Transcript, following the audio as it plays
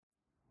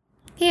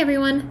Hey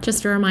everyone,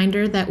 just a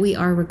reminder that we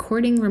are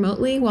recording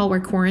remotely while we're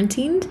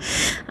quarantined,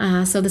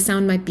 so the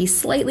sound might be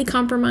slightly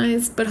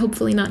compromised, but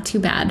hopefully not too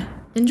bad.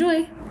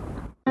 Enjoy!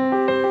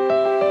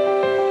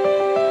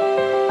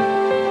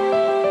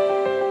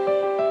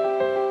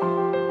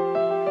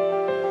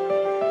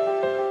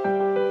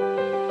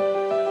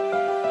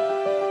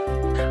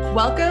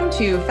 Welcome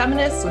to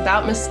Feminists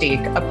Without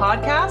Mystique, a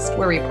podcast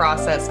where we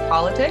process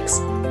politics,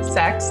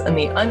 sex, and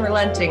the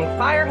unrelenting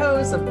fire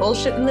hose of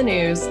bullshit in the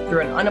news through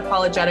an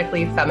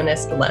unapologetically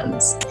feminist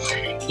lens.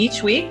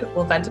 Each week,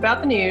 we'll vent about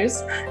the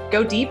news,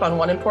 go deep on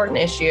one important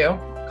issue,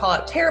 call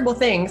out terrible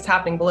things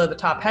happening below the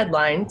top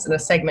headlines in a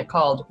segment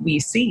called We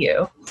See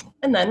You,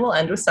 and then we'll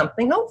end with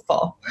something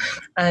hopeful.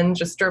 And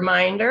just a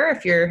reminder,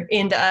 if you're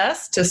into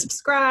us, to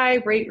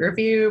subscribe, rate,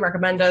 review,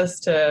 recommend us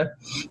to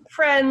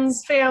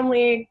friends,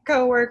 family,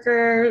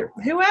 coworker,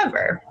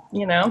 whoever,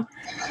 you know.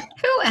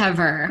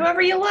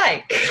 Whoever you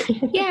like.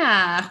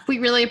 Yeah, we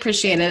really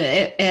appreciate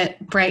it. It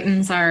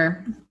brightens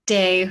our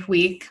day,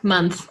 week,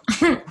 month,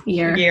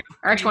 year.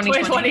 Our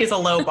 2020 is a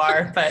low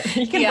bar, but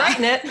you can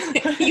brighten it.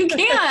 You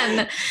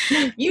can.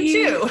 You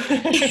too.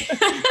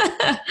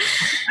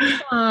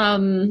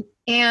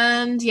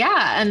 And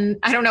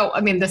I don't know. I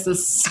mean, this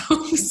is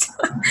so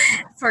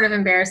sort of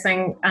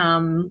embarrassing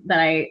that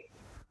I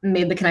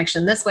made the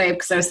connection this way,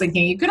 because I was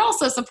thinking you could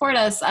also support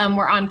us.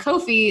 We're on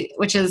Ko-fi,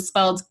 which is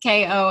spelled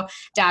Ko-fi,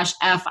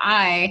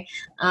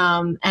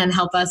 and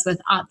help us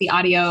with the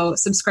audio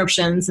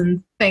subscriptions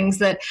and things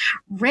that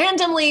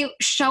randomly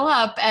show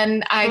up,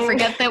 and I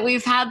forget that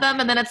we've had them,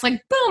 and then it's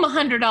like, boom,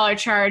 $100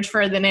 charge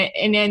for an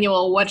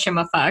annual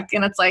whatchamafuck,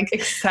 and it's like,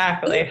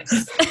 exactly.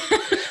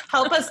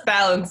 Help us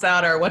balance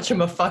out our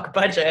whatchamafuck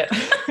budget,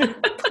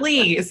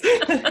 please.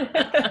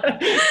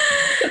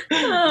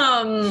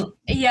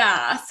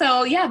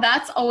 So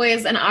that's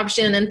always an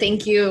option. And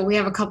thank you. We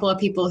have a couple of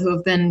people who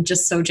have been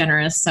just so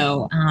generous.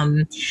 So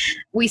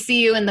we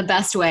see you in the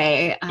best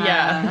way.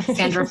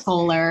 Sandra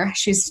Fuller,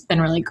 she's been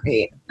really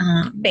great.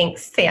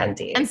 Thanks,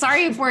 Sandy. And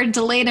sorry if we're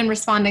delayed in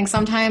responding.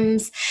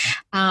 Sometimes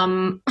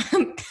I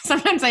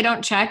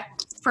don't check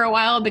for a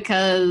while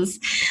because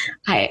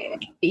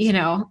people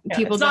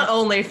it's not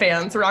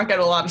OnlyFans. We're not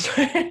getting a lot of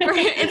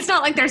it's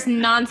not like there's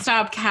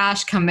nonstop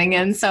cash coming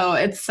in. So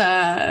it's,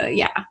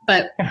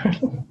 but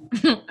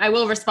I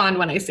will respond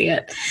when I see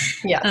it.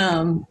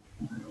 Yeah.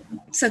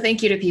 So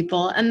thank you to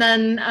people. And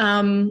then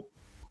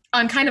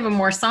on kind of a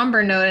more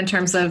somber note in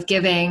terms of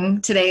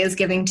giving, today is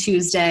Giving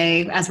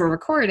Tuesday as we're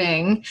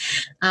recording.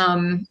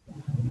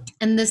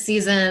 And this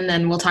season,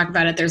 and we'll talk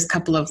about it, there's a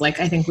couple of I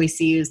think we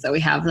sees that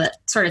we have that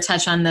sort of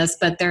touch on this,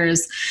 but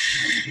there's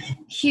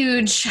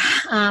huge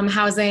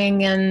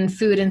housing and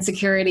food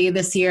insecurity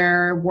this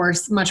year,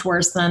 much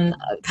worse than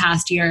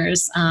past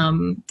years.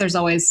 There's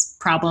always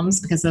problems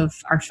because of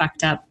our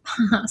fucked up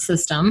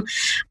system.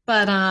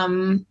 But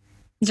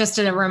just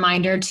a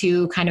reminder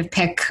to kind of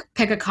pick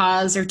a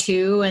cause or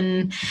two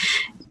and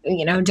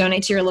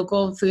donate to your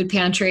local food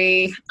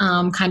pantry,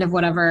 kind of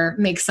whatever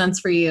makes sense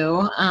for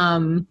you.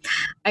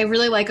 I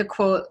really like a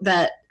quote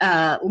that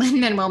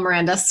Lin-Manuel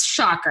Miranda,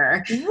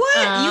 shocker.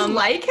 What? You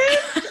like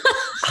it?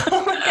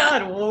 Oh my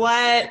God,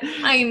 what?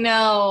 I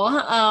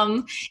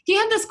know. He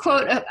had this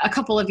quote a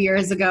couple of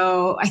years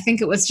ago. I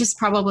think it was just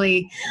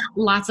probably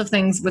lots of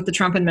things with the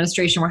Trump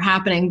administration were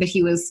happening, but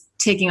he was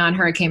taking on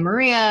Hurricane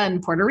Maria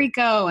and Puerto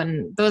Rico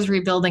and those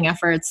rebuilding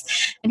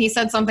efforts. And he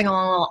said something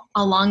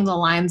along the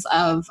lines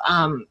of,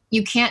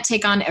 you can't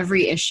take on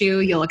every issue,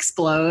 you'll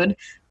explode.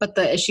 But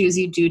the issues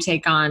you do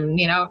take on,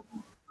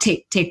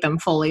 take them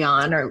fully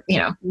on, or,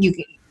 you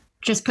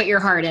just put your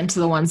heart into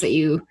the ones that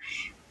you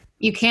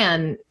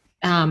can,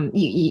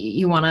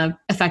 you want to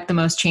affect the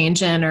most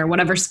change in, or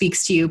whatever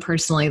speaks to you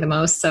personally the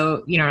most.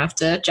 So you don't have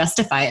to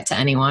justify it to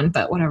anyone,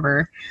 but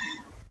whatever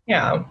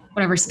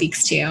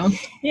speaks to you.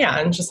 Yeah.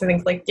 And just, I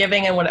think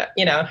giving and whatever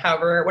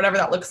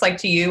that looks like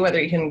to you, whether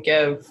you can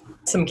give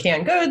some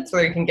canned goods,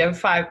 whether you can give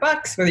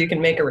 $5, whether you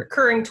can make a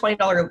recurring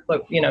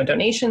 $20,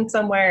 donation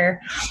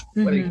somewhere,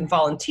 whether you can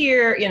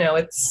volunteer,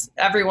 it's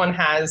everyone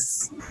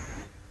has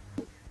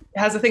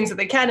the things that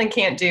they can and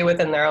can't do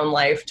within their own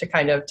life to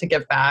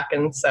give back.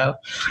 And so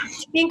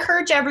we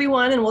encourage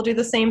everyone, and we'll do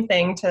the same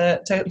thing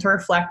to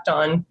reflect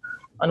on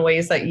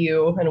ways that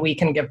you and we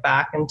can give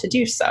back and to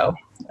do so.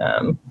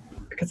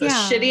 Because as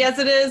shitty as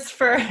it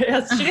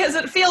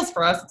feels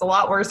for us, it's a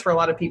lot worse for a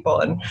lot of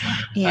people. And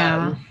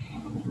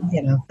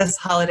this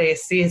holiday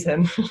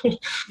season, let's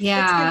give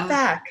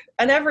back,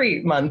 and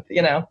every month,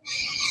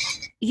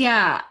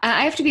 Yeah,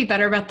 I have to be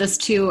better about this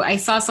too. I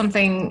saw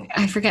something,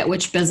 I forget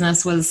which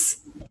business was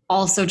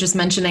also just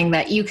mentioning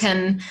that you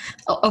can,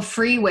 a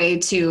free way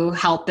to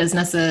help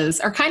businesses,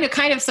 or kind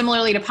of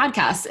similarly to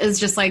podcasts, is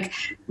just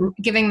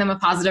giving them a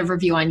positive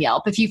review on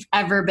Yelp. If you've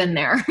ever been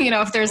there,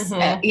 if there's,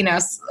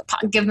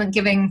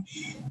 giving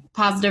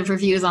positive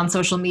reviews on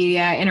social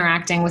media,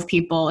 interacting with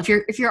people. If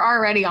you're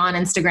already on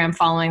Instagram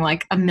following 1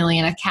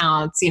 million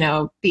accounts,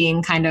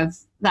 being kind of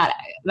that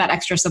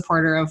extra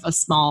supporter of a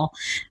small,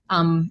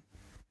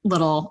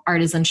 little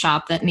artisan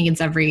shop that needs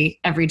every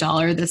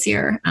dollar this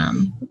year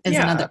is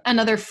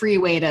another free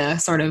way to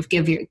sort of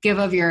give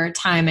of your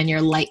time and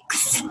your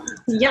likes.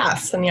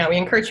 Yes. And we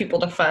encourage people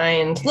to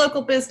find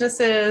local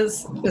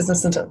businesses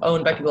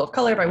owned by people of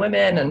color, by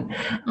women. And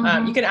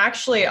you can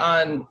actually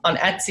on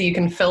Etsy, you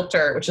can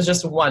filter, which is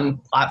just one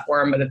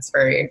platform, but it's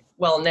very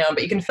well known,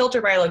 but you can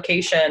filter by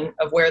location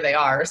of where they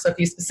are. So if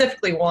you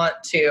specifically want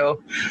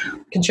to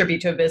contribute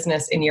to a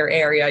business in your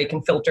area, you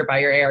can filter by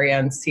your area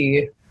and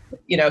see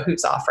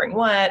who's offering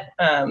what.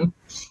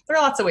 There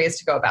are lots of ways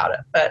to go about it,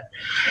 but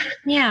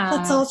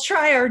let's all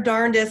try our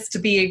darndest to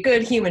be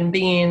good human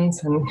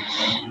beings and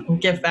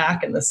give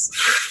back in this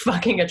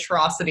fucking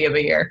atrocity of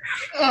a year.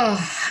 Oh,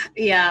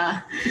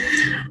 yeah.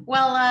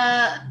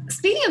 Well,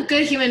 speaking of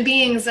good human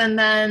beings, and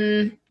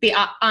then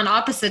on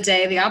opposite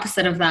day, the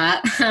opposite of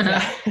that,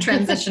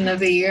 transition of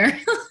the year.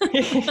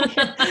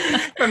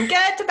 From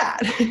good to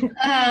bad.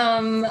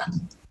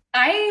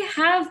 I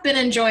have been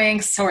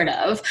enjoying sort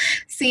of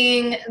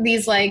seeing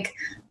these like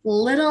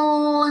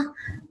little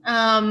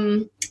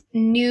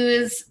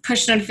news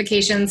push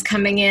notifications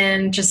coming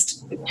in,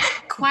 just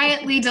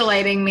quietly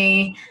delighting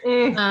me.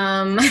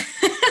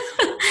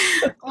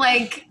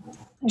 Like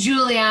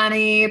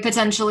Giuliani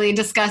potentially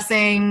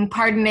discussing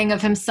pardoning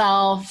of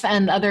himself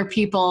and other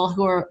people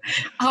who are,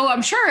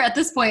 I'm sure at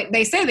this point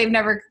they say they've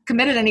never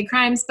committed any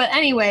crimes, but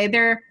anyway,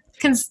 they're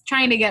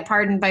trying to get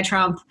pardoned by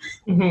Trump.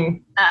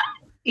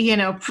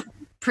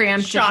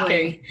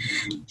 Preemptively.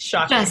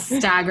 Shocking. Just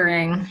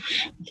staggering.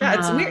 Yeah,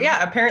 it's weird.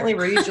 Yeah, apparently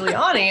Rudy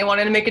Giuliani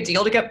wanted to make a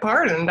deal to get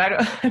pardoned.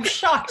 I'm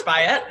shocked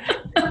by it.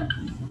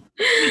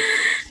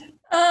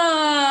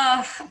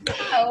 Oh,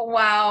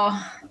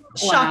 wow.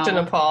 Shocked and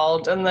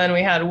appalled. And then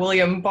we had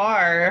William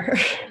Barr,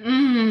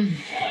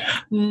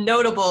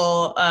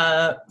 notable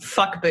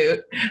fuck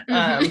boot.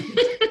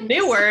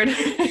 New word.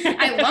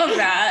 I love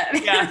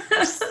that. Yeah,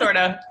 sort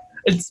of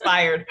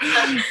inspired,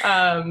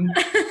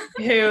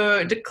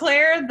 who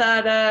declared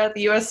that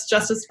the U.S.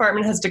 Justice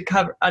Department has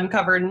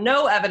uncovered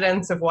no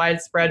evidence of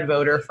widespread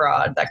voter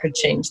fraud that could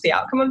change the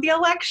outcome of the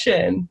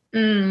election.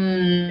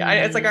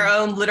 It's like our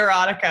own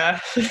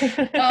literotica.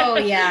 Oh,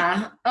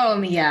 yeah.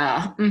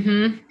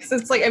 So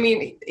it's like, I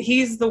mean,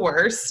 he's the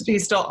worst.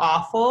 He's still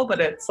awful, but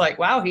it's like,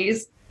 wow,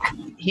 he's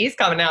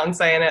coming out and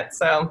saying it.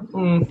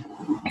 So,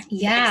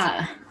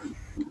 yeah.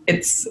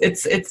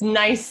 It's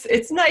nice.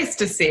 It's nice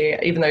to see,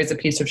 even though he's a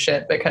piece of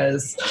shit,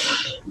 because,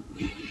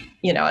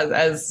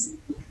 as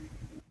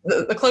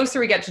the closer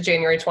we get to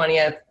January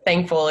 20th,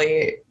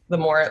 thankfully, the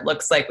more it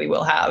looks like we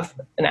will have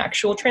an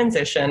actual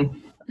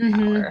transition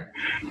power.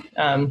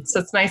 So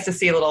it's nice to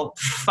see little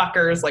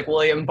fuckers like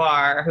William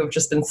Barr, who've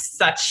just been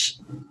such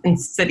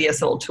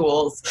insidious little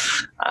tools,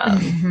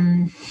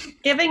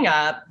 giving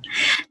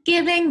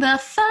the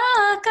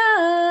fuck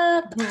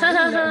up.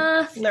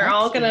 They're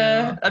all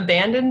gonna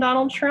abandon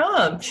Donald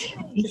Trump.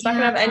 He's not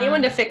gonna have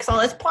anyone to fix all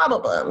his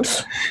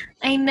problems.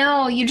 I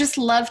know, you just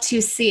love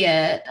to see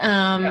it.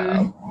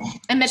 And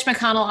Mitch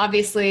McConnell,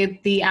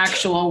 obviously the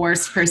actual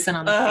worst person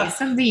on the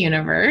face of the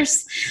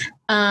universe.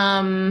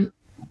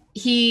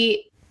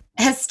 He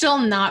has still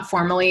not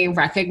formally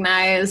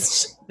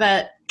recognized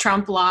that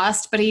Trump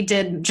lost, but he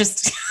did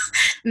just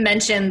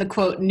mention the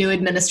quote new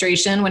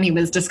administration when he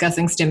was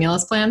discussing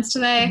stimulus plans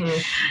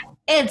today.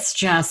 It's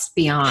just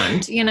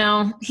beyond,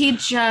 he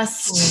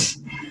just,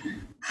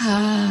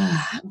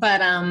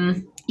 but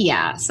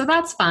yeah, so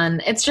that's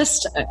fun. It's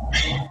just,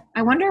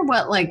 I wonder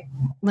what like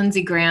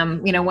Lindsey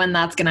Graham, when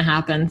that's going to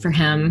happen for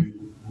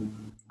him.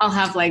 I'll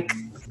have like,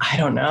 I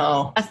don't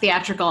know, a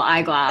theatrical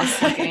eyeglass.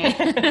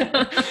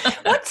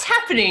 What's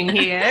happening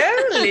here,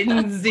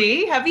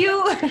 Lindsay? Have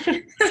you?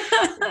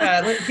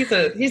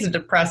 He's a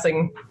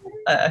depressing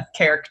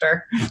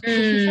character.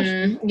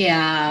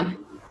 Yeah.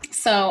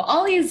 So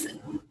all these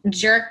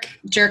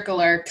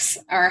jerk-alerks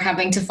are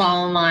having to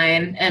fall in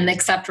line and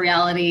accept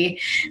reality,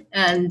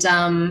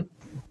 and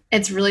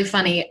it's really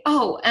funny.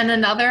 Oh, and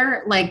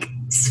another like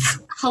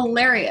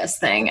hilarious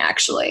thing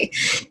actually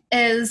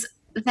is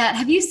that,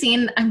 have you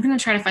seen, I'm going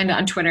to try to find it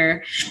on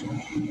Twitter,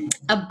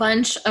 a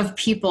bunch of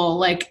people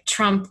like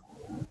Trump,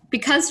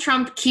 because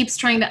Trump keeps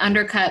trying to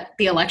undercut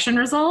the election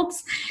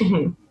results,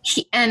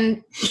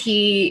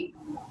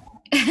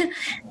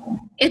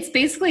 it's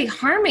basically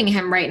harming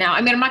him right now.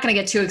 I mean, I'm not going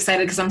to get too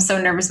excited because I'm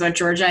so nervous about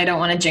Georgia. I don't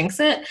want to jinx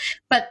it.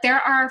 But there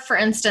are, for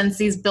instance,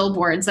 these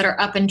billboards that are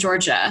up in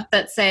Georgia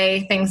that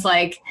say things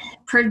like,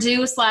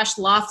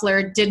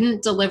 Perdue/Loeffler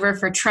didn't deliver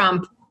for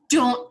Trump,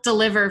 don't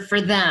deliver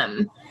for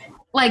them.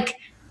 Like,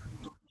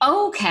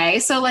 okay,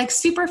 so like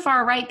super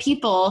far right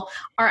people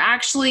are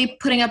actually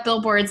putting up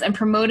billboards and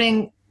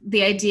promoting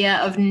the idea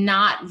of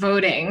not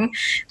voting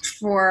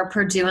for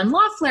Perdue and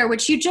Loeffler,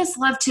 which you just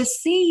love to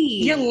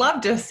see. You love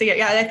to see it.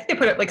 Yeah, I think they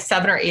put up like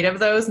 7 or 8 of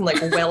those in like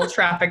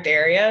well-trafficked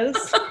areas.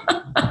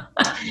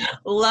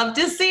 Love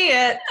to see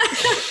it.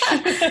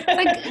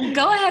 Like,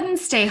 go ahead and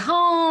stay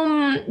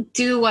home.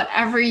 Do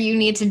whatever you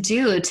need to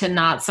do to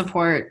not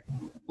support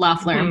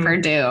Loeffler and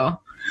Perdue.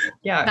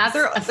 Yeah, that's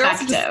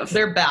effective.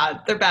 They're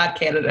bad. They're bad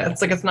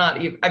candidates. Like, it's not,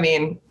 I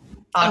mean,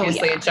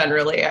 Obviously,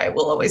 generally, I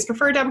will always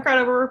prefer Democrat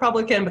over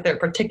Republican, but they're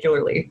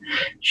particularly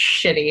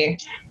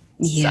shitty.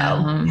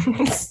 Yeah.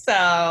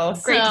 So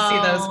great to see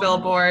those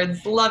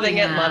billboards. Loving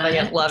it.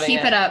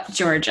 Keep it up,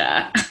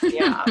 Georgia.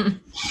 Yeah.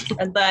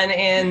 And then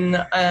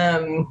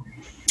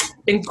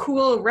in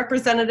cool,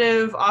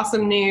 representative,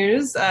 awesome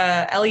news,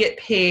 Elliot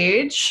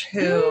Page,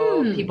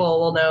 who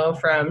people will know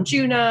from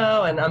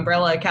Juno and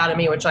Umbrella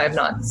Academy, which I have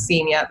not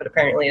seen yet, but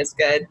apparently is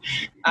good,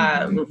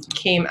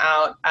 came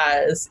out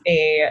as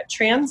a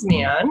trans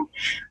man.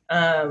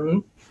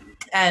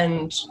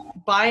 And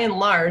by and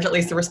large, at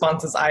least the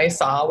responses I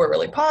saw were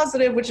really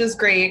positive, which is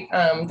great.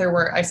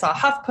 I saw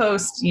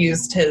HuffPost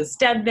used his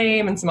dead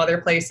name and some other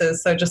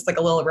places. So just like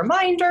a little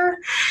reminder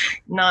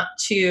not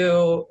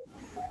to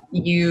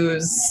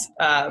use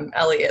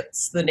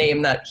Elliot's the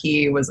name that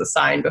he was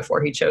assigned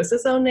before he chose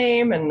his own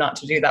name, and not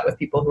to do that with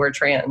people who are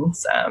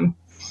trans,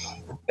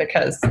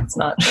 because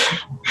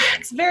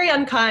it's very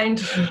unkind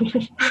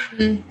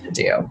to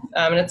do.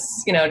 And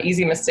it's, an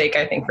easy mistake,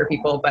 I think, for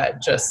people,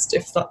 but just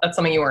if that's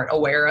something you weren't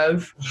aware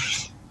of,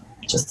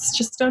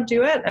 just don't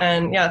do it.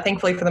 And yeah,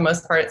 thankfully for the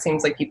most part, it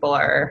seems like people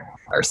are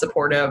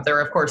supportive. There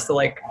are, of course, the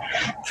like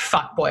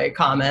fuckboy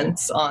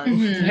comments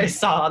that I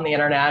saw on the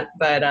internet,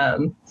 but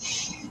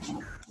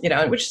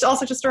which is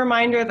also just a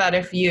reminder that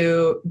if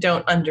you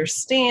don't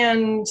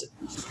understand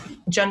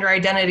gender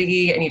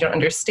identity and you don't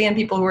understand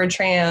people who are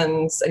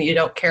trans and you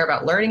don't care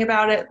about learning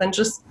about it, then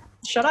just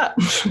shut up.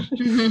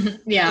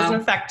 Yeah. It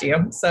doesn't affect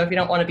you. So if you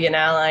don't want to be an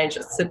ally,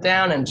 just sit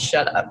down and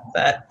shut up.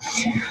 But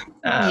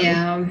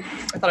I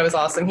thought it was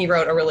awesome. He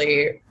wrote a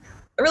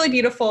really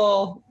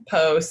beautiful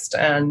post,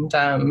 and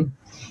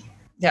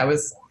it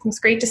was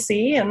great to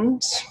see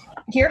and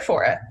here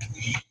for it.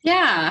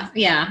 Yeah,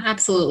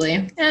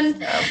 absolutely.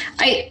 And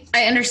I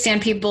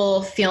understand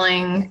people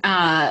feeling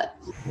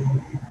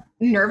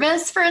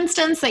nervous, for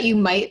instance, that you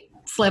might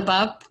slip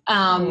up.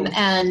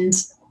 And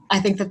I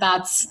think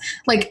that's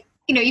like,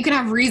 you can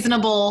have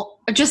reasonable,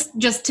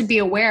 just to be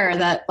aware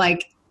that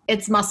like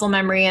it's muscle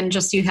memory, and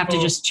just you have to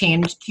just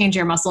change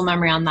your muscle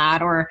memory on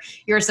that, or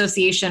your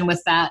association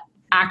with that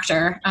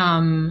actor.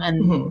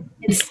 And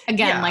it's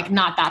again like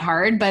not that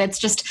hard, but it's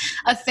just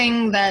a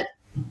thing that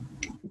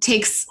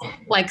takes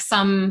like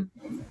some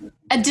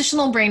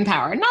additional brain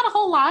power. Not a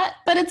whole lot,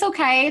 but it's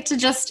okay to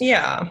just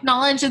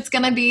acknowledge it's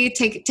going to be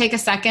take a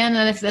second.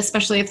 And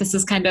especially if this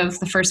is kind of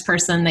the first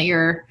person that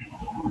you're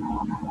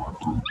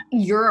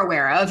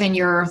aware of in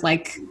your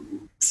like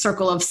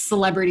circle of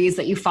celebrities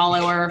that you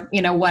follow, or,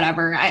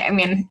 whatever. I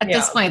mean, at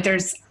this point,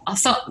 there's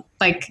also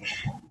like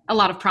a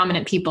lot of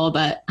prominent people,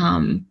 but,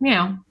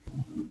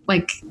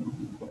 like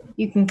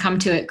you can come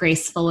to it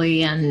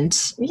gracefully. And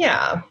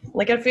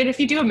like if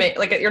you do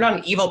like, you're not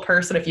an evil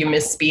person if you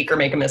misspeak or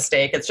make a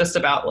mistake. It's just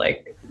about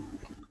like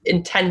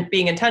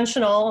being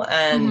intentional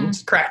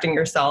and correcting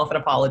yourself and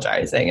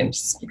apologizing and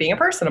just being a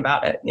person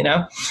about it,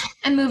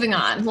 and moving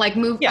on, like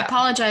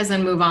apologize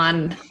and move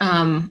on.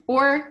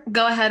 Or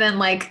go ahead and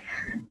like,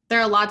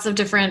 there are lots of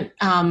different,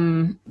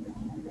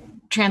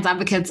 trans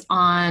advocates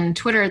on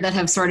Twitter that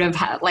have sort of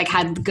have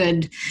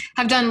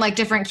done like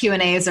different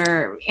Q&As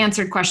or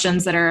answered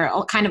questions that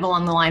are kind of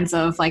along the lines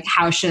of like,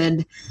 how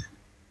should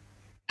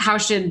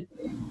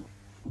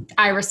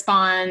I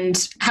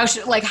respond? How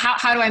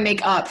do I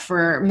make up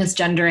for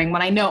misgendering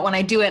when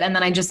I do it, and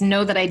then I just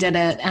know that I did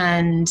it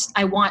and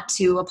I want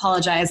to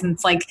apologize? And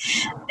it's like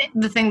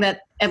the thing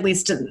that at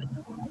least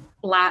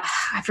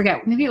I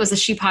forget, maybe it was a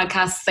She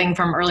Podcast thing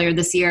from earlier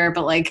this year,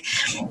 but like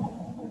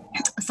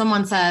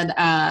someone said,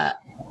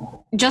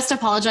 just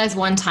apologize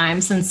one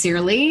time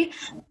sincerely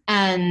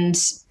and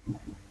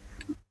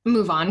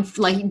move on.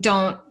 Like,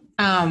 don't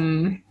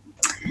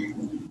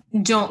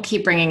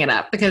keep bringing it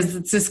up, because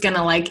it's just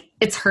gonna like,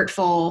 it's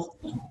hurtful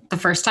the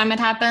first time it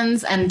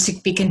happens, and to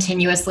be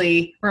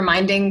continuously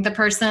reminding the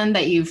person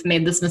that you've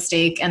made this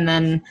mistake, and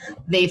then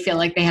they feel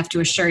like they have to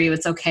assure you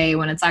it's okay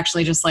when it's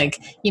actually just like,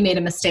 you made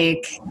a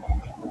mistake.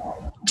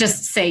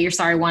 Just say you're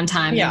sorry one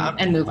time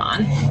and move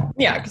on.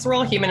 Yeah, because we're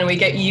all human and we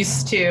get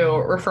used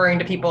to referring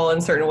to people in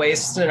certain ways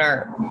just in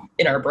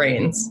our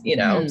brains,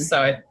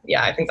 So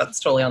I think that's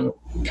totally on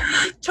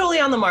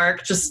the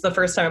mark. Just the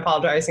first time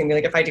apologizing, be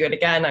like, if I do it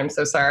again, I'm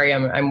so sorry.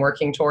 I'm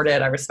working toward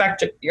it. I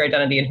respect your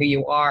identity and who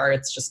you are.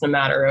 It's just a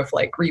matter of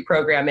like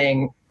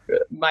reprogramming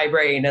my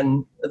brain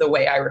and the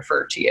way I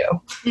refer to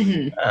you.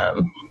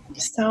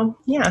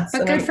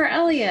 But good for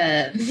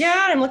Elliot.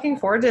 Yeah, I'm looking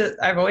forward to.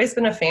 I've always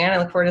been a fan. I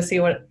look forward to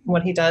see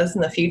what he does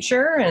in the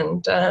future.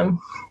 And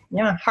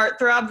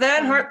heartthrob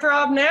then,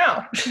 heartthrob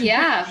now.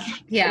 Yeah.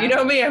 You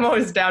know me, I'm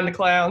always down to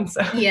clown.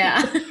 So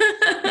yeah.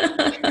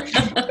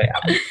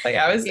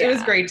 It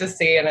was great to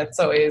see, and it's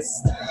always.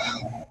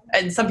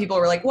 And some people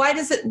were like, "Why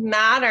does it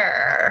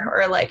matter?"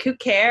 Or like, "Who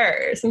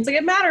cares?" And it's like,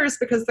 it matters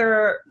because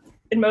they're.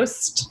 In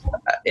most,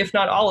 if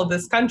not all of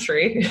this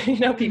country,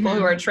 people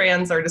who are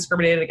trans are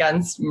discriminated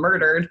against,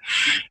 murdered,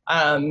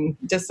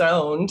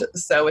 disowned.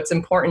 So it's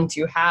important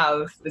to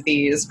have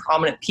these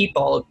prominent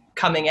people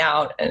coming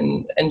out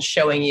and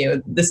showing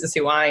you this is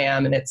who I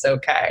am and it's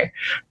okay.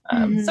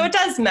 So it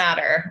does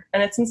matter,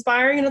 and it's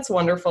inspiring and it's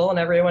wonderful, and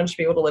everyone should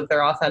be able to live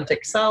their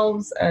authentic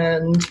selves.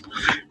 And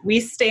we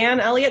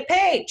stan Elliot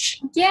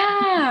Page.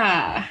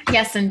 Yeah.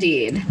 Yes,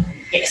 indeed.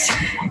 Yes.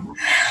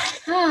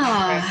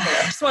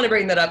 I just want to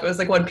bring that up. It was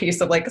like one piece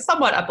of like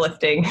somewhat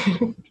uplifting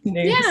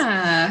news.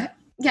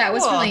 Yeah, it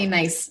was really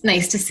nice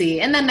to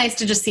see. And then nice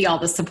to just see all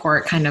the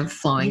support kind of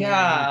flowing in.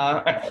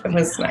 It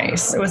was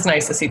nice. It was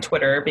nice to see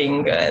Twitter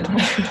being good.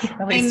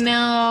 At least I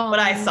know. what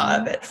I saw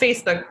of it.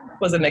 Facebook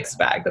was a mixed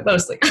bag, but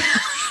mostly.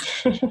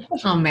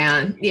 Oh,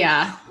 man.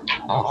 Yeah.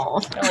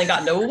 I only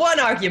got into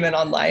one argument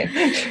online.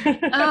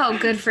 Oh,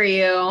 good for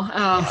you.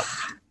 Oh,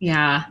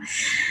 yeah.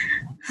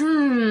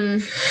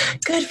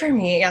 Good for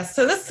me. Yeah.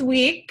 So this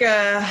week,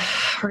 we're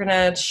going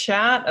to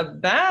chat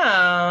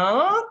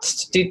about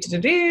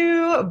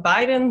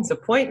Biden's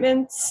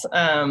appointments.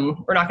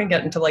 We're not going to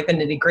get into like the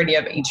nitty gritty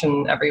of each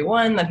and every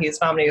one that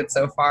he's nominated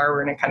so far.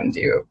 We're going to kind of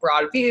do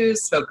broad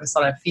views, focus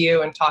on a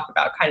few, and talk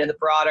about kind of the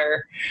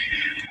broader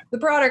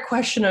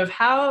question of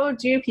how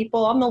do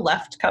people on the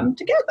left come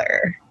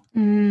together?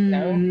 You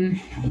know,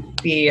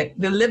 the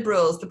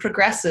liberals, the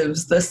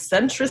progressives, the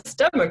centrist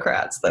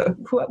Democrats,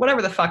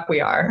 whatever the fuck we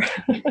are.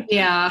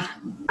 Yeah.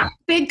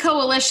 Big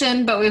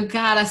coalition, but we've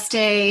got to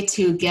stay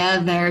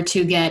together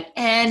to get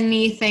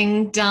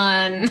anything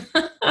done.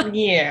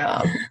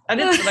 Yeah. I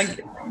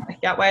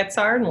get why it's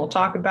hard, and we'll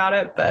talk about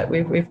it, but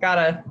we've got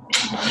to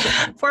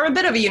form a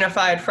bit of a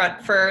unified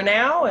front for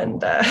now.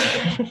 And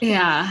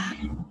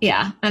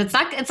Yeah. And it's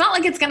not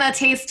like it's going to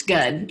taste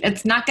good.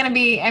 It's not going to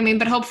be,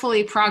 but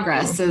hopefully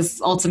progress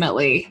is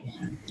ultimately,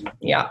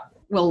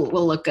 will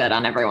look good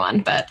on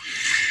everyone. But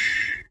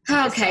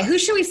okay, who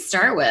should we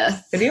start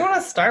with? Who do you want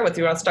to start with?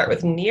 Do you want to start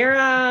with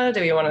Neera?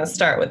 Do we want to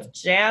start with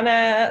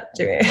Janet?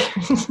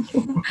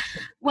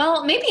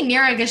 Well, maybe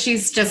Neera, because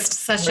she's just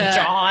such a...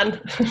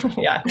 John.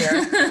 Yeah,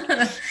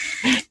 Neera.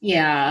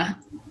 Yeah.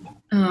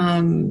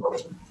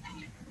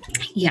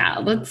 Yeah,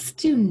 let's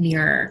do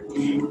Neera.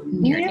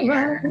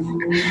 Let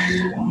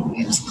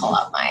me just pull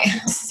up my...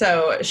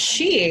 So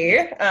she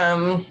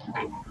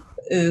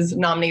is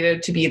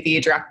nominated to be the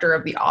director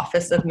of the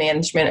Office of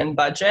Management and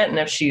Budget. And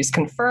if she's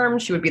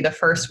confirmed, she would be the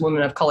first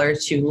woman of color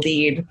to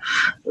lead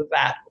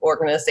that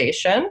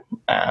organization,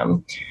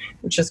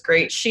 which is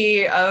great.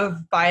 She,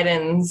 of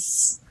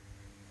Biden's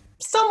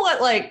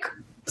somewhat like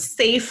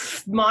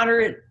safe,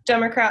 moderate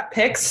Democrat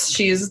picks,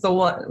 she's the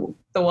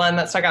one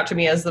that stuck out to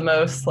me as the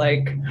most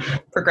like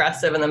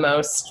progressive and the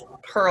most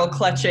pearl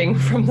clutching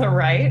from the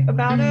right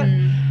about it.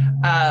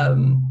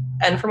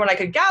 And from what I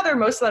could gather,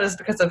 most of that is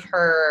because of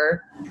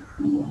her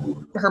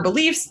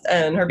beliefs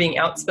and her being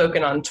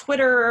outspoken on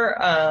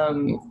Twitter.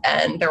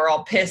 And they were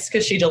all pissed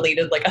because she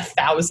deleted like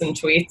 1,000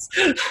 tweets.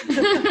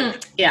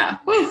 Yeah.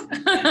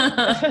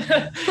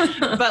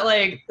 But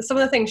like some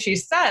of the things she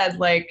said,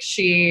 like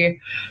she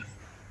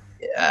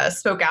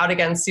spoke out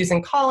against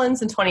Susan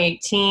Collins in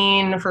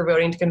 2018 for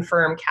voting to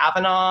confirm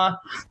Kavanaugh.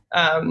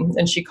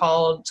 And she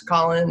called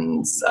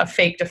Collins a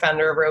fake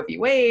defender of Roe v.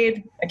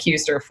 Wade,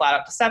 accused her of flat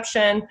out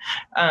deception.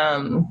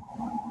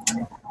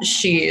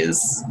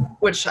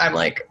 Which I'm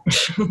like,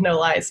 no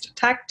lies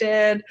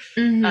detected.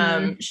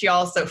 She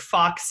also,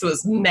 Fox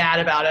was mad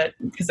about it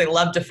because they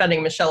love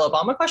defending Michelle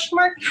Obama, ? But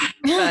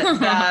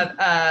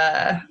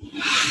that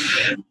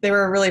they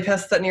were really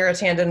pissed that Neera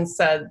Tanden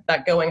said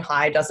that going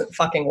high doesn't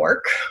fucking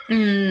work.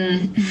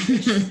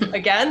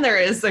 Again, there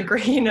is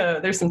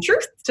there's some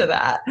truth to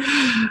that.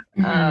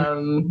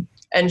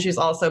 And she's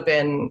also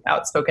been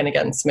outspoken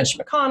against Mitch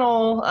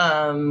McConnell,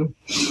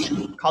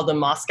 called him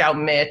Moscow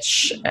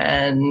Mitch,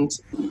 and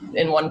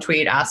in one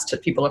tweet asked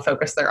people to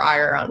focus their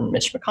ire on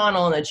Mitch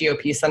McConnell and the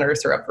GOP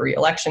senators who are up for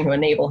re-election who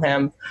enable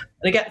him.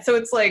 And again, so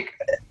it's like,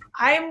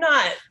 I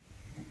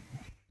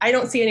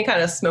don't see any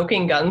kind of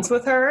smoking guns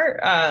with her.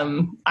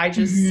 I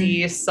just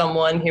see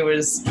someone who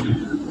is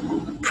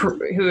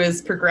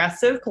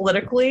progressive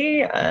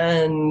politically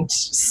and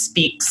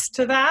speaks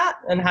to that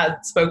and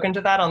had spoken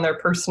to that on their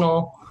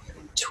personal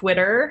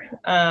Twitter.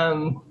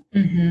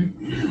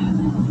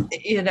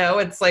 You know,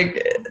 it's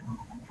like,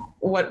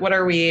 what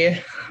are we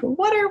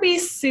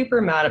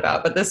super mad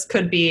about? But this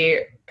could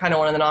be kind of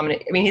one of the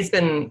nominations. I mean, he's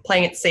been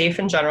playing it safe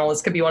in general.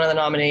 This could be one of the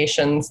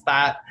nominations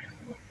that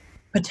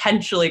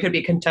potentially could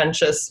be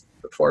contentious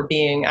for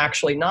being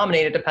actually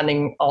nominated,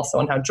 depending also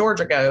on how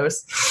Georgia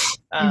goes.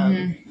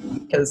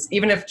 Because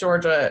even if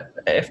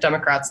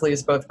Democrats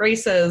lose both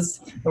races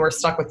and we're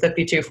stuck with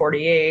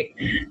 52-48,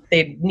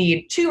 they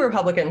need 2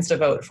 Republicans to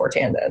vote for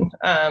Tanden,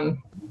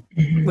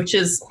 which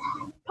is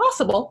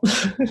possible.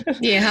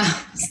 Yeah.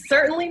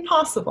 Certainly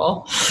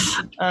possible.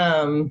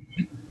 And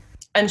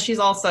she's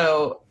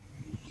also,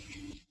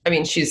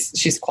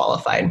 she's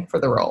qualified for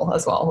the role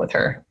as well with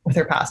her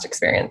past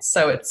experience.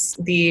 So it's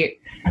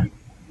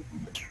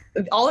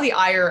all of the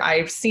ire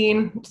I've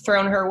seen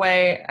thrown her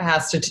way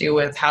has to do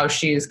with how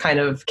she's kind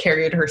of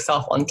carried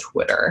herself on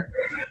Twitter,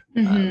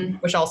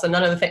 which also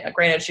none of the things,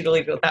 granted she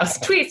deleted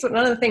 1,000 tweets, but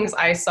none of the things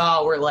I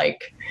saw were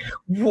like,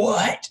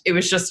 what? It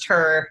was just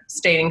her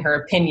stating her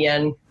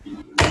opinion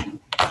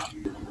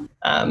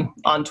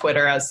on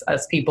Twitter as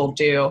people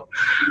do.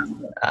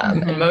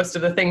 And most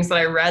of the things that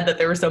I read that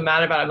they were so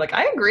mad about, I'm like,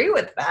 I agree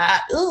with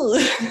that.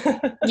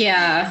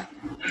 Yeah.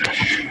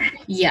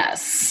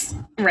 Yes.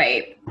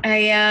 Right.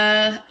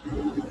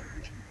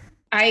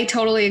 I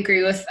totally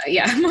agree with,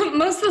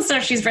 most of the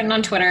stuff she's written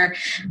on Twitter.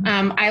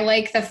 I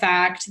like the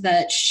fact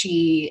that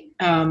she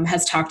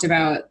has talked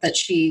about that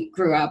she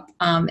grew up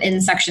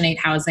in Section 8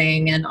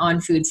 housing and on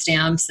food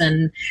stamps,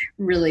 and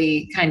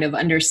really kind of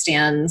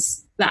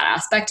understands that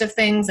aspect of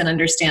things and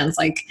understands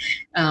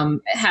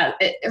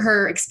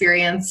her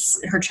experience,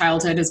 her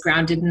childhood is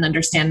grounded in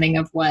understanding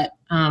of what,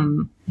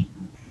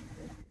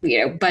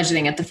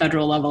 budgeting at the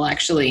federal level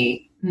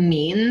actually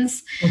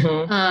means.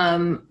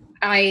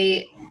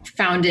 I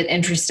found it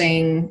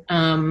interesting.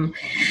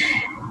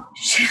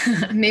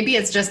 Maybe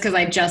it's just because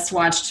I just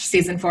watched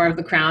season 4 of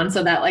The Crown.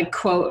 So that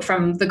quote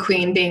from the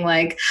Queen being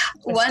like,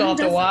 I still have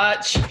to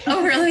watch.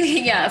 Oh,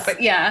 really? Yes.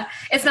 Yeah.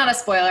 It's not a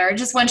spoiler.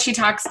 Just when she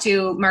talks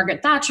to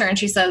Margaret Thatcher and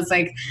she says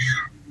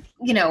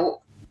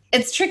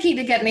it's tricky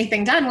to get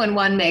anything done when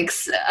one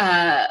makes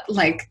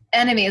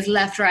enemies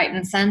left, right,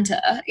 and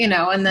center,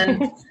 and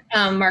then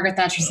Margaret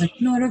Thatcher's like,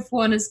 not if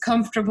one is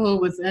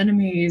comfortable with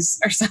enemies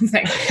or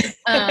something.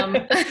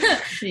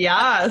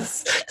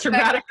 Yes.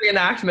 Dramatic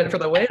reenactment for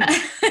the win.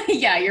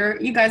 Yeah,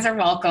 you guys are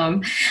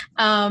welcome.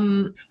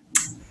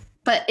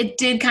 But it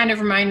did kind of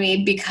remind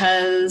me,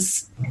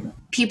 because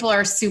people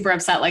are super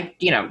upset,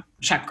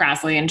 Chuck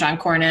Grassley and John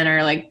Cornyn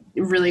are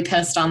really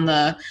pissed on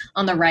the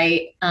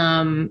right.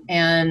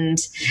 And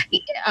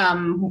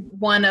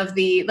one of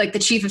the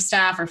chief of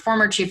staff or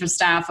former chief of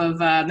staff of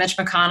Mitch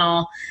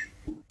McConnell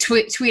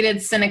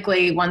tweeted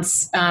cynically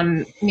once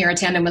Neera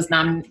Tanden was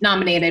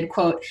nominated,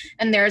 quote,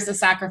 "And there's a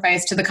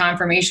sacrifice to the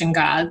confirmation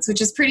gods,"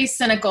 which is pretty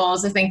cynical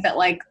to think that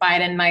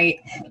Biden might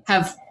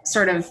have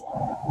sort of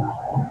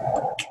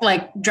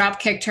drop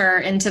kicked her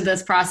into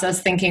this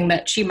process, thinking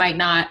that she might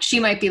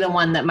be the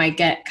one that might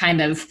get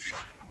kind of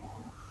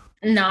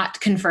not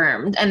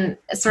confirmed, and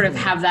sort of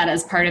have that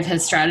as part of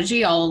his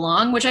strategy all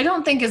along, which I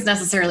don't think is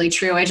necessarily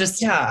true. I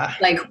just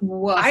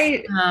woof.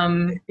 I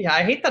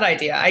hate that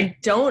idea.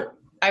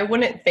 I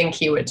wouldn't think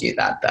he would do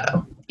that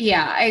though.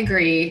 Yeah, I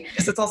agree.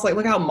 Because it's also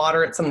look how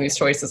moderate some of these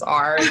choices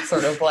are. It's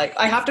sort of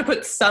I have to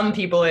put some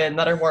people in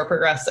that are more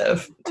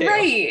progressive too,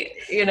 right?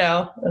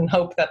 And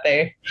hope that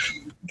they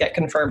get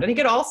confirmed. And he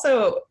could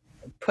also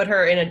put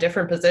her in a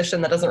different position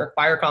that doesn't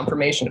require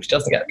confirmation if she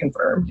doesn't get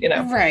confirmed,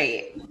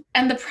 Right.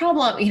 And the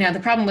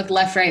problem with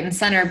left, right, and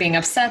center being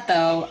upset,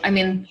 though, I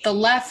mean, the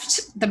left,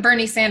 the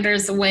Bernie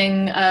Sanders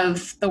wing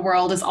of the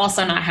world is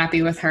also not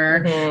happy with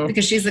her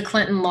because she's a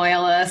Clinton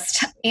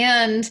loyalist.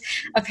 And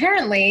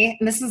apparently,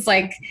 this is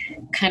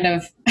kind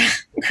of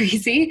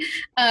crazy.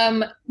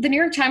 The New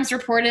York Times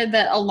reported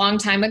that a long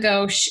time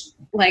ago,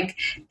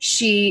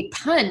 she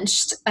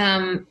punched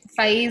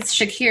Faiz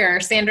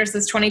Shakir, Sanders'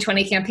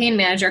 2020 campaign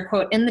manager,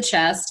 quote, in the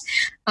chest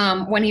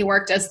when he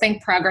worked as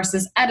Think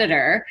Progress's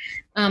editor.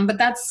 But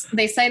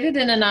they cited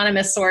an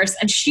anonymous source,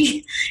 and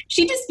she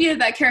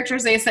disputed that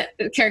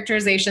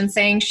characterization,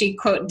 saying she,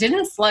 quote,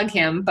 didn't slug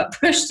him, but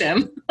pushed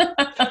him.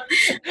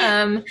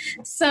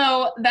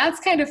 So that's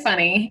kind of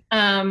funny.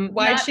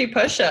 Why'd she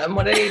push him?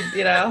 What did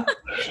he, I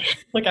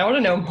want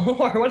to know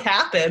more. What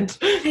happened?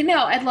 I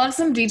know. I'd love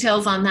some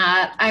details on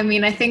that. I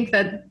mean, I think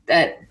that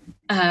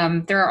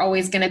there are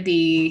always going to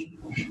be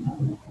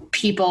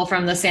people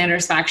from the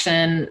Sanders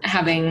faction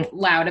having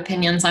loud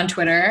opinions on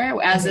Twitter,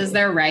 as is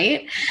their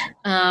right.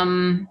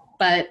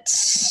 But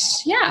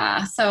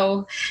yeah,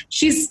 so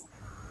she's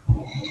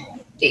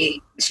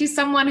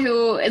someone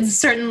who is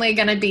certainly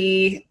going to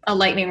be a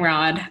lightning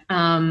rod.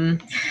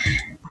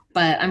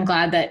 But I'm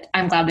glad that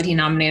he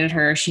nominated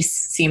her. She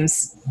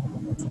seems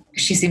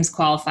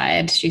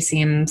qualified. She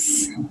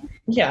seems.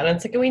 Yeah,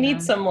 and it's we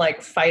need some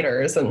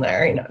fighters in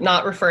there,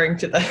 not referring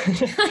to the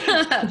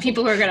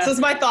people who are gonna. This was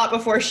my thought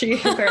before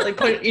she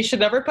apparently you should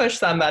never push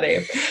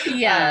somebody.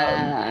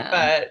 Yeah.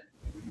 But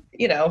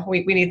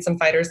we need some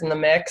fighters in the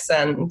mix,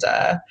 and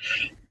the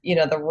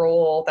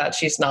role that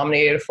she's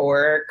nominated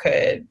for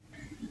could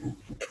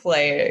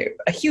play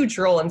a huge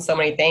role in so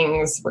many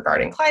things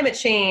regarding climate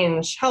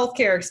change,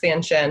 healthcare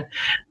expansion.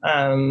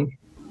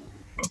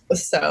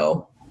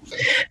 So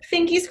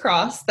fingers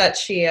crossed that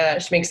she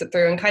makes it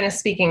through. And kind of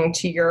speaking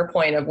to your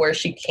point of where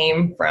she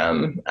came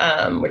from,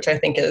 which I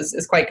think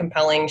is quite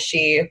compelling.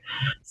 She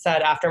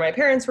said, after my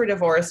parents were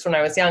divorced when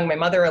I was young, my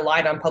mother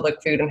relied on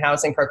public food and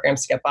housing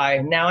programs to get by.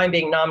 Now I'm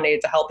being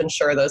nominated to help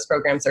ensure those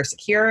programs are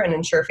secure and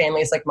ensure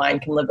families like mine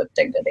can live with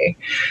dignity.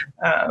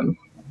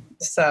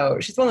 So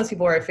she's one of those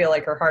people where I feel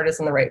like her heart is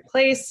in the right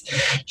place.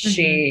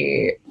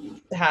 She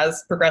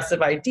has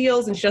progressive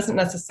ideals, and it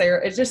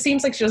just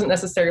seems like she doesn't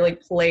necessarily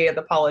play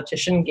the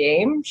politician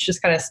game. She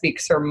just kind of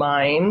speaks her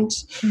mind.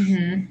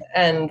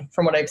 And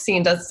from what I've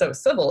seen, does so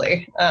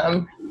civilly.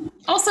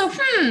 Also,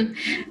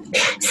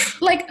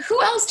 like,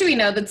 who else do we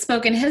know that's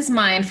spoken his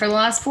mind for the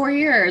last 4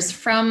 years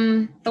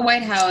from the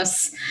White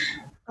House?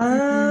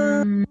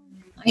 Names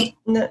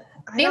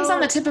on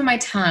the tip of my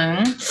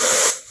tongue.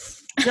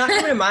 Not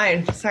coming to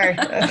mind. Sorry.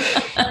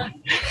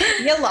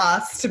 You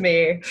lost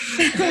me.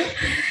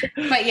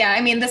 But yeah,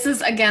 I mean, this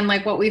is, again,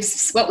 like what we've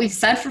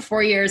said for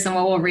 4 years, and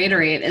what we'll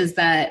reiterate is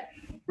that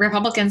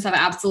Republicans have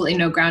absolutely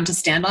no ground to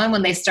stand on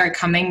when they start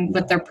coming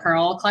with their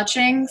pearl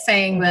clutching,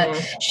 saying that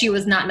she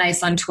was not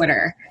nice on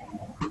Twitter.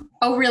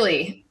 Oh,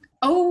 really?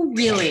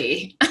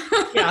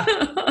 Yeah.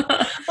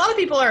 A lot of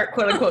people are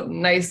quote unquote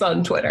nice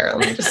on Twitter.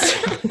 Let me just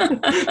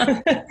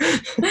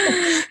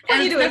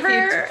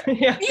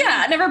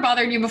it never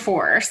bothered you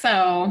before.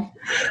 So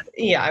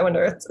yeah, I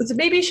wonder.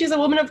 Maybe she's a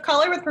woman of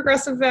color with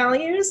progressive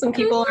values, and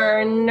people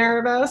are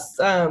nervous.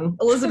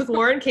 Elizabeth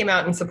Warren came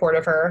out in support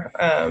of her,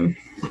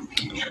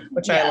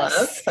 which I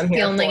love. I'm here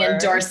the only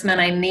endorsement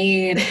I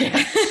need.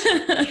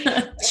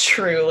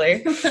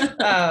 Truly.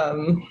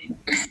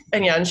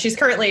 And she's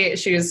currently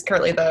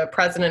the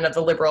president of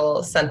the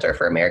Liberal Center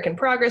for American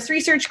Progress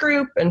Research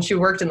Group, and she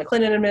worked in the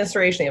Clinton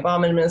administration, the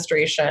Obama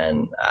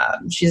administration.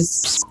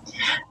 She's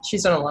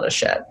done a lot of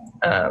shit,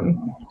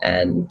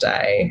 and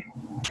I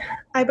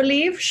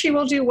believe she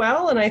will do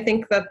well. And I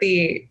think that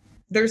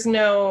there's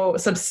no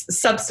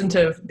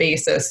substantive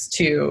basis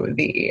to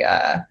the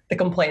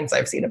complaints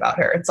I've seen about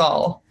her. It's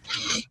all,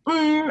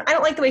 I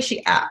don't like the way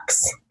she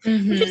acts,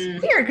 which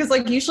is weird because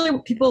like usually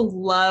people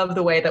love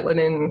the way that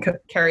women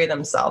carry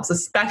themselves,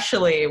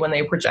 especially when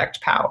they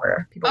project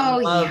power.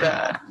 People love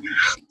it.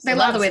 They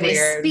love the way they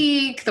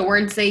speak, the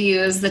words they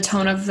use, the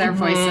tone of their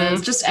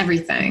voices, just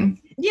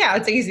everything. Yeah,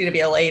 it's easy to be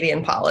a lady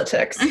in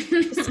politics.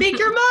 Speak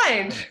your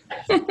mind.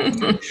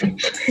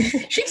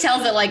 She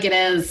tells it like it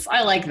is.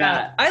 I like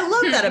that. I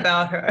love that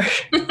about her.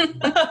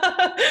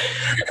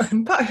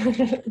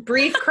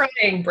 Brief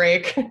crying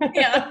break.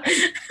 Yeah.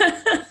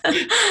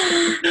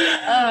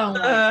 Oh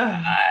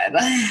my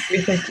God.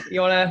 You think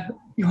you wanna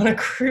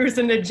cruise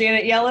into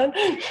Janet Yellen?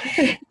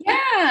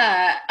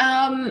 Yeah.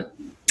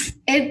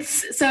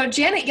 So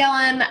Janet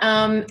Yellen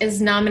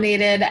is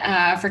nominated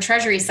for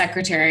Treasury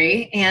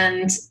Secretary,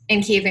 and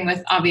in keeping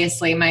with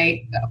obviously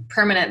my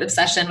permanent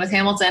obsession with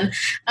Hamilton,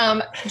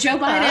 Joe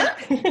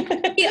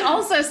Biden, he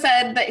also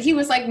said that he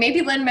was like,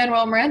 maybe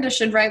Lin-Manuel Miranda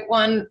should write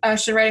a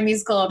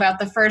musical about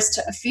the first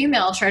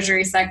female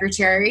Treasury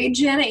Secretary,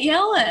 Janet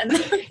Yellen.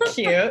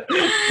 Cute.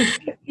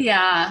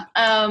 Yeah.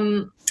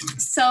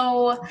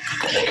 So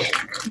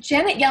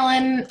Janet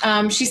Yellen,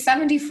 she's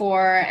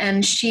 74,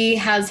 and she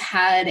has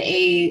had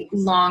a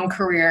long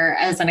career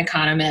as an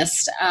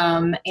economist,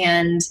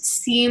 and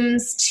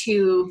seems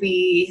to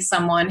be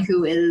someone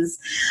who is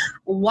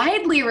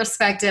widely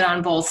respected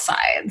on both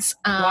sides.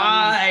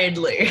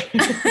 Widely.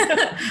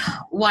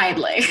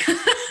 Widely.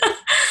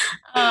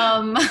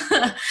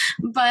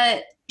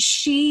 But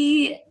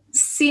she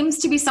seems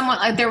to be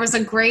someone, there was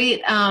a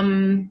great...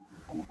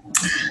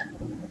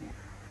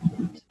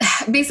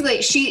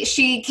 basically,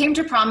 she came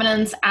to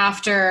prominence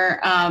after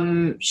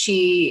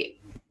she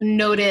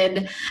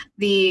noted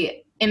the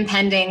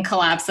impending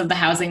collapse of the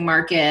housing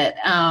market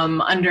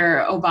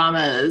under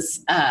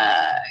Obama's,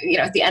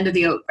 at the end of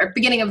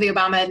beginning of the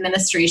Obama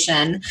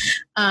administration,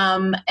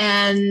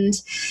 and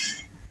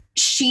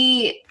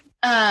she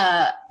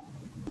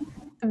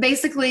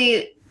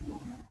basically.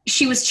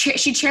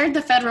 She chaired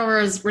the Federal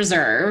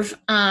Reserve.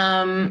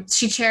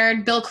 She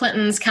chaired Bill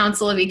Clinton's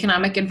Council of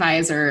Economic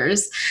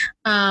Advisors.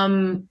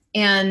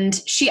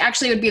 And she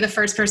actually would be the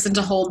first person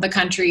to hold the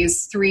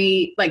country's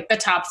the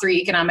top 3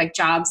 economic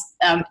jobs,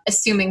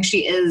 assuming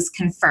she is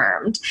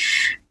confirmed.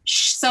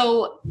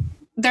 So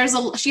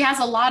she has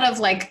a lot of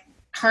like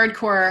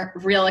hardcore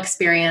real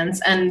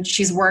experience, and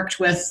she's worked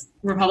with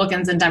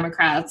Republicans and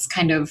Democrats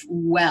kind of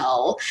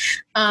well.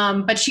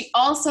 But she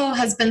also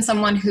has been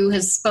someone who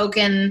has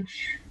spoken.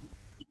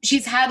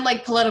 She's had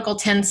like political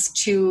tints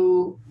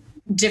to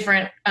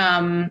different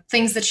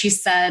things that she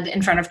said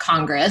in front of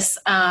Congress,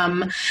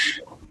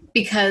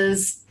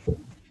 because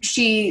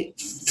she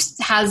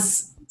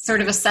has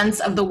sort of a sense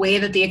of the way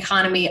that the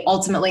economy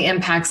ultimately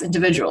impacts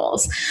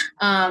individuals.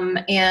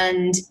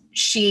 And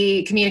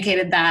she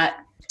communicated that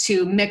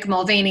to Mick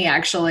Mulvaney,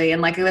 actually,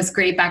 and like this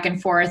great back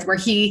and forth where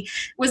he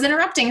was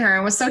interrupting her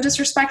and was so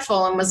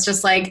disrespectful and was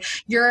just like,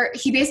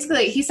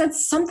 he said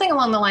something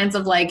along the lines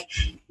of like,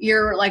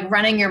 you're like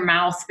running your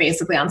mouth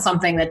basically on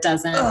something that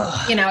doesn't,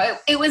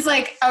 it was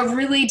like a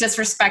really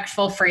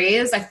disrespectful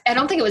phrase. I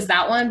don't think it was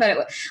that one,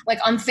 but like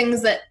on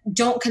things that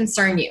don't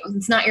concern you.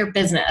 It's not your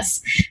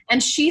business.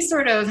 And she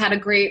sort of had a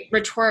great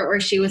retort where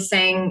she was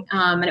saying,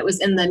 and it was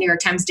in the New York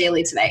Times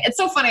Daily today. It's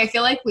so funny. I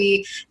feel like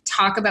we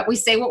we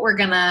say what we're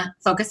going to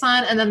focus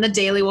on, and then the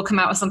Daily will come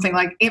out with something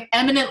like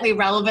eminently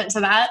relevant to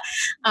that.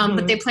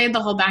 But they played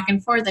the whole back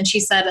and forth. And she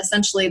said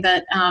essentially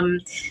that,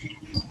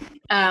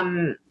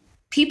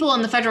 people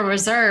in the Federal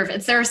Reserve,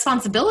 it's their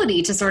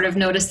responsibility to sort of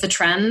notice the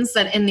trends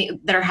that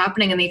are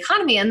happening in the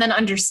economy, and then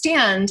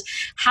understand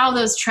how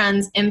those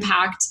trends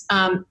impact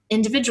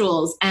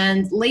individuals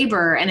and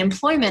labor and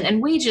employment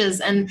and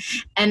wages,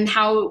 and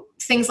how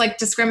things like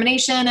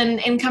discrimination and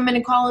income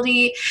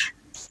inequality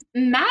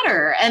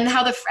matter, and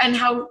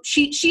how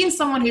she is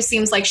someone who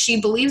seems like she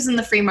believes in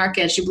the free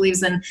market, she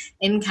believes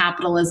in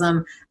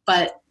capitalism,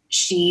 but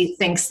she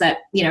thinks that,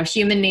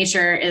 human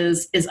nature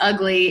is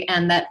ugly,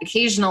 and that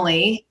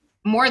occasionally,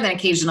 more than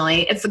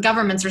occasionally, it's the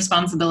government's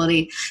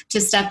responsibility to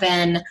step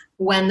in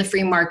when the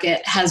free market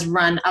has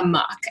run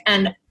amok.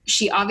 And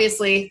she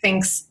obviously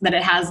thinks that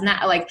it has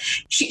not, like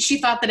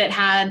she thought that it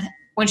had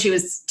when she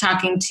was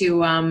talking to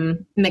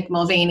Mick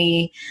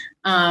Mulvaney.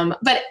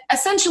 But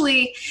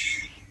essentially,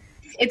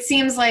 it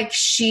seems like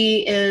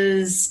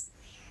she's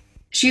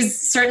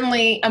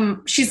certainly,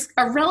 she's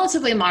a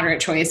relatively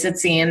moderate choice, it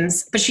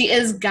seems, but she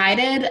is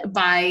guided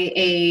by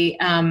a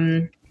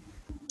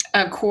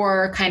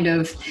core kind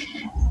of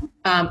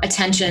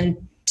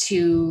attention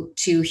to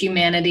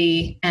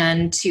humanity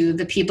and to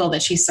the people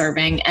that she's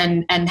serving,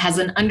 and has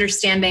an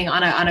understanding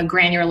on a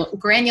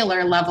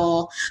granular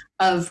level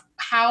of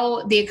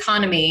how the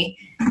economy,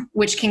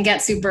 which can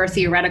get super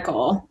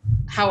theoretical,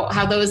 how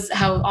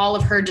all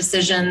of her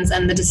decisions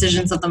and the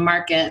decisions of the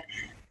market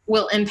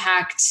will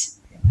impact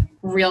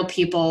real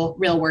people,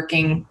 real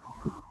working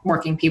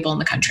people in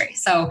the country.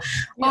 So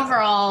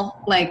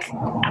overall, like,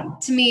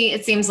 to me,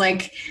 it seems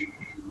like,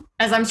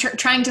 as I'm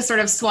trying to sort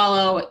of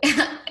swallow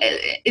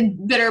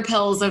bitter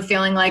pills of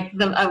feeling like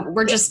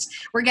we're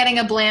getting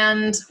a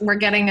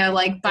Biden. A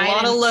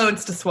lot of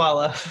loads to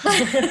swallow.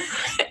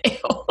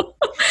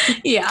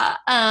 Yeah.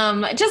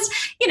 Just,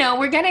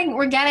 we're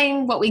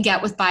getting what we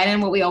get with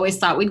Biden, what we always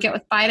thought we'd get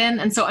with Biden.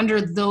 And so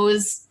under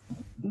those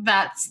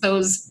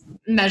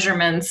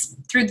measurements,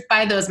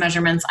 by those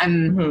measurements,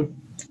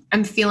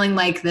 I'm feeling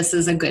like this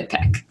is a good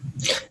pick.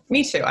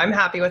 Me too. I'm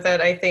happy with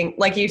it. I think,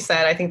 like you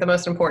said, I think the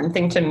most important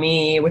thing to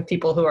me with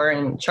people who are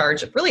in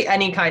charge of really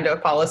any kind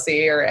of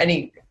policy or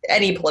any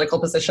political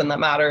position that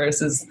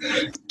matters is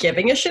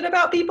giving a shit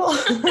about people.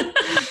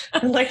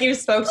 Like you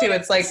spoke to,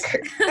 it's like,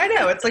 I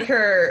know, it's like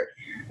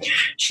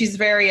she's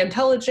very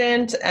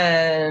intelligent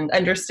and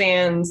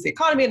understands the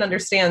economy and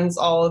understands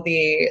all of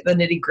the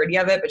nitty gritty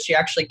of it, but she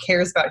actually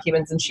cares about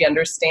humans and she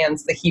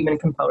understands the human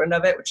component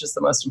of it, which is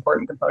the most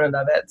important component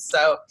of it.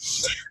 So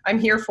I'm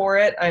here for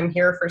it. I'm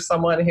here for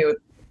someone who,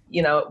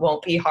 it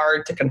won't be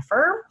hard to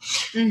confirm,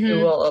 who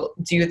will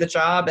do the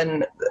job.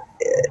 And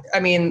I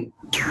mean,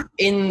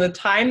 in the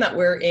time that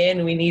we're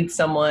in, we need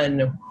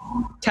someone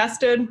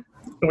tested.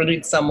 We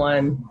need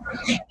someone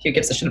who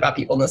gives a shit about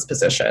people in this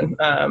position.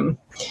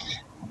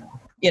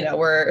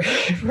 We're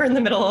in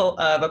the middle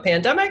of a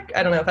pandemic.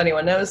 I don't know if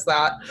anyone knows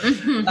that.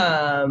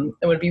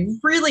 It would be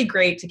really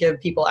great to give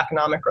people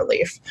economic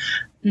relief.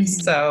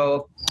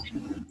 So,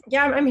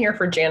 yeah, I'm here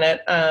for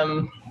Janet.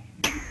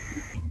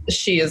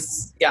 She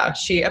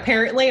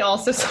apparently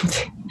also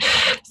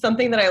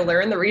something that I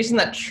learned, the reason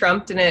that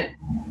Trump didn't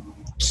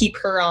keep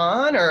her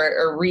on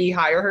or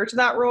rehire her to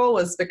that role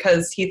was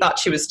because he thought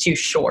she was too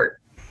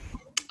short.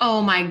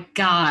 Oh my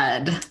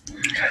God.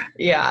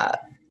 Yeah.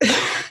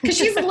 Because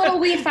she's a little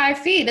wee 5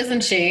 feet,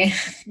 isn't she?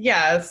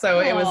 Yeah, so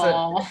it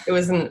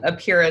was an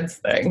appearance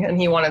thing, and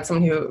he wanted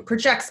someone who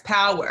projects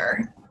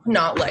power,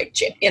 not like,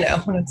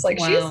 when it's like,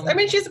 wow.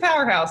 She's a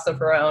powerhouse of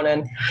her own,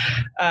 and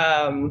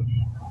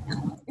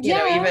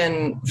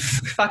even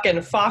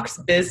fucking Fox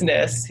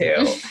Business,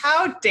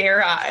 how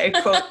dare I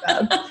quote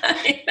them?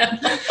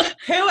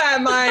 Who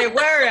am I?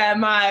 Where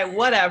am I?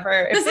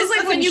 Whatever. This is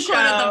like when you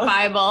quoted the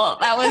Bible.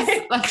 That was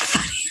the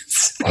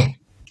funniest.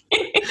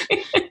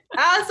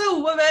 As a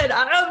woman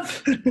of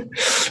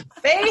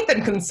faith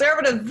and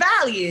conservative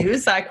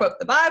values, I quote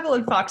the Bible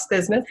and Fox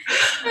Business.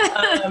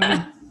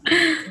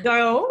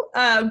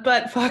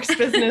 But Fox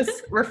Business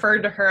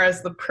referred to her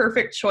as the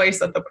perfect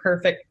choice at the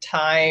perfect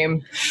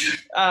time.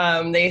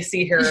 They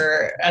see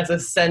her as a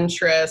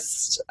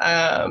centrist,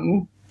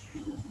 and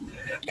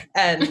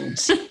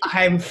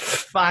I'm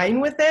fine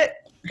with it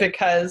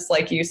because,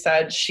 like you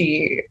said,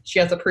 she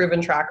has a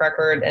proven track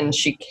record and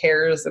she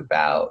cares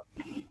about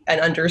and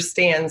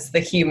understands the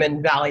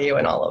human value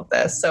in all of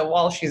this. So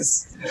while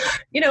she's,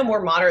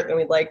 more moderate than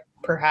we'd like,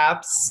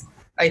 perhaps,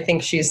 I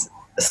think she's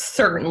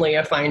certainly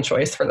a fine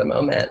choice for the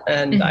moment.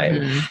 And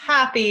I'm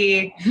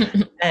happy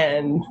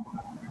and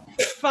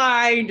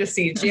fine to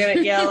see Janet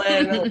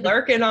Yellen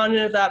lurking on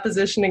into that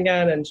position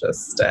again and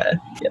just,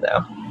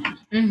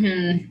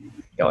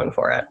 going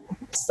for it.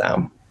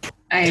 So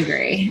I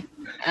agree.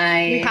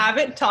 We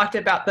haven't talked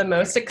about the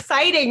most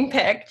exciting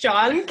pick,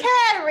 John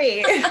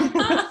Kerry.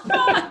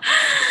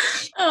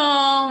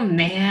 Oh,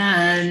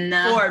 man.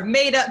 Or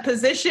made-up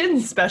position,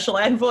 special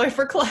envoy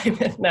for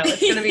climate. No,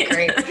 it's going to be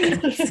great.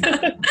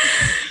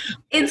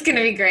 It's going to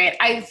to be great.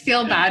 I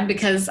feel bad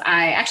because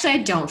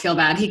I don't feel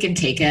bad. He can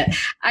take it.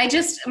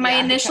 My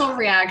initial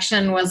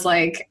reaction was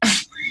like,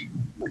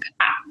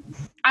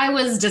 I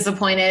was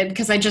disappointed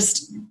because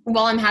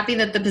while I'm happy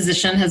that the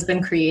position has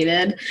been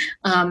created,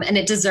 and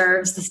it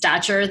deserves the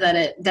stature that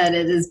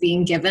it is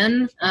being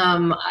given,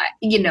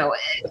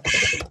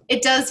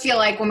 it does feel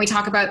like when we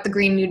talk about the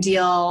Green New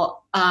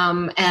Deal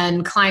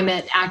and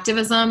climate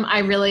activism, I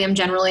really am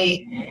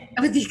generally,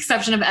 with the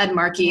exception of Ed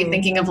Markey,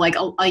 thinking of like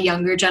a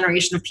younger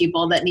generation of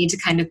people that need to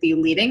kind of be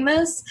leading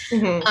this.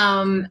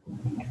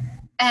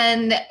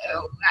 And,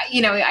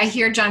 I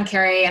hear John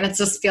Kerry and it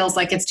just feels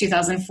like it's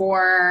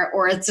 2004,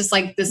 or it's just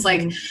like this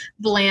like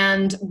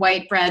bland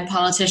white bread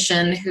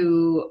politician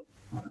who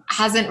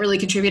hasn't really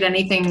contributed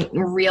anything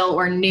real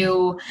or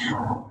new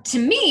to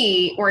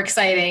me or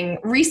exciting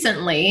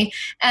recently.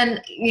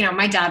 And,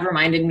 my dad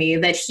reminded me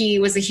that he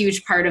was a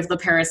huge part of the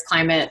Paris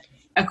Climate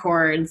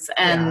Accords,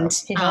 and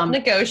he helped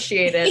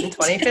negotiate it in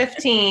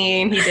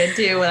 2015. He did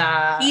do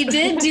that.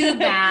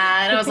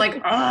 And I was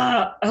like,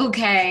 oh,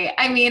 okay.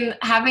 I mean,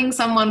 having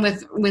someone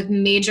with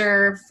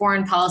major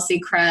foreign policy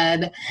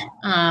cred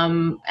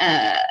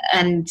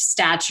and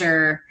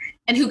stature,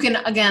 and who can,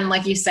 again,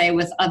 like you say,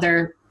 with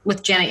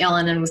Janet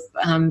Yellen and with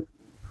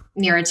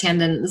Neera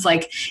Tanden, is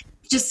like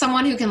just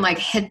someone who can like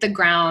hit the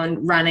ground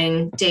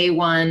running day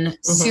one,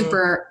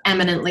 super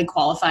eminently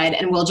qualified,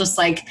 and will just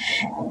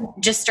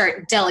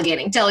start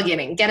delegating,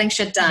 getting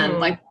shit done.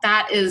 Like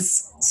that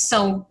is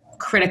so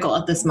critical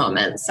at this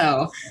moment.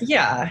 So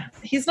yeah,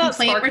 he's not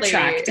sparkly.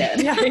 Retracted.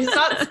 Yeah, he's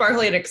not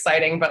sparkly and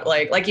exciting, but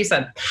like you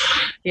said,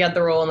 he had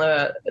the role in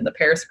the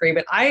Paris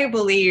Agreement. I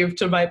believe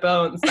to my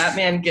bones that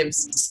man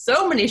gives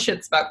so many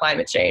shits about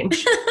climate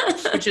change,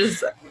 which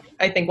is,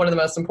 I think, one of the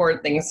most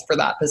important things for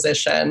that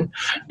position.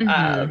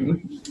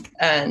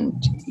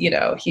 And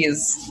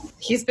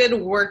he's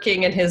been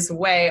working in his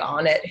way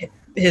on it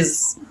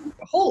his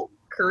whole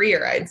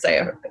career, I'd say,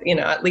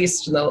 at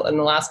least in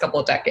the last couple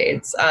of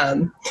decades.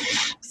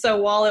 So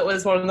while it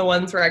was one of the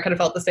ones where I kind of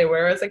felt the same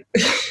way, I was like,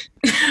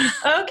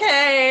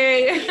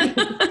 okay,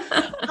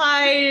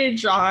 hi,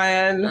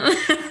 John.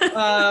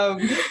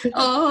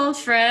 Old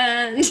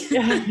friend.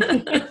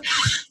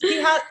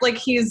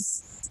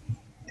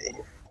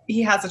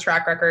 He has a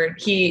track record.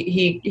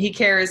 He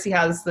cares. He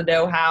has the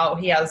know-how.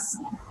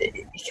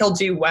 He'll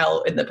do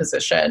well in the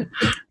position.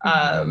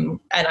 And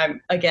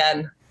I'm,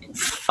 again,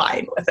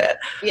 fine with it.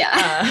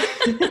 Yeah.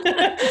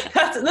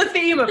 That's the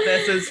theme of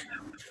this, is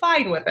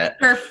fine with it.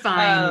 We're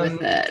fine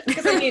with it.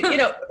 Because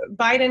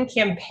Biden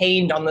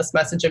campaigned on this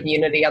message of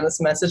unity, on this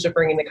message of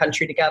bringing the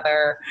country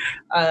together,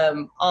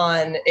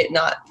 on it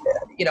not,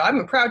 I'm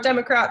a proud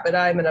Democrat, but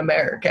I'm an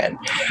American.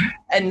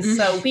 And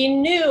so we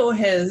knew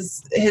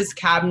his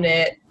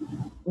cabinet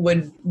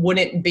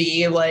wouldn't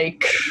be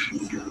like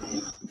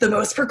the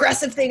most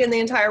progressive thing in the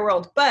entire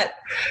world. But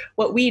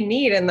what we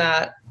need in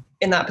that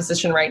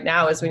position right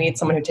now is we need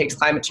someone who takes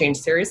climate change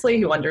seriously,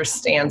 who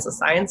understands the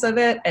science of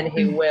it, and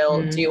who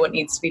will do what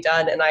needs to be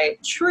done. And I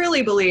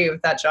truly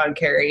believe that John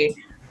Kerry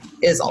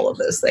is all of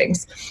those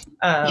things.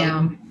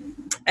 And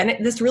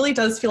this really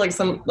does feel like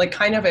some, like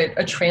kind of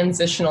a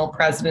transitional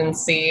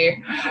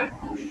presidency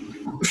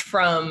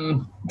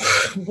from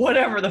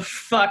whatever the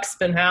fuck's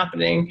been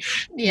happening.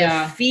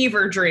 The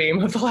fever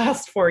dream of the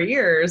last 4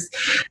 years.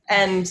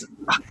 And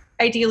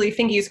ideally,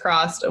 fingers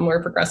crossed, a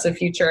more progressive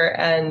future.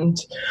 And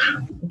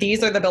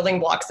these are the building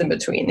blocks in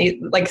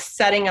between, like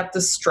setting up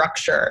the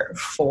structure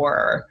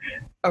for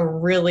a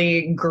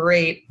really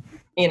great,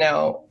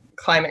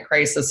 climate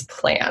crisis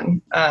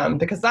plan.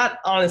 Because that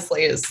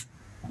honestly is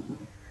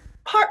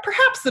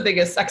perhaps the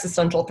biggest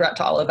existential threat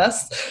to all of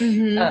us.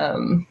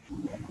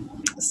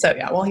 So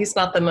yeah, well, he's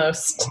not the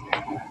most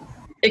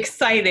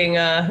exciting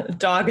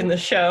dog in the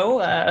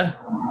show.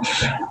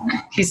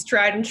 He's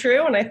tried and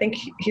true, and I think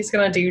he's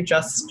going to do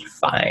just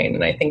fine.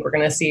 And I think we're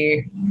going to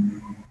see.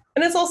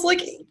 And it's also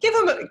like, give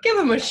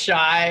him a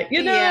shot,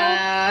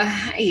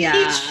 Yeah.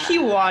 He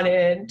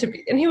wanted to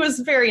be, and he was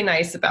very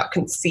nice about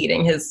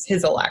conceding his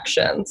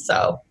election.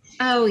 So.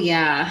 Oh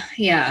yeah.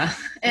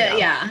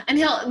 And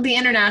the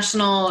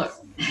international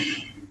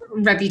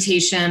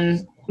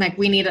reputation. Like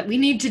we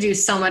need to do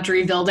so much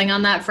rebuilding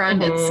on that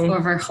front. It's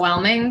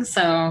overwhelming.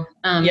 So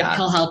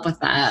he'll help with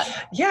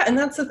that. Yeah. And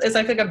is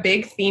I think a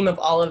big theme of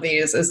all of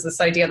these is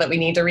this idea that we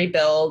need to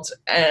rebuild,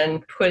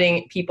 and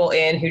putting people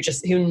in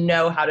who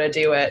know how to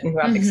do it and who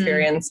have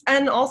experience.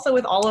 And also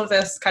with all of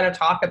this kind of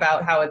talk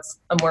about how it's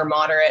a more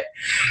moderate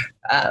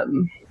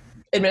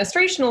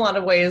administration in a lot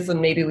of ways than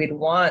maybe we'd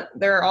want.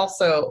 There are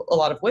also a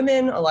lot of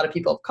women, a lot of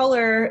people of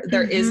color.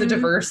 There is a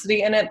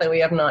diversity in it that we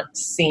have not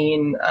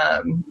seen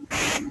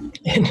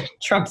in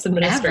Trump's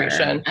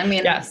administration. Ever. I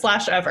mean,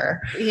 /ever.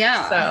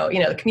 Yeah. So,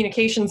 the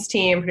communications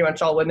team, pretty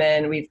much all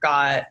women. We've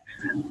got,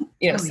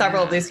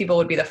 several of these people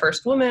would be the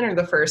first woman or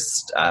the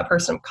first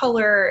person of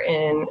color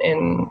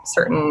in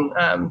certain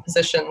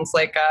positions,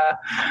 like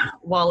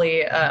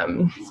Wally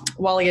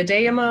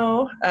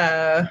Adeyemo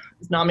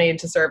nominated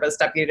to serve as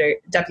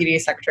Deputy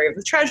Secretary of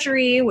the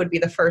Treasury, would be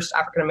the first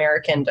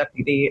African-American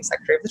Deputy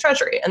Secretary of the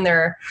Treasury. And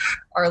there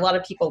are a lot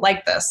of people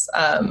like this.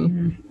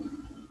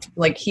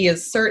 Like he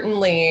is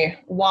certainly,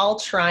 while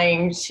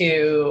trying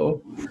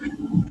to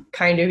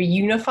kind of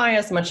unify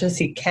as much as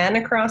he can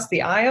across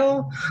the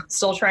aisle,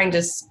 still trying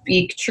to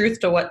speak truth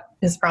to what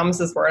his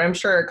promises were. And I'm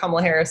sure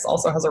Kamala Harris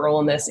also has a role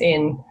in this,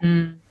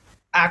 in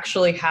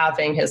actually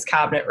having his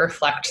cabinet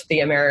reflect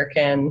the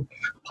American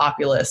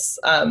populace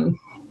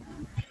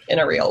in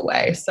a real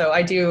way. So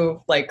I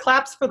do like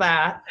claps for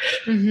that.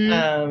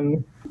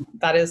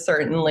 That is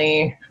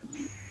certainly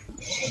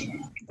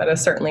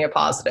a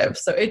positive.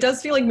 So it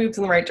does feel like moves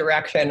in the right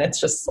direction. It's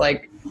just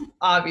like,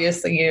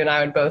 obviously you and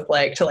I would both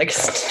like to like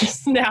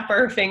snap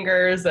our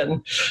fingers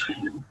and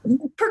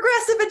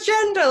progressive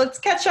agenda. Let's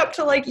catch up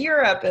to like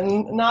Europe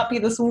and not be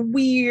this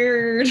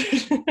weird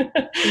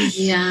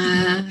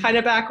kind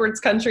of backwards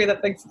country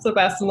that thinks it's the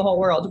best in the whole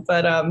world.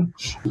 But we're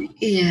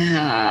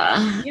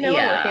working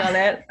on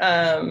it.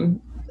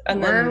 And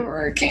we're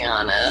working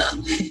on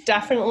it.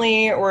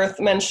 Definitely worth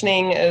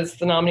mentioning is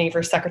the nominee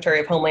for Secretary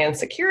of Homeland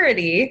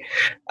Security,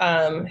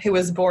 who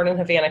was born in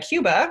Havana,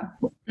 Cuba,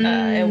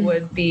 and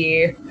would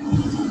be,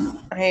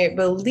 I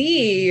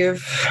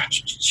believe,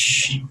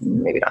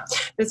 maybe not.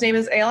 His name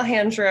is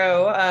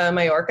Alejandro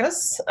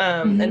Mayorkas,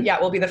 and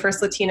will be the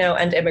first Latino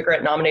and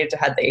immigrant nominated to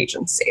head the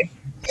agency.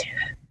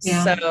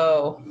 Yeah.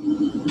 So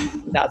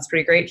that's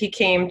pretty great. He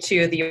came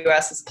to the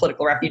U.S. as a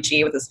political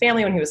refugee with his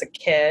family when he was a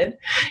kid.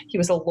 He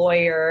was a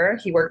lawyer.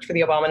 He worked for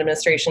the Obama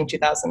administration in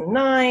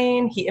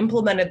 2009. He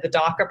implemented the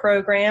DACA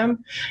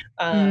program.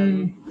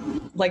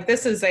 Like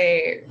this is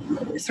a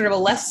sort of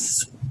a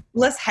less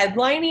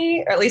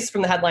headliney, or at least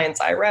from the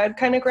headlines I read,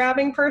 kind of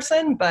grabbing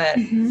person. But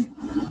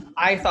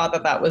I thought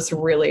that was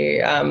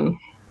really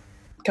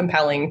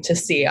compelling to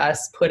see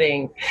us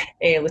putting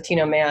a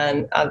Latino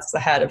man as the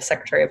head of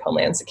Secretary of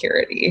Homeland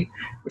Security,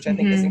 which I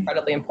think is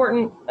incredibly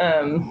important,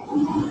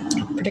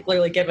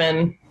 particularly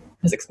given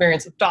his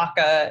experience with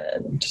DACA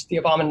and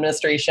the Obama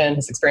administration,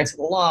 his experience with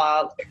the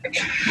law.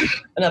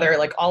 Another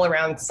like all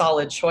around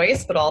solid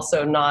choice, but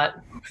also not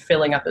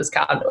filling up his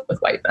cabinet with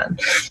white men.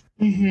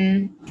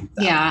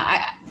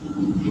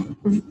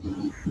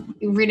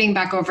 Reading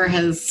back over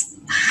his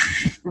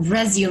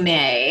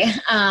resume,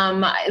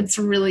 it's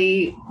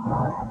really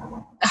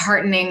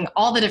heartening,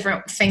 all the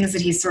different things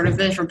that he's the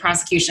different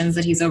prosecutions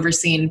that he's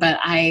overseen. But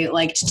I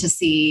liked to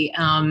see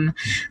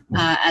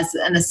as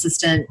an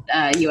assistant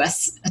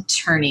U.S.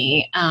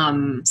 attorney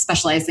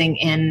specializing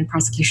in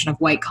prosecution of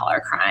white collar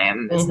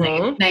crime. It's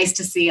nice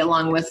to see,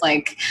 along with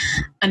like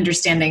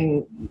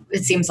understanding,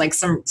 it seems like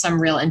some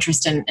real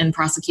interest in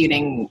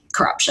prosecuting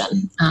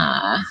corruption.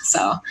 And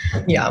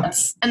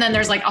then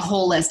there's like a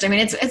whole list. I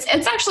mean,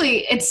 it's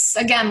actually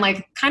again,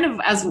 like kind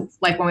of as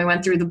like when we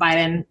went through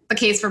the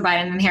case for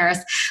Biden and Harris,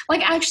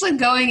 like actually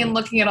going and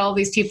looking at all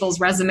these people's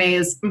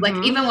resumes, like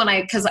even when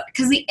because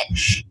the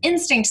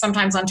instinct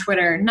sometimes on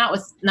Twitter, not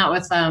with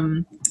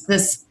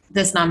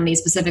this nominee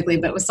specifically,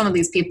 but with some of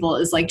these people,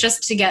 is like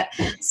just to get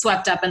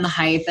swept up in the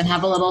hype and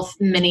have a little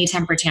mini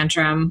temper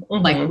tantrum,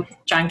 like with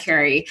John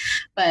Kerry.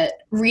 But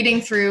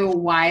reading through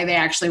why they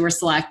actually were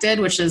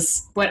selected, which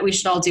is what we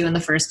should all do in the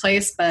first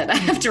place, but I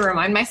have to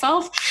remind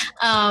myself,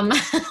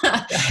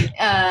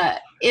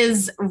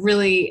 is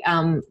really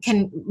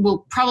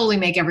will probably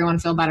make everyone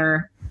feel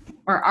better,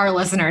 or our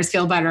listeners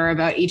feel better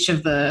about each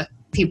of the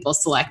people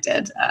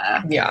selected.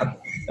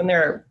 And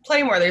there are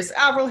plenty more. There's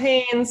Avril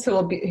Haines, who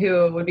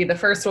would be the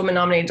first woman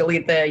nominated to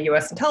lead the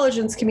U.S.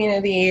 intelligence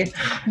community.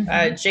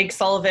 Jake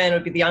Sullivan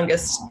would be one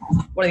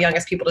of the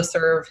youngest people to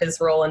serve his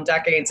role in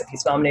decades if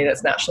he's nominated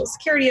as National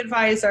Security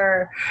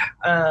Advisor.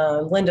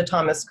 Linda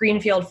Thomas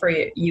Greenfield for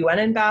UN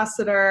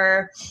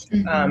Ambassador,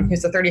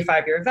 who's a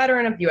 35-year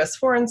veteran of the U.S.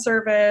 Foreign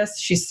Service.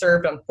 She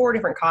served on 4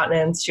 different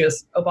continents. She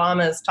was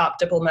Obama's top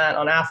diplomat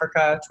on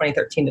Africa,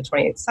 2013 to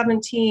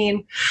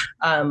 2017.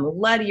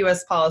 Led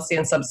U.S. policy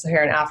in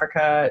sub-Saharan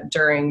Africa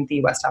during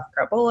the West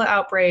Africa Ebola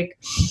outbreak.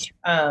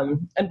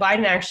 And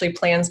Biden actually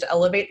plans to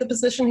elevate the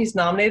position he's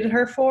nominated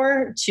her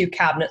for to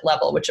cabinet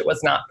level, which it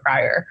was not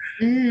prior.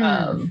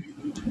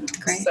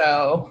 Great.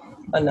 So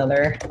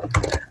another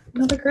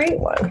great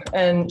one.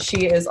 And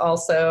she is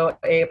also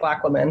a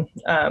Black woman.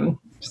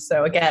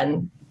 So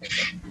again,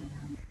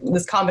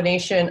 this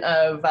combination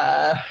of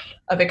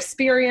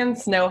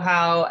experience,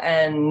 know-how,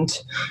 and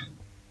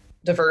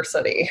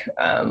diversity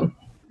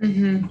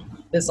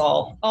is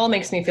all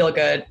makes me feel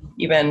good,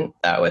 even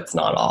though it's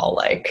not all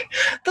like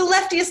the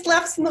leftiest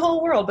lefts in the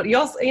whole world. But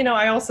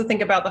I also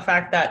think about the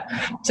fact that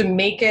to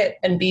make it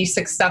and be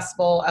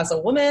successful as a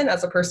woman,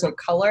 as a person of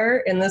color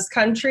in this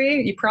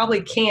country, you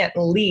probably can't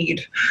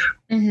lead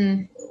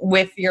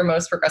with your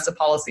most progressive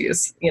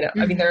policies.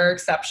 I mean, there are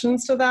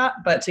exceptions to that,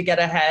 but to get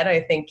ahead, I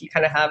think you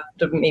kind of have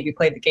to maybe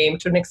play the game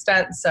to an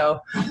extent. So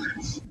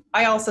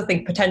I also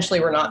think potentially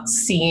we're not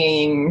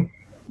seeing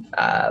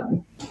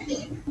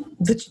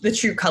the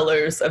true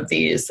colors of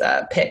these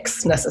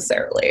picks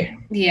necessarily.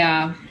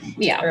 Yeah.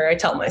 Or I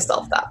tell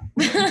myself that.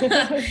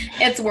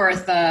 It's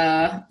worth,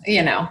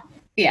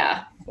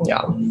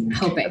 Yeah.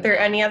 Hoping. Are there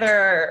any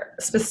other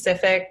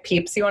specific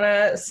peeps you want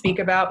to speak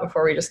about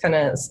before we just kind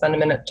of spend a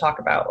minute to talk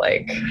about,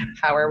 like,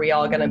 how are we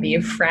all going to be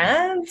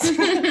friends?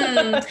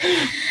 No,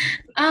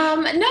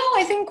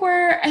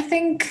 I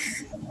think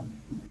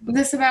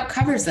this about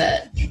covers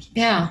it.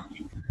 Yeah.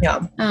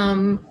 Yeah.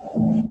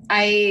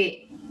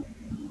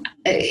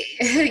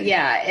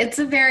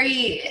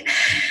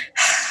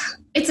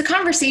 It's a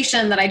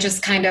conversation that I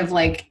just kind of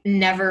like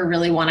never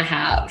really want to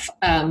have.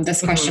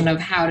 This question of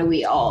how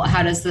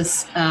does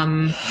this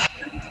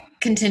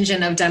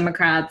contingent of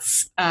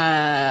Democrats,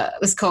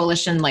 this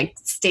coalition, like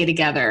stay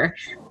together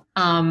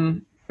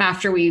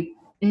after we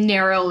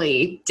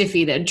narrowly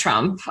defeated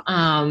Trump?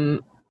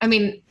 I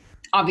mean,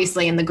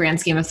 obviously in the grand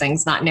scheme of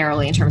things, not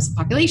narrowly in terms of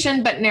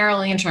population, but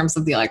narrowly in terms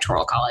of the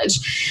Electoral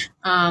College.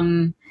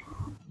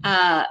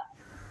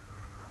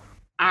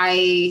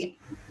 I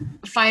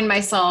find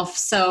myself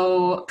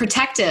so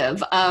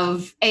protective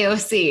of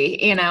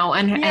AOC,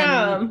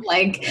 and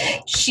like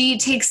she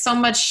takes so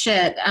much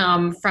shit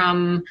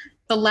from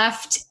the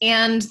left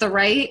and the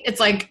right. It's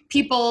like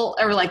people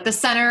are like the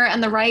center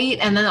and the right,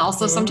 and then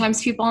also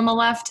sometimes people on the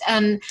left.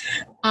 And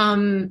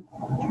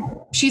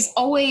she's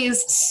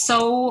always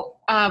so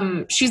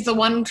she's the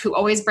one who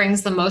always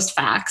brings the most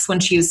facts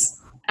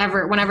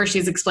whenever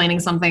she's explaining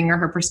something or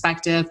her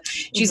perspective.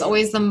 She's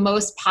always the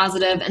most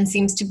positive and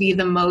seems to be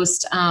the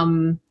most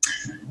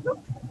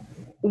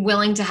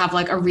willing to have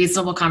like a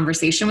reasonable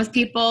conversation with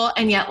people.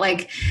 And yet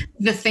like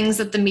the things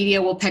that the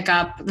media will pick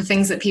up, the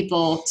things that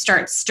people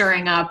start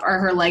stirring up are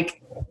her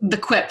like the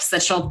quips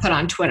that she'll put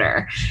on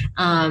Twitter.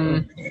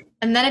 And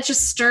then it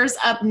just stirs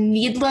up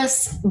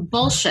needless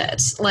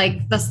bullshit.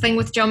 Like this thing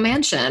with Joe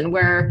Manchin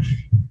where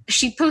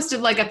she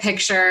posted like a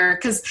picture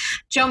because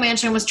Joe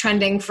Manchin was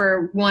trending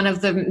for one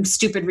of the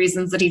stupid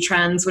reasons that he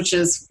trends, which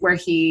is where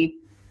he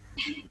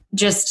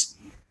just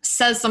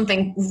says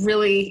something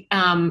really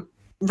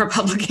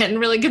Republican,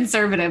 really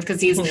conservative, because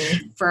he's,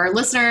 for our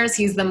listeners,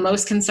 he's the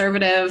most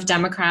conservative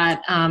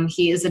Democrat.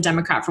 He is a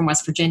Democrat from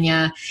West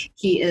Virginia.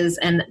 He is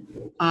an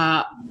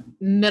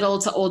middle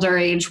to older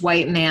age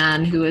white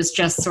man who is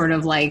just sort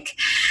of like,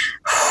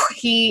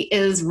 he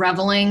is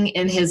reveling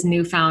in his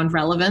newfound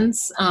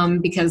relevance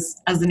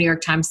because, as the New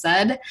York Times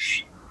said,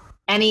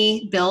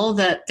 any bill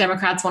that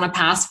Democrats want to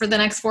pass for the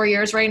next 4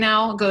 years right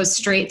now goes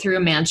straight through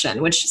Manchin,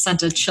 which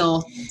sent a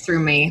chill through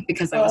me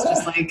because I was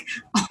just like,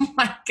 oh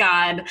my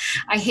God,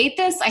 I hate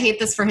this. I hate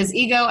this for his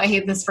ego. I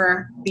hate this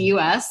for the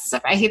US.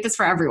 I hate this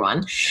for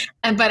everyone.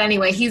 But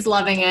anyway, he's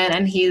loving it.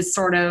 And he's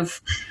sort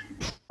of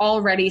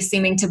already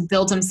seeming to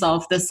build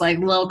himself this like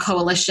little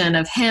coalition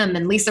of him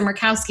and Lisa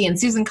Murkowski and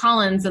Susan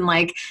Collins and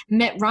like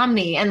Mitt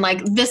Romney and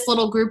like this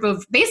little group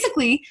of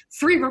basically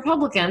 3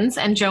 Republicans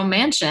and Joe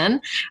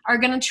Manchin are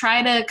going to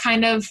try to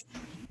kind of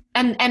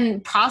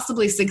and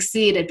possibly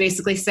succeed at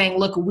basically saying,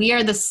 look, we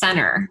are the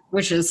center,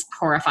 which is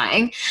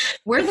horrifying.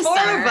 We're the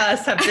center. 4 of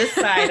us have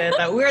decided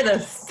that we're the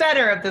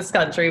center of this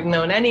country, even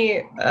though in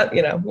any,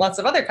 lots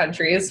of other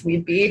countries,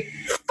 we'd be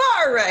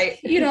far right.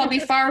 You'd all be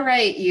far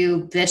right,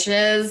 you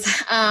bitches.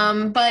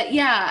 But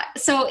yeah,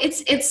 so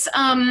it's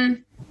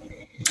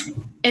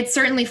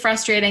certainly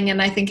frustrating.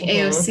 And I think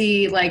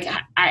AOC, like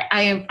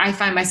I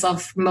find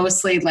myself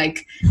mostly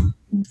like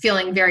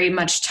feeling very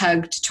much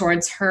tugged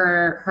towards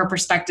her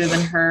perspective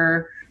and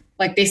her,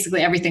 like basically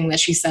everything that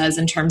she says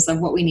in terms of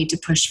what we need to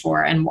push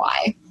for and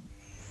why.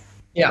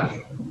 Yeah.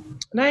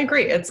 And I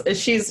agree.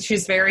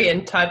 She's very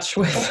in touch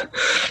with,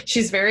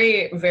 she's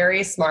very,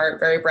 very smart,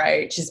 very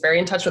bright. She's very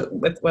in touch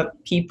with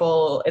what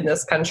people in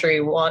this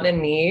country want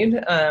and need.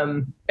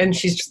 And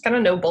she's just kind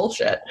of no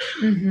bullshit.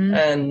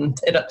 And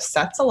it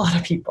upsets a lot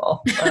of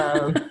people.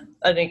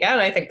 And again,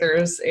 I think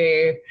there's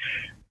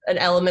an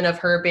element of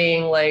her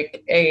being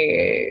like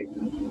a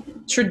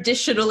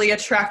traditionally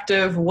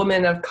attractive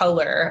woman of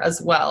color as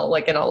well,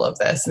 like in all of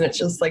this. And it's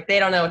just like, they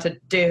don't know what to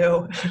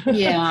do.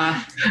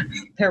 Yeah.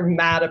 They're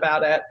mad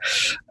about it.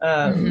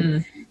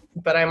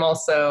 But I'm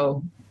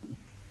also,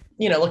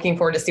 looking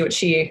forward to see what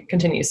she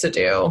continues to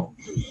do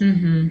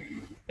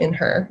in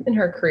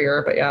her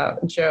career. But yeah,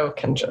 Joe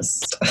can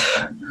just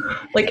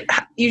like,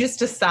 you just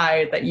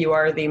decide that you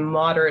are the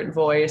moderate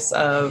voice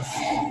of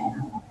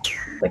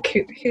like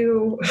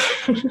who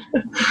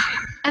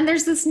and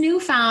there's this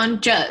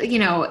newfound,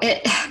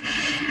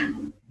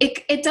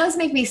 it does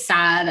make me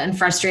sad and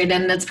frustrated.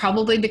 And it's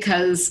probably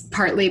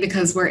partly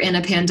because we're in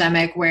a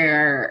pandemic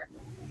where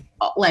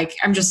like,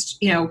 I'm just,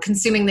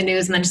 consuming the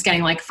news and then just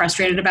getting like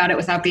frustrated about it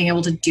without being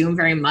able to do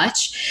very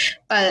much.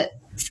 But,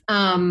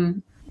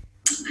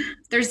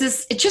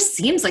 it just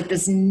seems like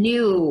this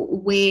new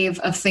wave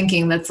of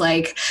thinking that's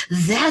like,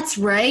 that's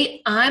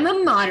right, I'm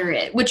a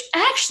moderate, which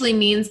actually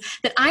means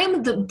that I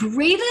am the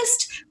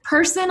bravest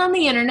person on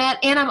the internet.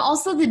 And I'm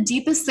also the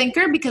deepest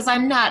thinker because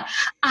I'm not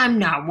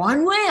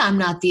one way, I'm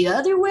not the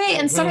other way.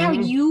 And somehow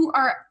you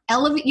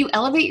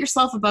elevate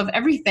yourself above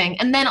everything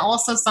and then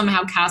also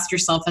somehow cast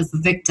yourself as the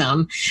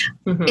victim.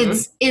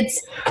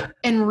 It's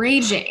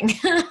enraging.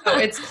 Oh,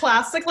 it's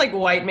classic, like,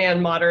 white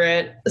man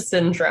moderate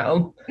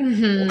syndrome.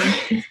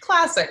 Mm-hmm.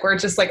 Classic, where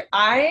it's just like,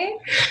 I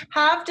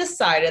have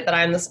decided that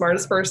I'm the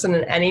smartest person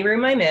in any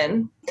room I'm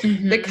in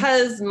Mm-hmm.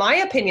 because my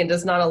opinion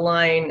does not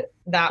align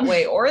that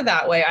way or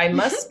that way. I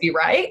must be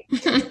right.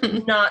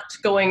 Not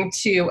going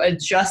to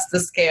adjust the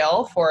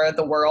scale for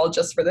the world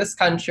just for this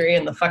country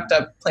and the fucked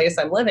up place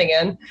I'm living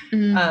in.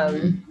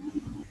 Mm-hmm.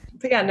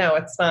 But yeah, no,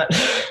 it's not.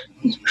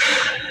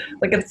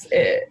 Like,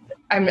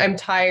 I'm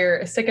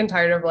tired, sick and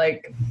tired of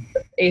like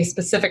a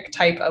specific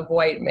type of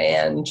white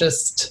man,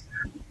 just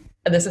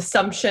this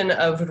assumption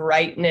of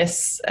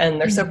rightness, and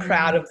they're so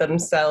proud of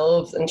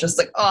themselves and just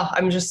like, oh,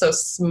 I'm just so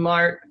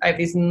smart. I have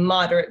these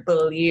moderate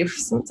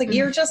beliefs. And it's like,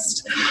 you're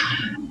just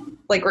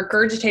like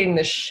regurgitating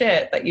the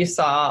shit that you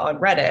saw on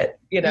Reddit,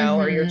 you know,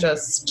 or you're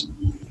just,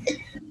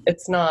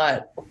 it's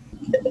not,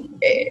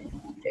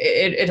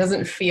 it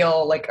doesn't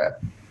feel like a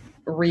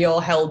real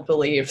held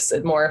beliefs.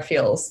 It more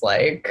feels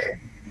like,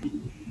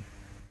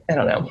 I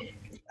don't know,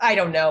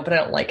 but I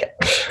don't like it.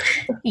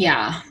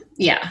 Yeah.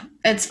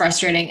 It's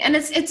frustrating. And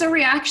it's a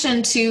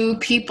reaction to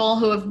people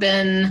who have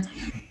been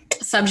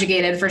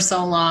subjugated for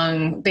so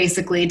long,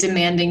 basically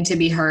demanding to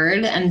be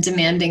heard and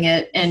demanding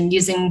it and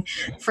using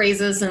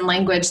phrases and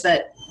language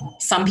that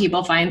some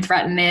people find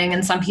threatening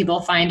and some people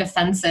find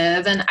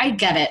offensive. And I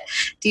get it.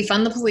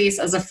 Defund the police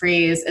as a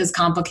phrase is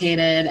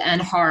complicated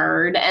and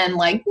hard and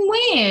like,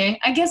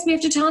 I guess we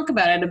have to talk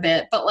about it a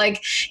bit. But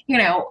like, you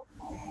know,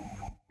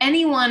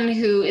 anyone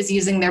who is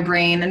using their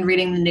brain and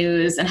reading the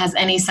news and has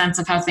any sense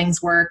of how things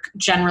work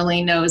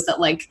generally knows that,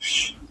 like,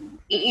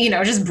 you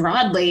know, just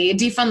broadly,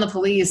 defund the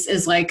police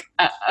is like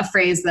a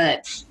phrase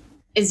that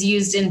is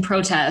used in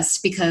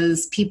protest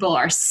because people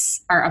are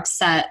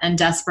upset and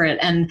desperate.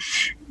 And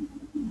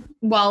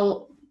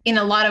while in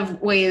a lot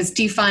of ways,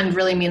 defund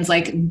really means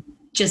like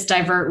just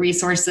divert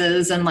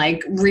resources and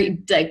like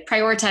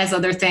prioritize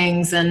other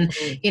things. And,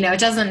 you know, it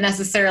doesn't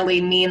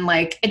necessarily mean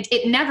like,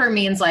 it never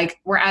means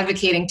like we're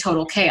advocating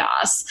total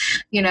chaos.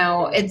 You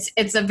know, it's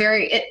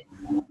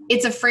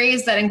a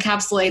phrase that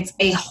encapsulates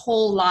a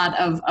whole lot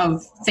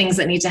of things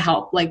that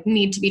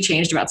need to be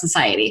changed about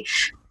society.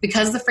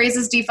 Because the phrase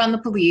is defund the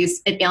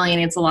police, it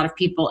alienates a lot of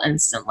people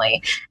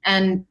instantly.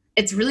 And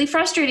it's really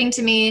frustrating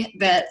to me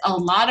that a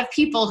lot of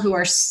people who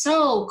are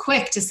so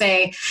quick to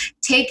say,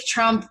 take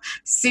Trump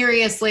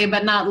seriously,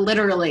 but not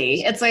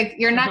literally. It's like,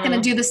 you're not going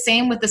to do the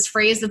same with this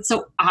phrase that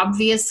so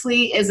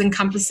obviously is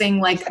encompassing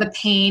like the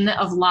pain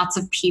of lots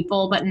of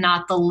people, but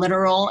not the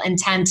literal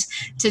intent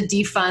to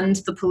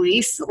defund the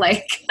police.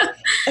 Like,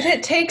 and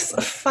it takes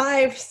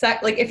 5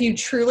 seconds. Like, if you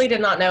truly did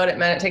not know what it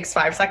meant, it takes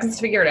 5 seconds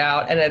to figure it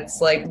out. And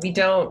it's like, we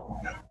don't,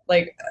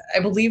 like, I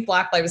believe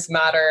Black Lives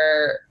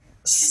Matter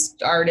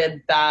started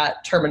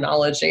that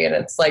terminology, and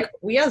it's like,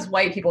 we as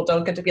white people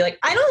don't get to be like,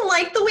 I don't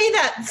like the way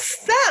that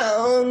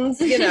sounds,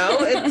 you know.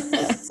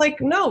 It's like,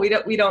 no, we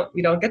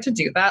don't get to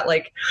do that.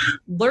 Like,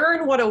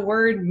 learn what a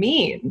word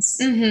means.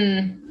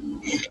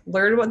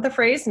 Learn what the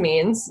phrase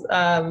means,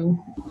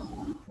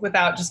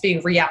 without just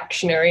being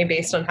reactionary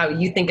based on how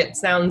you think it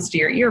sounds to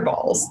your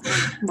earballs.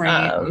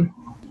 Right.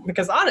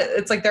 Because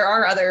it's like, there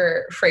are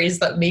other phrases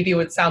that maybe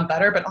would sound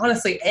better, but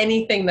honestly,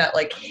 anything that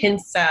like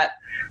hints at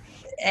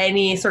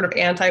any sort of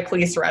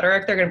anti-police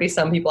rhetoric, there are going to be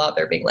some people out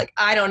there being like,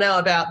 I don't know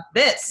about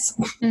this.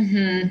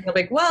 They're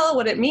like, well,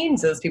 what it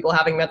means is people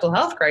having mental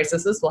health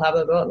crises will have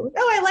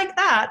I like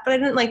that, but I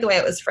didn't like the way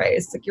it was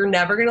phrased. Like, you're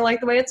never going to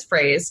like the way it's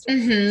phrased.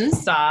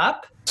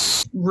 Stop,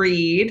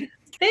 read,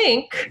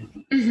 think.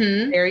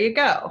 There you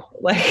go.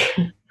 Like,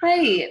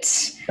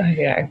 right.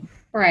 Okay.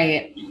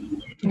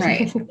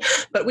 Right.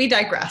 But we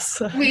digress.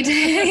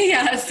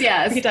 Yes.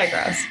 We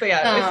digress. But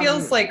yeah, it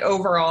feels like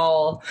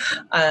overall,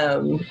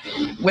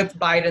 with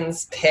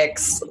Biden's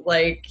picks,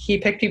 like, he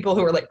picked people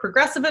who were like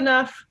progressive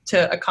enough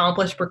to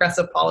accomplish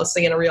progressive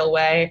policy in a real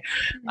way,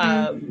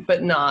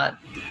 but not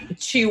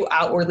too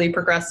outwardly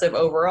progressive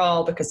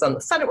overall, because then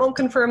the Senate won't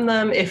confirm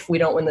them if we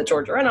don't win the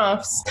Georgia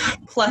runoffs.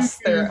 Plus,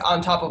 there,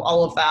 on top of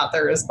all of that,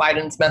 there is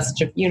Biden's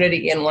message of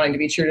unity and wanting to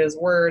be true to his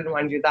word and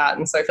wanting to do that.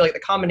 And so I feel like the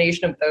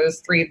combination of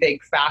those 3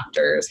 big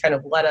factors kind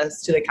of led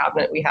us to the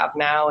cabinet we have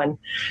now,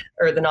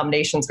 or the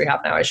nominations we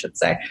have now, I should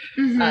say.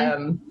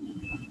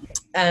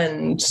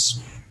 And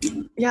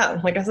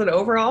yeah, like I said,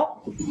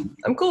 overall,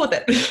 I'm cool with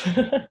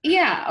it.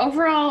 Yeah,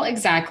 overall,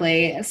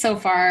 exactly. So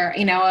far,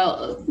 you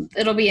know,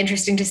 it'll be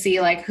interesting to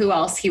see like who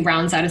else he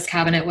rounds out his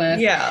cabinet with.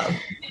 Yeah.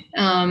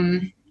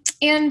 And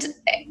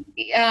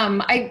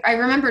I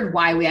remembered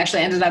why we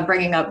actually ended up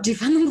bringing up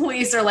defund the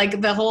police, or like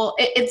the whole,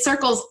 it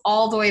circles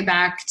all the way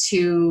back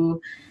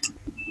to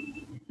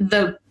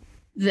the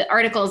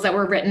articles that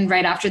were written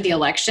right after the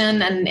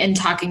election and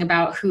talking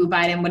about who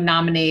Biden would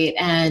nominate,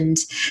 and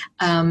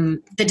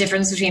the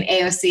difference between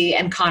AOC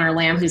and Connor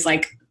Lamb, who's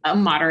like a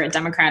moderate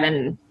Democrat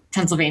in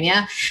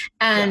Pennsylvania.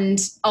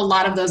 And a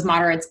lot of those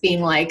moderates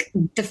being like,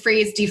 the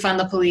phrase defund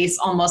the police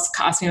almost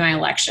cost me my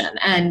election,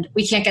 and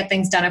we can't get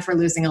things done if we're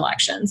losing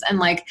elections. And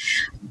like,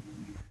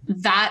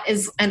 that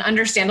is an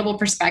understandable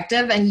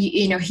perspective. And,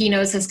 you know, he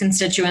knows his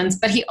constituents,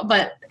 but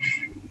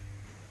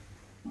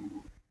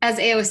as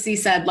AOC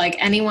said, like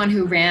anyone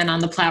who ran on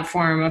the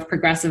platform of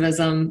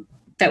progressivism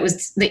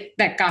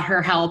that got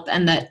her help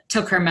and that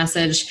took her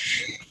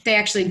message, they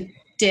actually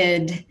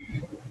did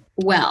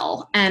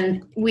well.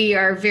 And we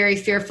are very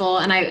fearful.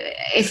 And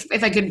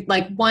if I could,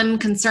 like, one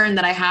concern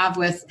that I have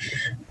with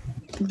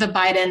the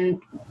Biden,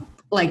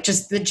 like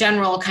just the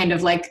general kind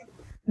of like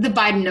the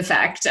Biden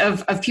effect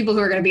of people who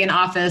are going to be in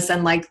office,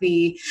 and like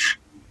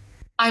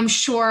I'm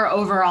sure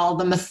overall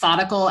the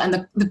methodical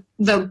and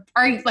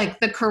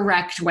the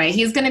correct way.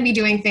 He's going to be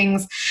doing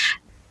things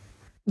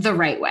the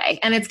right way,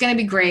 and it's going to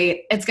be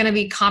great. It's going to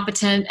be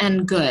competent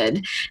and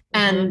good.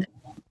 And,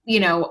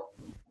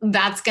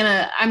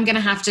 I'm going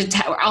to have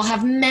I'll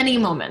have many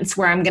moments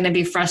where I'm going to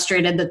be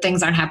frustrated that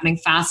things aren't happening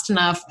fast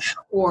enough,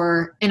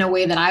 or in a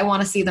way that I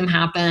want to see them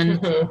happen,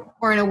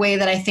 or in a way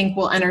that I think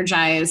will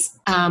energize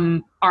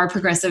our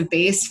progressive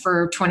base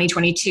for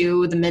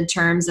 2022, the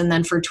midterms, and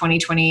then for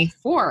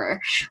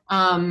 2024.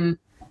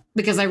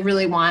 Because I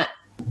really want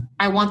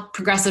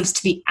progressives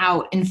to be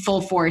out in full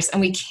force,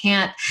 and we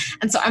can't.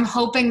 And so I'm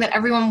hoping that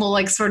everyone will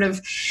like sort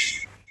of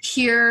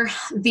hear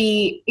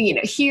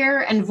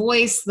and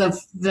voice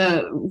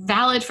the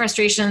valid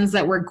frustrations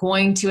that we're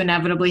going to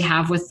inevitably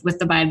have with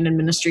the Biden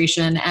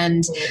administration,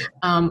 and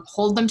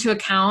hold them to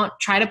account,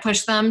 try to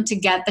push them to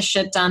get the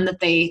shit done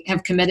that they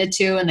have committed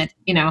to, and that,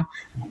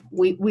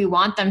 we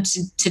want them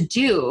to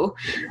do.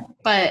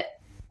 But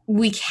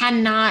we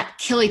cannot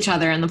kill each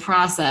other in the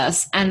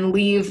process and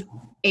leave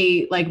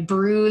a like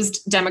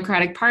bruised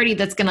Democratic Party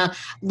that's going to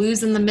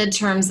lose in the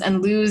midterms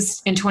and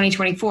lose in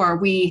 2024.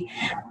 We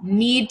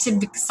need to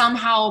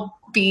somehow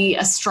be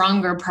a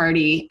stronger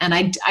party. And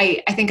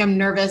I think I'm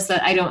nervous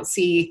that I don't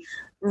see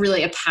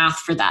really a path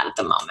for that at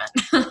the moment.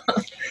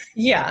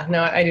 Yeah,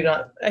 no, I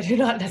do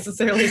not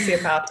necessarily see a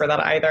path for that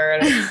either.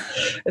 And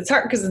it's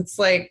hard because it's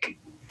like,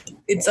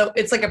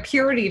 it's like a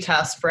purity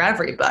test for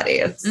everybody.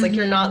 It's like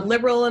you're not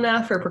liberal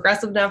enough or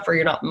progressive enough, or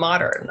you're not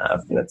moderate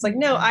enough. And it's like,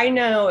 no, I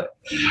know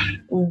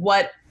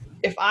what,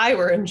 if I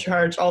were in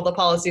charge, all the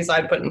policies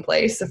I'd put in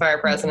place if I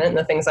were president, and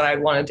the things that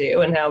I'd want to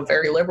do, and how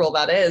very liberal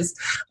that is.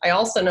 I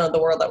also know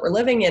the world that we're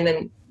living in,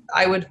 and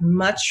I would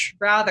much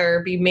rather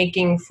be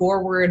making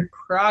forward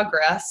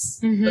progress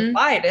with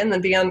Biden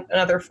than be on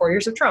another 4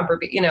 years of Trump. Or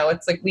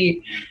it's like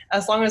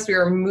as long as we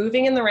are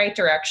moving in the right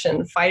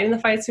direction, fighting the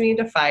fights we need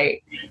to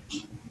fight,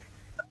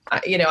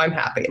 I'm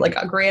happy. Like,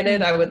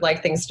 granted, I would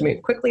like things to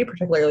move quickly,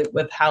 particularly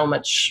with how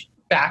much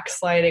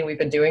backsliding we've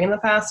been doing in the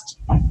past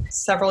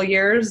several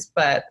years.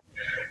 But,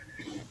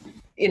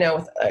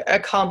 with a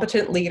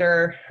competent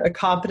leader, a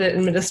competent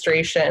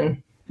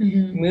administration,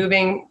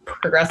 moving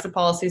progressive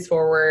policies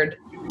forward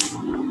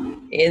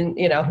in,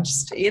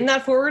 just in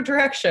that forward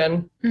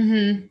direction,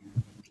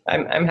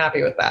 I'm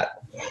happy with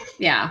that.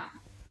 Yeah,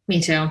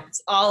 me too.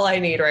 It's all I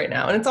need right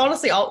now. And it's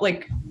honestly all,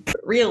 like,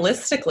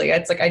 realistically,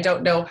 it's like, I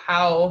don't know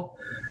how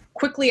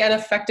quickly and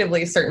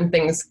effectively certain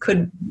things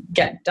could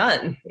get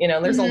done.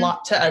 There's a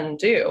lot to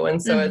undo. And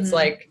so it's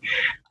like,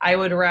 I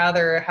would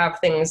rather have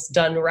things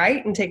done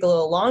right and take a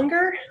little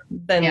longer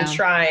than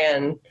try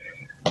and,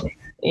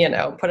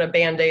 put a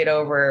Band-Aid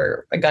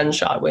over a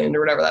gunshot wound,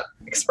 or whatever that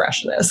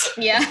expression is.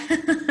 Yeah,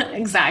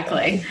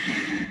 exactly.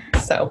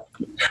 So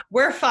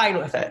we're fine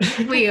with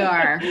it. We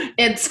are.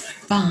 It's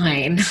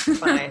fine.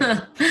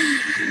 Fine.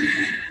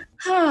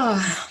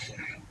 Oh.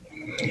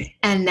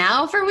 And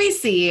now for We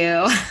See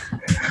You.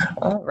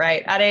 All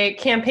right. At a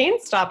campaign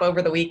stop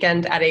over the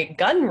weekend at a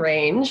gun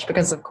range,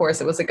 because of course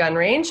it was a gun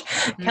range,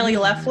 Kelly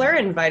Loeffler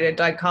invited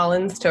Doug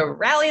Collins to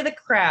rally the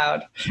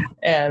crowd.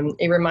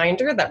 A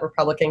reminder that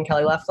Republican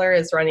Kelly Loeffler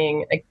is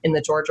running in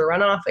the Georgia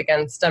runoff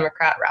against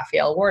Democrat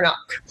Raphael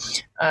Warnock.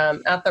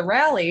 At the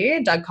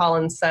rally, Doug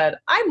Collins said,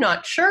 "I'm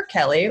not sure,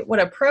 Kelly, what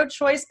a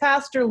pro-choice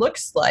pastor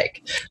looks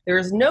like. There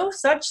is no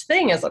such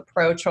thing as a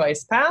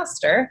pro-choice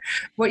pastor.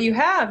 What you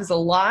have is a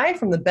lie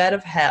from the bed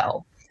of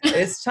hell.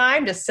 It's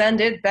time to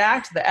send it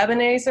back to the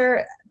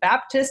Ebenezer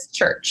Baptist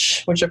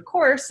Church," which of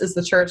course is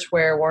the church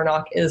where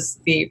Warnock is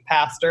the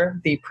pastor,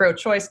 the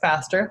pro-choice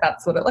pastor.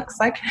 That's what it looks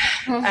like.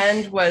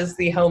 And was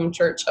the home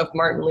church of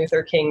Martin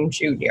Luther King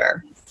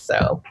Jr.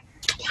 So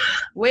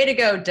way to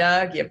go,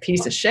 Doug, you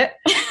piece of shit.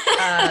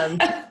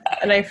 And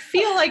I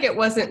feel like it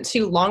wasn't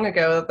too long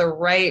ago that the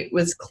right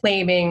was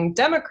claiming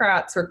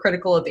Democrats were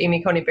critical of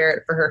Amy Coney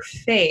Barrett for her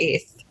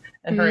faith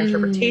and her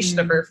interpretation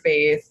of her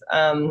faith.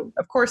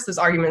 Of course, those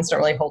arguments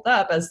don't really hold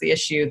up, as the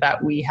issue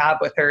that we have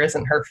with her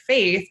isn't her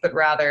faith, but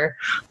rather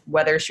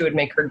whether she would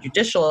make her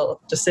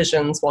judicial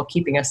decisions while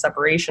keeping a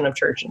separation of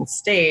church and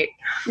state.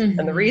 And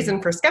the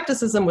reason for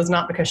skepticism was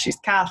not because she's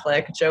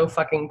Catholic, Joe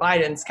fucking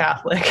Biden's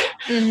Catholic,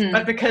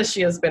 but because she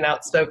has been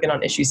outspoken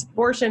on issues of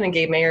abortion and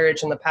gay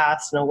marriage in the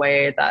past in a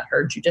way that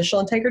her judicial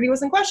integrity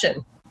was in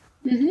question.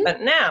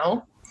 But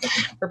now,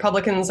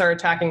 Republicans are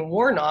attacking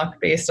Warnock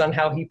based on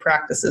how he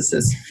practices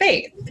his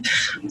faith.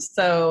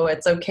 So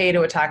it's okay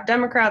to attack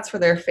Democrats for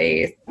their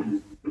faith.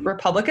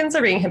 Republicans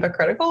are being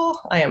hypocritical.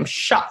 I am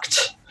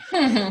shocked.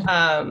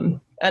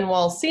 And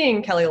while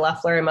seeing Kelly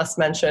Loeffler, I must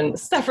mention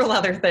several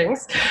other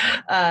things.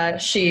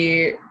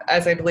 She,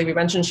 as I believe you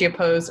mentioned, she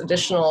opposed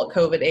additional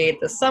COVID aid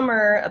this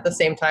summer at the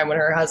same time when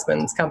her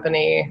husband's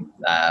company,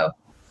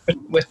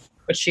 with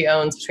which she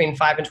owns between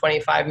 $5 and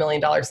 $25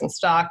 million in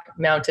stock,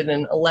 mounted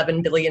an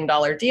 $11 billion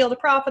deal to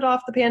profit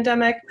off the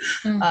pandemic.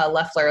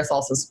 Loeffler has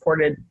also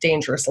supported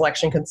dangerous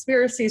election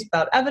conspiracies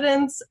without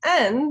evidence.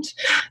 And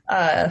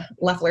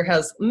Loeffler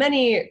has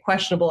many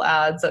questionable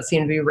ads that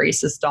seem to be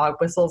racist dog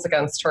whistles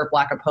against her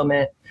Black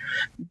opponent.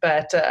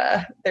 But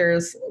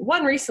there's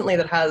one recently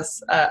that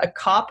has a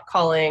cop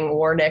calling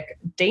Warnick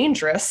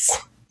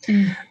dangerous.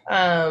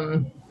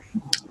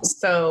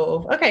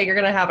 So, okay, you're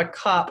going to have a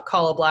cop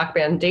call a Black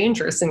man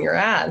dangerous in your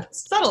ad.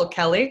 Subtle,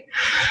 Kelly.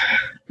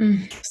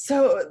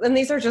 So, and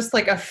these are just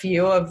like a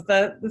few of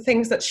the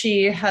things that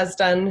she has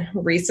done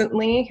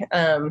recently.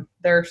 There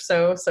are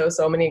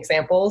so many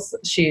examples.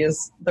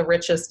 She's the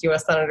richest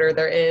U.S. senator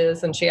there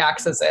is, and she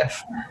acts as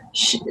if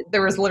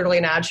there was literally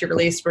an ad she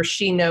released where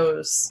she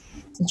knows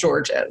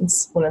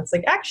Georgians, when it's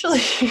like,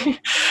 actually,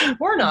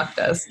 Warnock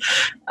does.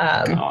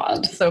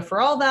 God. So for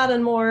all that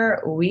and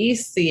more, we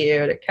see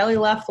you to Kelly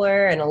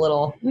Loeffler, and a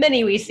little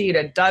mini we see you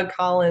to Doug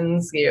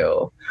Collins,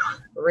 you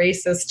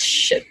racist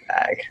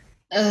shitbag.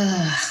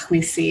 Ugh,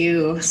 we see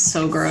you.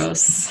 So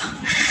gross.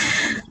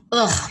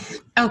 Ugh.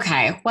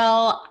 Okay.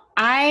 Well,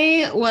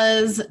 I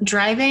was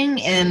driving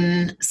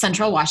in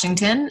central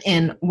Washington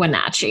in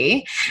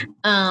Wenatchee.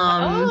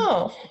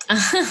 Had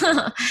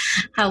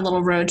a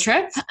little road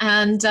trip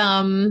and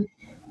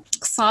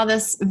saw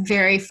this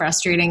very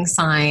frustrating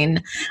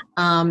sign.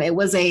 It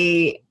was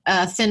a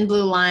thin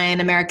blue line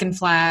American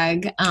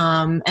flag,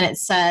 and it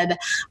said,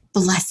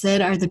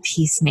 "Blessed are the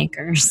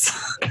peacemakers."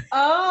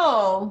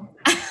 Oh.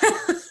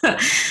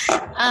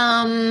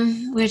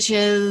 Which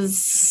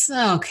is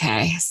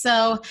okay.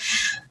 So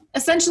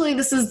essentially,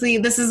 this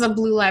is a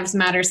Blue Lives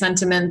Matter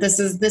sentiment. This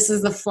is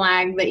the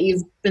flag that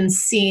you've been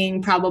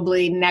seeing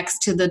probably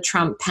next to the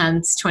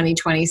Trump-Pence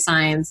 2020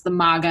 signs, the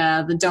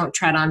MAGA, the "Don't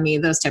Tread on Me,"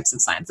 those types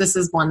of signs. This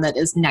is one that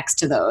is next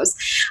to those.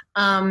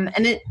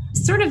 And it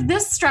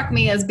this struck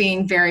me as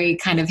being very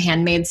kind of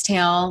Handmaid's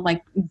Tale,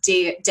 like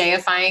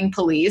deifying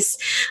police,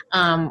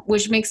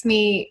 which makes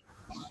me,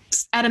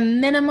 at a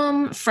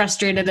minimum,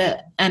 frustrated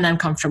and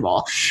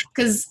uncomfortable.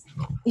 Because,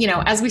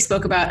 as we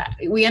spoke about,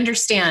 we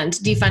understand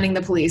defunding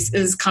the police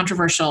is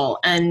controversial.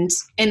 And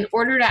in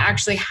order to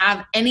actually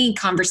have any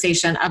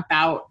conversation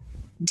about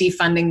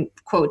defunding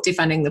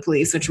the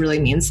police, which really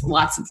means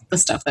lots of the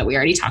stuff that we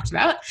already talked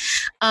about,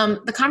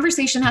 the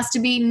conversation has to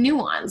be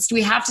nuanced.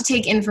 We have to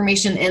take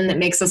information in that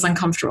makes us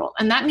uncomfortable.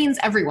 And that means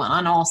everyone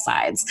on all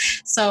sides.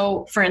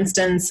 So, for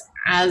instance,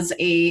 as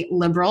a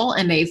liberal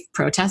and a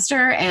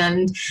protester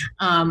and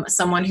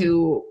someone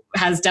who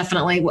has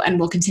definitely and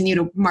will continue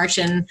to march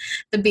in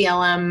the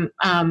BLM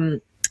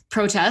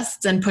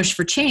protests and push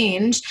for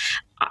change,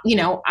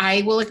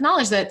 I will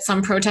acknowledge that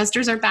some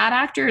protesters are bad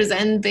actors,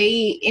 and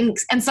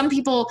and some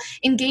people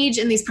engage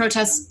in these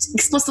protests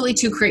explicitly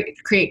to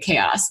create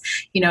chaos.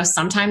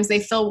 Sometimes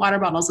they fill water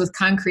bottles with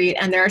concrete,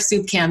 and there are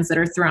soup cans that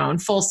are thrown,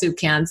 full soup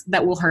cans,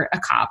 that will hurt a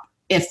cop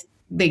if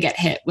they get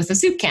hit with a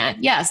soup can.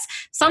 Yes,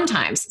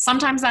 sometimes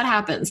that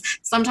happens.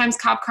 Sometimes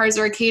cop cars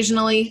are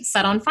occasionally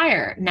set on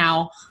fire.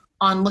 Now,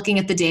 on looking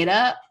at the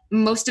data,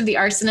 most of the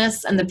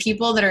arsonists and the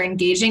people that are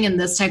engaging in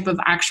this type of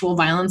actual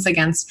violence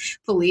against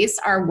police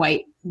are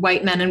white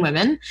men and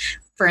women.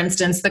 For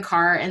instance, the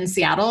car in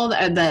Seattle,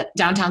 the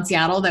downtown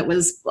Seattle that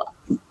was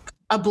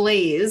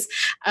ablaze,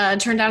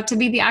 turned out to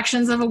be the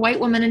actions of a white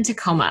woman in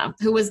Tacoma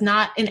who was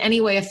not in any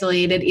way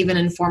affiliated, even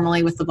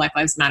informally, with the Black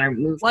Lives Matter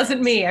movement.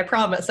 Wasn't me, I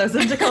promise. I was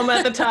in Tacoma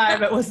at the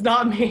time. It was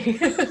not me.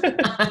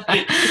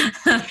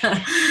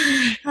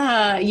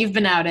 You've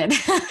been outed.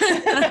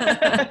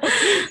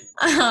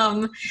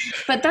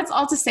 But that's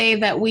all to say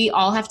that we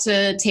all have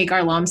to take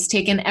our lumps,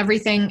 take in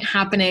everything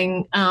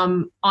happening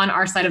on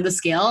our side of the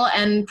scale.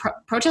 And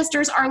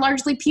protesters are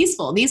largely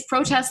peaceful. These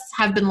protests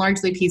have been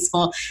largely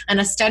peaceful. And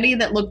a study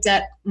that looked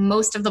at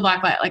most of the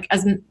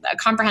as a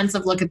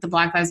comprehensive look at the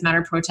Black Lives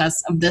Matter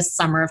protests of this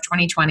summer of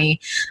 2020,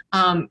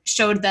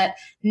 showed that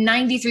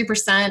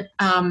 93%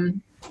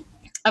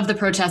 of the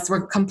protests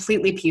were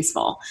completely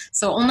peaceful.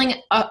 So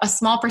only a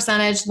small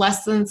percentage,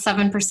 less than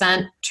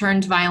 7%,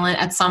 turned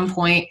violent at some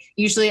point,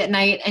 usually at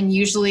night. And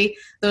usually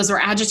those were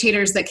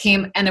agitators that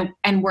came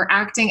and were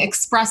acting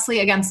expressly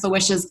against the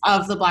wishes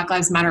of the Black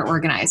Lives Matter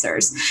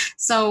organizers.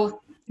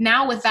 So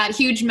now with that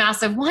huge,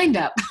 massive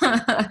windup,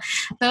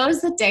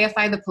 those that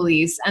deify the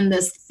police and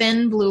this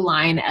thin blue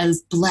line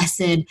as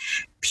blessed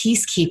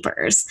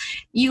peacekeepers,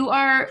 you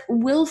are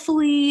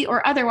willfully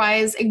or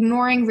otherwise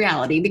ignoring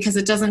reality because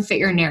it doesn't fit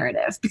your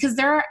narrative. Because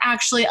there are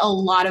actually a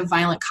lot of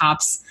violent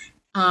cops.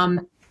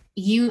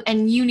 You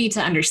need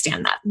to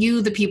understand that.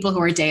 You, the people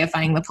who are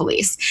deifying the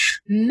police,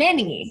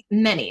 many,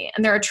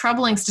 and there are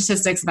troubling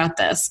statistics about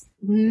this.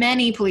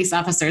 many police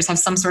officers have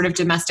some sort of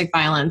domestic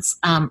violence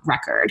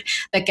record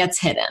that gets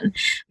hidden.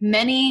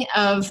 Many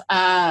of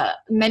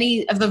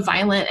the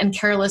violent and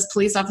careless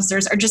police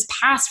officers are just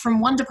passed from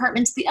one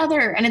department to the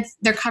other, and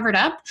they're covered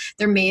up.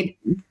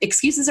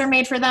 Excuses are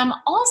made for them,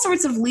 all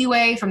sorts of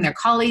leeway from their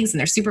colleagues and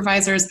their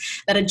supervisors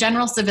that a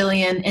general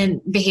civilian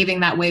in behaving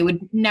that way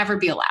would never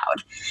be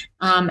allowed.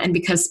 And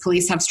because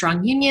police have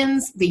strong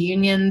unions, the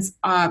unions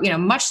are,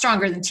 much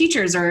stronger than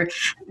teachers or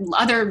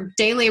other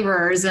day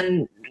laborers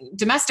and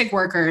domestic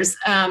workers,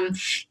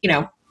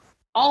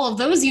 all of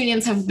those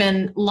unions have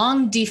been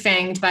long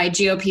defanged by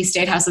GOP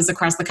state houses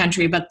across the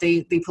country, but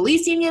the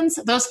police unions,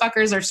 those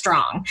fuckers are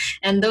strong.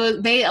 And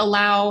they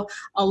allow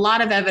a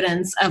lot of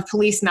evidence of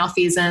police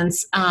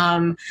malfeasance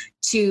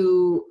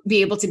to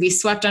be able to be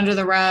swept under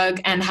the rug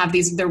and have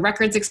their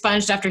records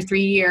expunged after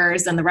 3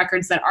 years, and the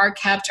records that are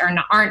kept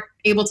aren't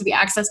able to be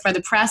accessed by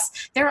the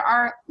press. There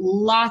are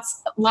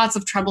lots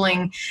of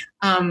troubling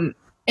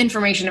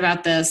information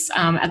about this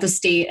at the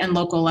state and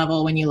local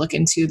level when you look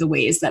into the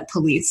ways that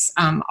police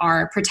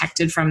are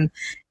protected from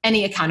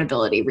any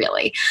accountability,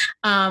 really.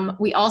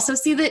 We also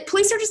see that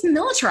police are just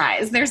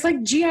militarized. There's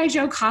like G.I.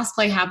 Joe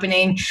cosplay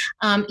happening,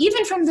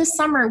 even from this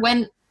summer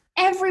when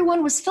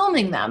everyone was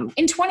filming them.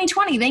 In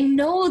 2020, they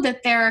know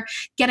that they're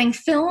getting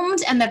filmed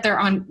and that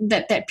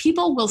that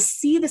people will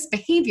see this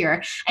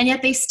behavior, and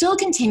yet they still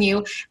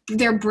continue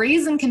their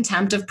brazen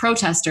contempt of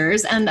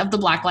protesters and of the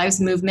Black Lives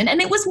Movement.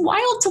 And it was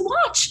wild to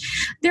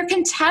watch their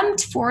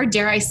contempt for,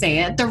 dare I say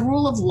it, the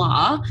rule of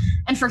law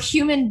and for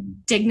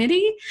human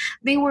dignity.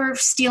 They were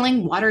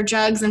stealing water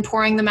jugs and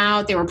pouring them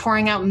out. They were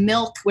pouring out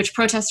milk, which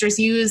protesters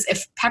use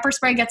if pepper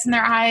spray gets in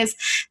their eyes.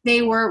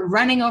 They were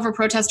running over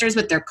protesters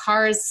with their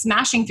cars,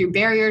 smashing through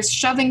barriers,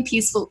 shoving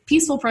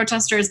peaceful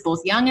protesters,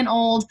 both young and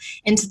old,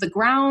 into the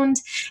ground.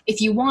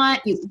 If you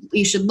want,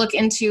 you should look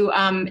into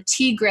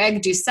T.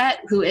 Greg Doucette,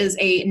 who is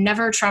a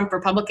never Trump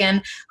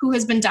Republican, who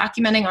has been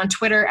documenting on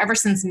Twitter ever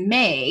since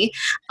May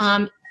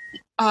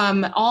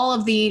all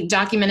of the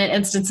documented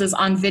instances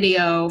on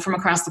video from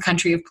across the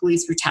country of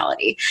police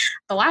brutality.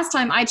 The last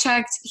time I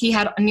checked, he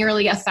had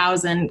nearly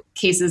 1,000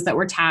 cases that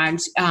were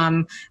tagged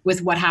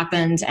with what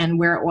happened and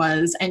where it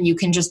was. And you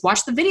can just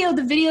watch the video.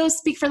 The videos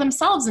speak for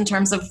themselves in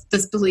terms of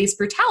this police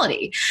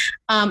brutality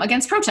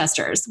against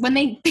protesters when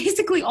they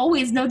basically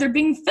always know they're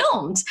being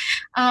filmed.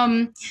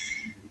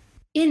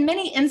 In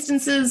many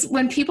instances,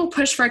 when people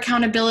push for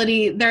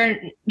accountability, they're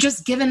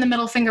just given the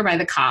middle finger by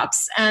the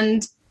cops.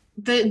 And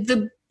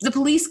the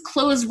police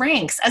close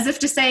ranks as if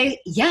to say,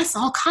 yes,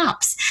 all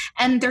cops.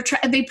 And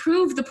they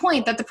prove the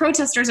point that the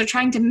protesters are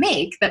trying to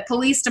make, that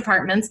police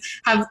departments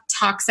have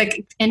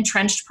toxic,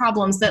 entrenched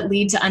problems that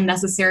lead to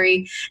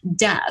unnecessary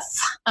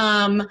death.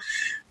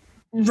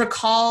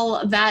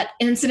 Recall that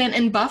incident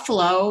in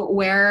Buffalo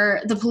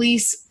where the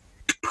police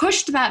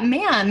pushed that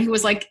man who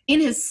was like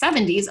in his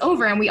 70s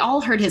over, and we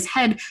all heard his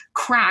head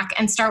crack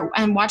and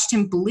watched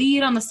him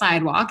bleed on the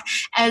sidewalk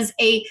as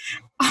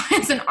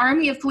an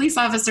army of police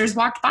officers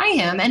walked by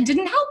him and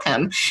didn't help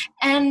him.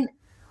 And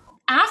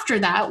after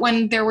that,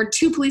 when there were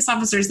 2 police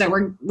officers that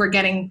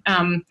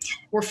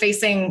were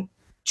facing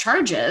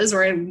charges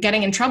or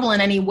getting in trouble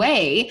in any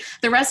way,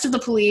 the rest of the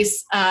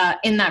police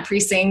in that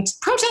precinct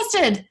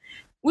protested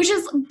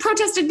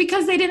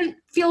because they didn't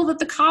feel that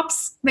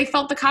they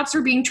felt the cops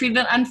were being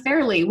treated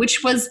unfairly,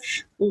 which was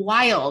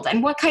wild.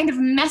 And what kind of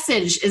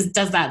message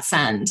does that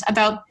send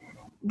about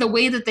the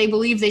way that they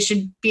believe they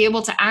should be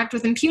able to act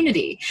with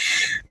impunity?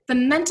 The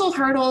mental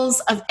hurdles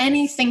of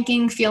any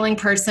thinking, feeling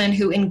person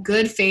who in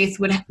good faith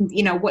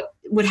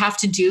would have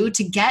to do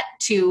to get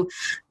to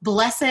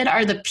blessed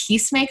are the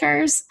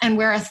peacemakers and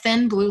wear a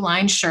thin blue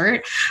line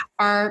shirt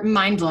are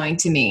mind-blowing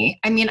to me.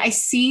 I mean, I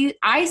see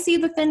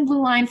the thin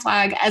blue line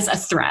flag as a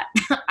threat.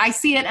 I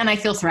see it and I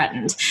feel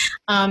threatened.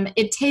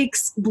 It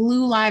takes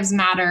Blue Lives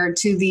Matter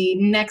to the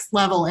next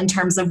level in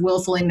terms of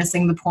willfully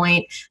missing the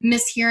point,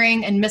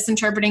 mishearing and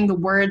misinterpreting the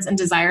words and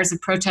desires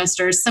of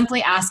protesters,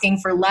 simply asking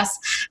for less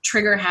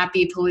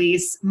trigger-happy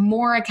police,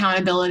 more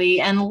accountability,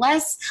 and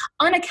less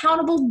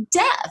unaccountable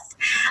death.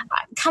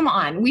 Come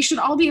on, we should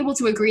all be able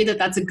to agree that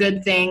that's a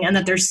good thing and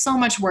that there's so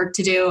much work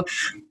to do.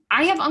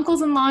 I have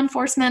uncles in law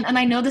enforcement, and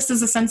I know this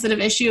is a sensitive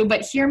issue,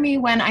 but hear me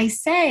when I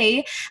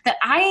say that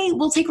I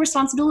will take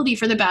responsibility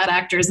for the bad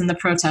actors in the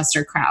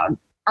protester crowd.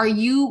 Are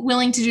you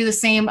willing to do the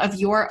same of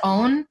your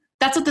own?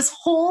 That's what this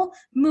whole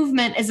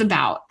movement is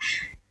about.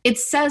 It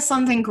says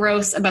something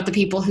gross about the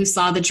people who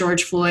saw the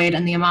George Floyd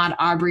and the Ahmaud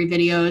Arbery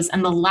videos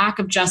and the lack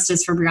of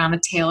justice for Breonna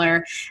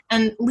Taylor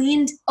and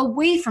leaned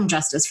away from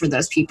justice for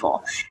those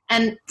people.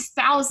 And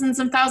thousands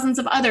and thousands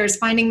of others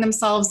finding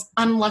themselves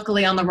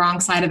unluckily on the wrong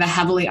side of a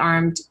heavily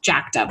armed,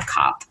 jacked up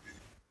cop.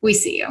 We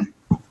see you.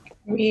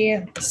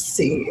 We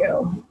see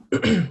you.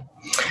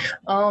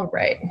 All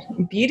right.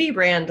 Beauty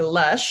brand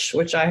Lush,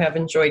 which I have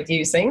enjoyed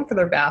using for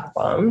their bath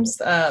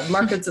bombs,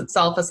 markets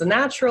itself as a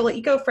natural,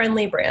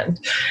 eco-friendly brand.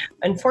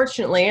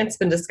 Unfortunately, it's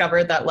been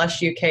discovered that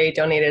Lush UK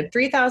donated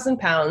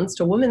 £3,000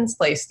 to Women's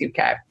Place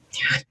UK.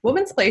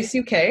 Women's Place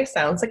UK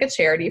sounds like a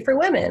charity for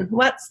women.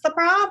 What's the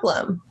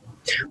problem?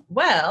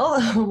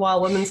 Well,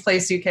 while Women's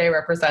Place UK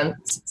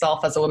represents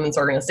itself as a women's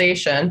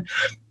organization,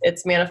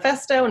 its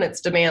manifesto and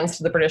its demands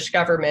to the British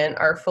government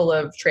are full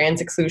of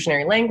trans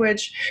exclusionary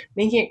language,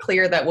 making it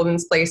clear that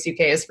Women's Place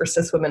UK is for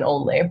cis women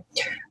only.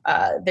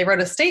 They wrote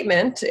a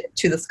statement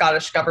to the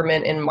Scottish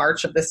government in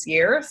March of this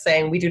year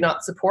saying, "We do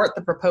not support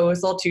the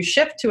proposal to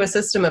shift to a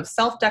system of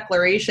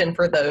self-declaration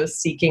for those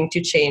seeking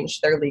to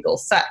change their legal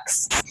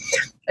sex."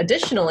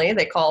 Additionally,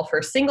 they call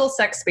for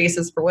single-sex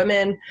spaces for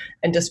women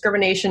and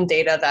discrimination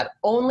data that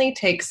only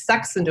takes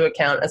sex into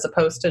account as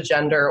opposed to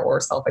gender or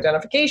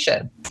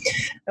self-identification.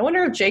 I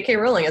wonder if J.K.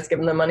 Rowling has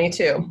given them money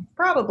too.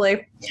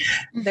 Probably.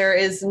 There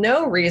is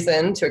no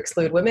reason to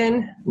exclude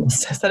women. I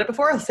said it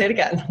before, I'll say it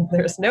again.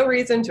 There's no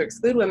reason to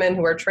exclude women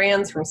who are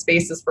trans from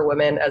spaces for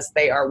women as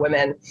they are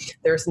women.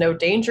 There's no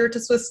danger to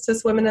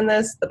cis women in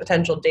this. The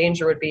potential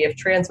danger would be if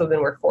trans women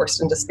were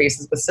forced into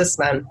spaces with cis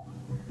men.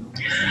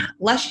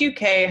 Lesh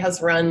UK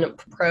has run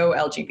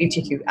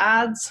pro-LGBTQ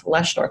ads.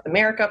 Lesh North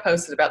America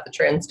posted about the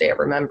Trans Day of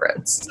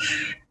Remembrance.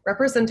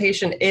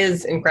 Representation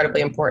is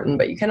incredibly important,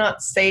 but you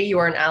cannot say you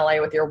are an ally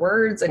with your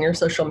words and your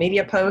social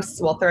media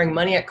posts while throwing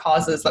money at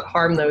causes that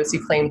harm those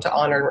you claim to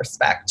honor and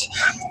respect.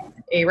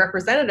 A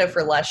representative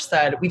for Lesh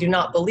said, "We do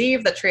not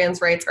believe that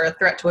trans rights are a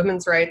threat to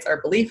women's rights.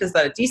 Our belief is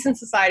that a decent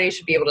society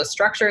should be able to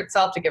structure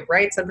itself to give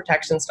rights and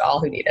protections to all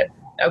who need it."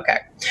 Okay.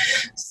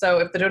 So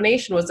if the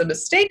donation was a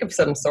mistake of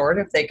some sort,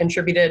 if they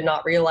contributed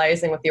not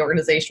realizing what the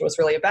organization was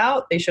really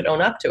about, they should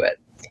own up to it.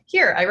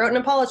 Here, I wrote an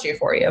apology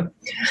for you.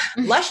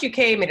 Lesh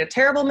UK made a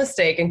terrible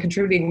mistake in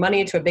contributing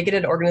money to a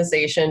bigoted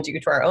organization due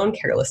to our own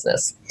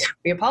carelessness.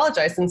 We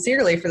apologize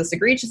sincerely for this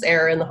egregious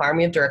error and the harm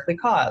we have directly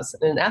caused.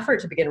 In an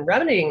effort to begin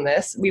remedying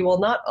this, we will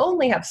not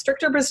only have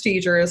stricter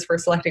procedures for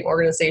selecting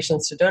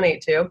organizations to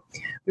donate to,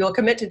 we will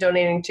commit to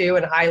donating to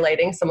and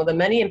highlighting some of the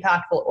many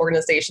impactful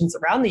organizations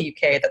around the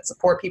UK that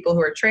support people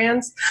who are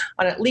trans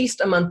on at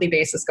least a monthly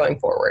basis going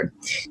forward.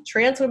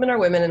 Trans women are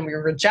women, and we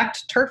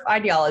reject TERF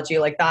ideology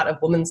like that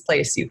of Women's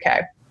Place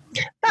UK.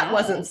 That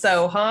wasn't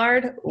so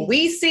hard.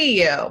 We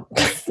see you.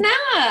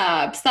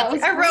 Snaps. That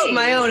was I wrote great.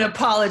 my own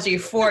apology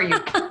for you,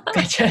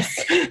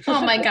 bitches. Oh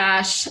my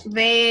gosh.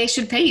 They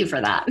should pay you for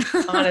that.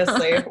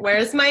 Honestly,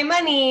 where's my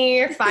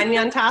money? Find me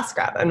on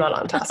TaskRabbit. I'm not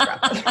on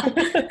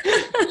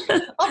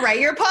TaskRabbit. I'll write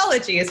your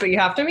apologies, but you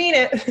have to mean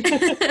it.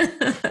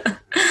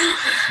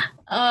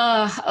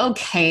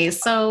 Okay,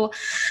 so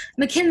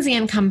McKinsey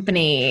and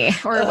Company,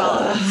 or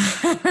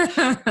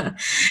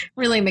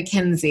really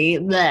McKinsey,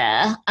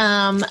 the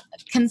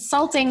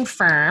consulting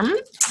firm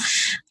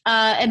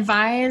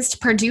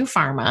advised Purdue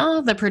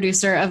Pharma, the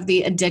producer of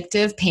the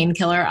addictive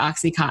painkiller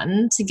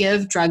OxyContin, to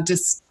give drug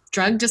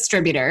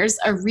distributors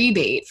a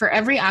rebate for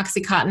every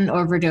OxyContin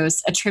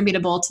overdose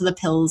attributable to the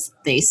pills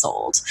they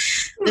sold.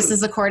 This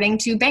is according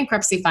to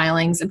bankruptcy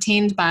filings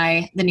obtained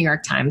by the New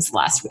York Times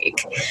last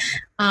week.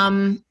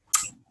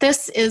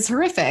 This is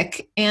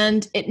horrific,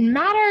 and it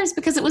matters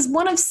because it was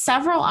one of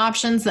several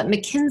options that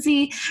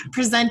McKinsey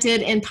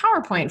presented in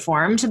PowerPoint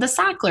form to the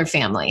Sackler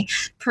family,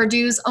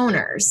 Purdue's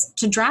owners,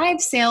 to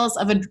drive sales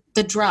of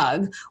the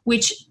drug,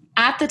 which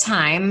at the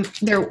time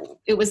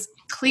it was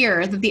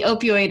clear that the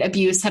opioid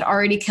abuse had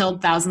already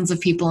killed thousands of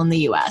people in the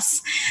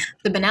U.S.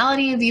 The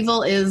banality of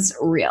evil is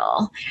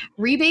real.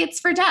 Rebates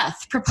for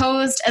death,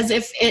 proposed as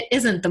if it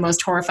isn't the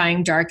most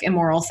horrifying, dark,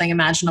 immoral thing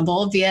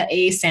imaginable via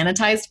a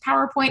sanitized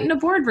PowerPoint in a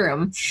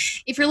boardroom.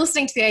 If you're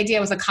listening to the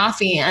idea with a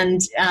coffee and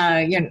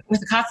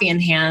with a coffee in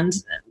hand,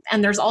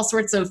 and there's all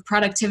sorts of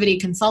productivity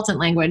consultant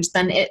language,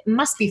 then it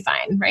must be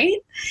fine, right?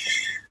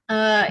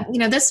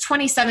 This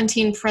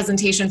 2017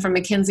 presentation from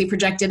McKinsey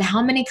projected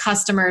how many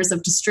customers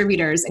of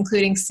distributors,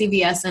 including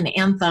CVS and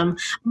Anthem,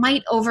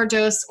 might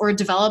overdose or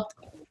develop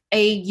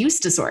a use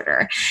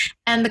disorder.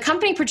 And the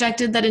company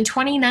projected that in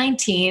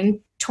 2019,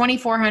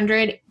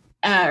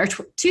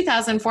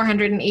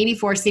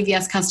 2,484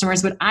 CVS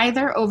customers would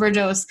either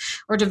overdose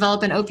or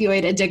develop an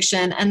opioid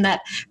addiction, and that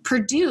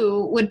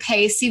Purdue would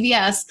pay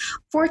CVS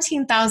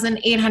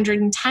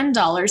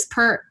 $14,810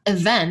 per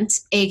event,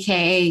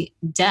 aka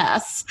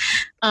death,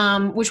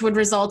 which would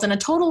result in a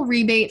total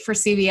rebate for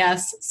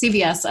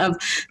CVS of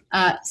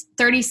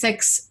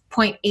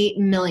 $36.8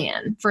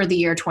 million for the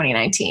year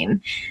 2019.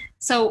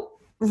 So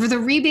the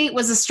rebate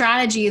was a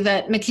strategy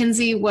that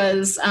McKinsey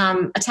was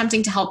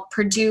attempting to help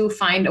Purdue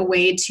find a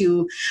way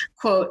to,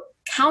 quote,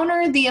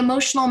 counter the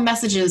emotional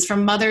messages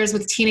from mothers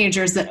with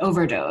teenagers that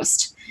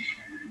overdosed.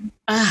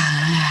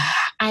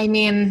 I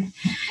mean,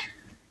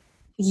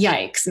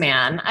 yikes,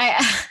 man.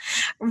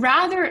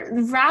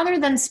 Rather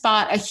than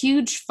spot a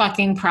huge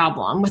fucking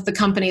problem with the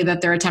company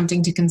that they're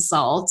attempting to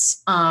consult,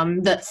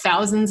 that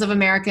thousands of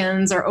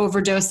Americans are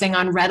overdosing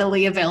on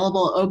readily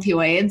available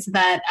opioids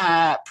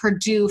that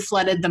Purdue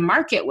flooded the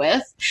market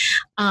with,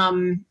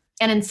 and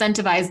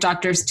incentivized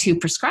doctors to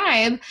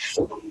prescribe,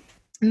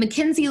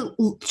 McKinsey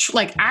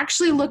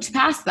actually looked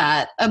past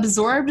that,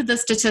 absorbed the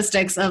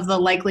statistics of the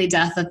likely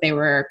death that they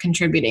were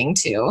contributing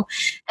to,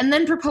 and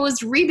then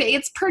proposed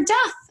rebates per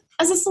death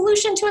as a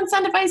solution to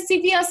incentivize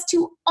CVS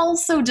to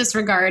also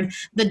disregard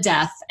the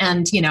death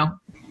and,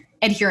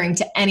 adhering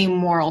to any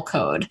moral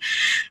code.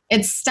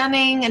 It's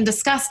stunning and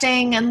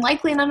disgusting, and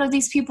likely none of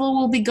these people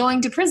will be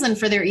going to prison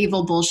for their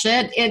evil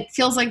bullshit. It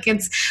feels like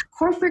it's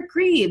corporate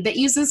greed that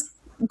uses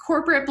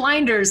corporate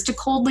blinders to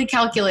coldly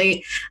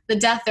calculate the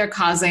death they're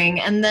causing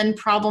and then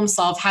problem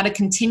solve how to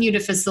continue to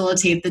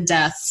facilitate the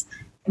death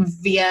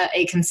via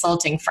a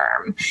consulting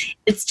firm.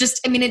 It's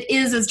just, I mean, it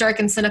is as dark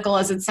and cynical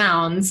as it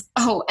sounds.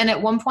 Oh, and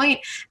at one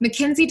point,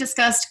 McKinsey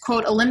discussed,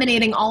 quote,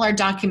 eliminating all our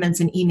documents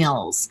and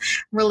emails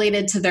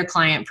related to their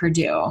client,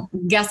 Purdue.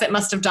 Guess it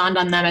must have dawned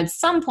on them at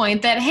some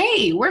point that,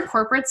 hey, we're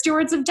corporate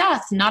stewards of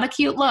death. Not a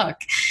cute look.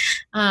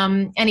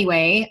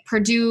 Anyway,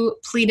 Purdue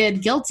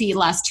pleaded guilty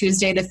last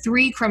Tuesday to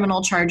 3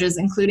 criminal charges,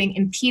 including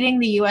impeding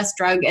the U.S.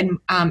 Drug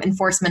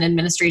Enforcement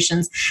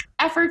Administration's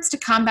efforts to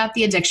combat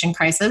the addiction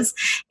crisis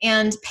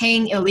and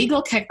paying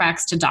illegal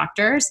kickbacks to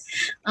doctors.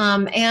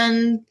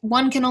 And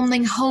one can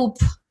only hope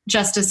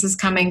justice is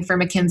coming for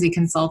McKinsey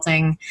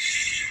Consulting.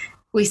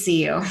 We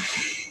see you.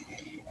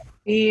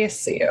 We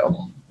see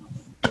you.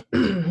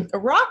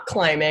 Rock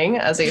climbing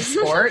as a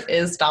sport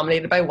is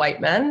dominated by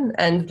white men,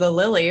 and The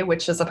Lily,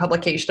 which is a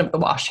publication of the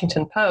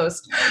Washington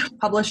Post,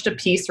 published a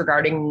piece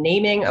regarding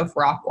naming of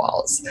rock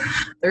walls.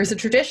 There's a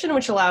tradition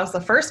which allows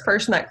the first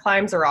person that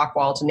climbs a rock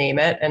wall to name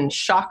it, and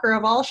shocker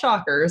of all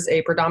shockers,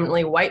 a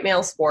predominantly white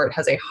male sport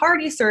has a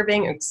hearty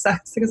serving of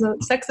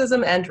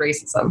sexism and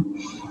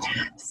racism.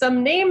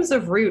 Some names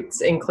of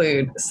routes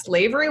include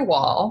Slavery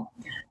Wall,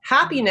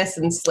 Happiness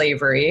in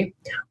Slavery,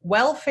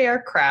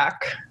 Welfare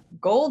Crack,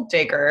 Gold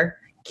Digger,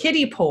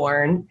 Kitty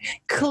Porn,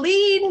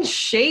 Clean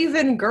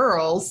Shaven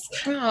Girls,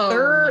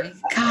 my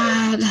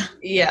God.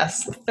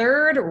 Yes,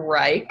 Third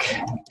Reich,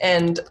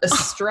 and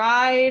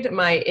Astride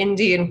My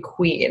Indian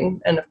Queen.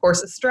 And of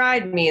course,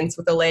 astride means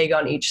with a leg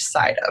on each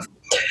side of.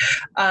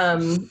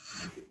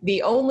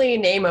 The only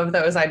name of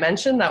those I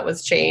mentioned that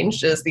was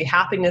changed is the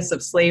Happiness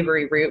of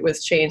Slavery route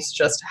was changed to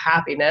just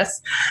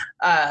Happiness.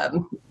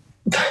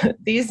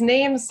 These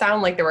names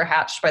sound like they were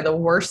hatched by the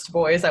worst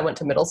boys I went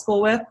to middle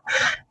school with.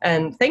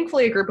 And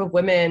thankfully, a group of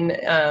women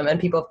and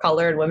people of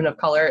color and women of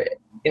color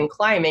in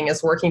climbing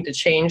is working to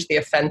change the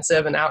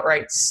offensive and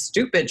outright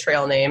stupid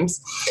trail names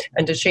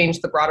and to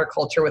change the broader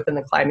culture within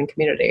the climbing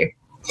community.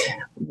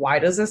 Why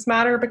does this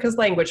matter? Because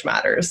language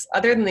matters.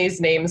 Other than these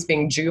names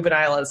being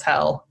juvenile as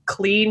hell,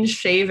 Clean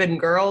Shaven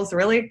Girls,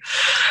 really?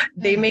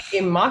 They make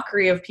a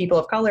mockery of people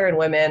of color and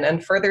women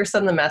and further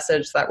send the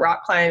message that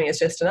rock climbing is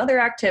just another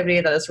activity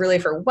that is really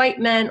for white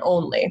men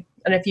only.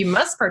 And if you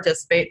must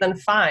participate, then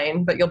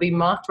fine, but you'll be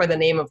mocked by the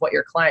name of what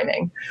you're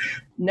climbing.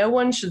 No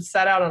one should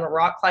set out on a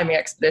rock climbing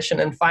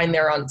expedition and find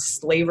they're on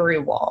Slavery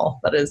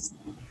Wall. That is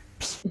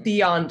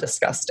beyond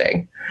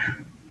disgusting.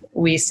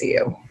 We see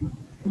you.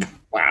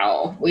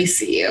 Wow, we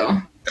see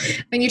you.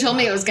 When you told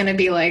me it was going to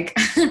be like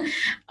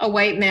a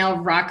white male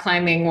rock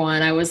climbing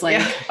one, I was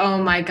like, oh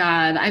my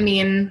God. I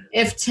mean,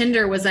 if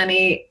Tinder was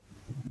any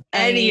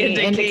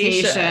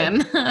indication.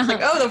 Like,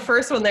 oh, the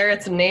first one there,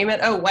 it's name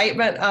it. Oh, white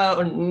men.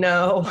 Oh,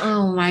 no.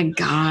 Oh my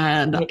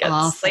God. You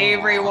got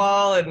Slavery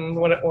Wall and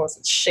what it was,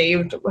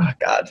 shaved. Oh,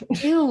 God.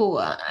 Ew.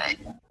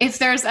 If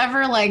there's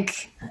ever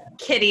like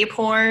Kitty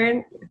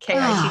Porn, Kitty,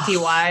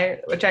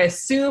 which I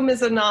assume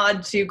is a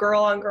nod to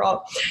girl on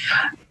girl.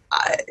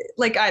 I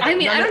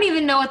don't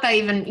even know what that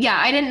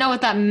I didn't know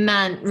what that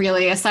meant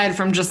really, aside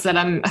from just that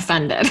I'm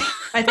offended.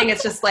 I think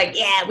it's just like,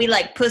 yeah, we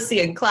like pussy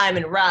and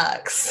climbing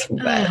rocks.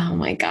 But, oh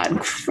my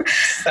God.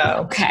 So.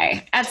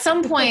 Okay. At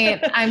some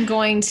point I'm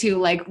going to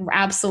like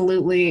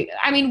absolutely,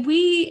 I mean,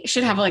 we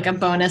should have like a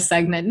bonus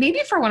segment, maybe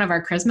for one of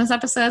our Christmas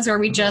episodes where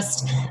we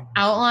just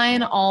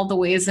outline all the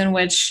ways in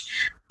which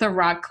the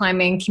rock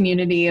climbing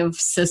community of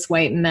cis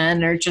white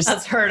men are just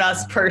has hurt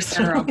us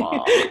personally.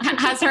 Terrible.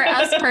 Has hurt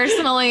us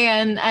personally,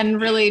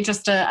 and really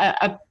just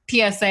a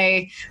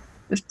PSA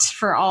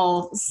for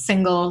all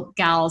single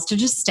gals to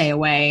just stay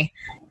away.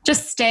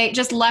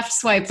 Just left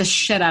swipe the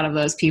shit out of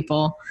those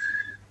people.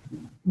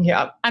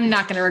 Yeah. I'm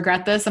not going to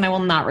regret this, and I will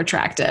not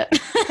retract it.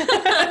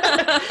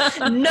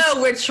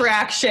 No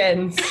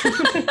retractions.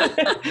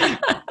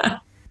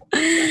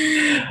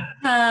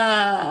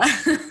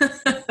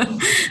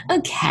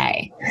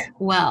 Okay.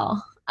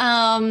 Well,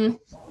 I'm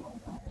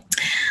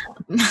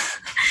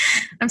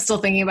still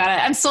thinking about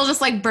it. I'm still just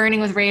like burning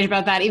with rage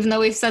about that, even though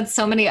we've said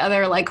so many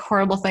other like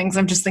horrible things.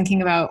 I'm just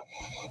thinking about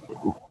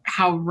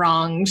how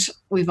wronged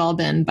we've all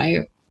been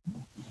by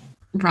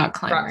rock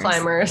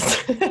climbers.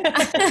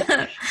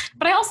 But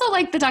I also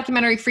like the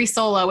documentary Free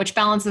Solo, which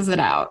balances it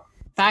out.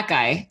 That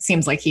guy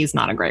seems like he's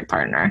not a great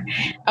partner.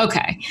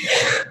 Okay.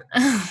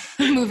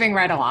 Moving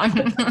right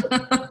along.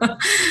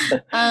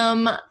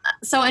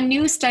 So a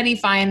new study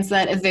finds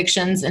that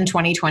evictions in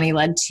 2020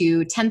 led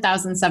to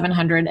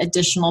 10,700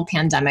 additional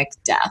pandemic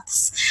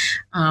deaths,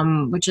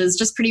 which is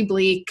just pretty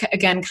bleak.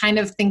 Again, kind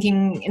of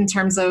thinking in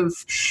terms of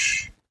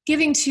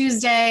Giving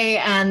Tuesday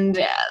and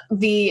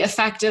the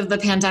effect of the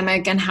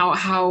pandemic and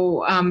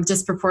how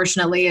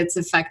disproportionately it's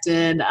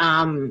affected,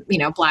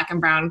 Black and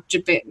brown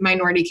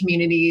minority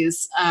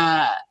communities.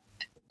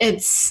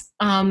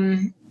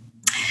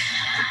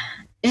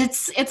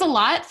 it's a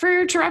lot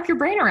to wrap your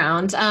brain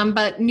around.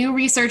 But new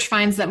research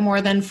finds that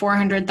more than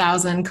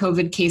 400,000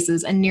 COVID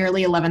cases and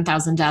nearly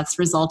 11,000 deaths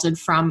resulted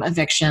from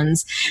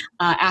evictions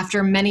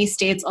after many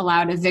states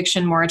allowed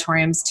eviction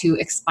moratoriums to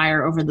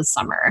expire over the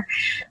summer.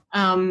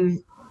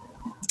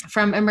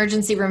 From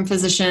emergency room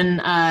physician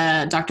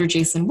Dr.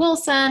 Jason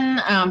Wilson,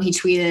 he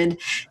tweeted,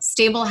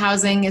 "Stable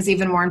housing is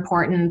even more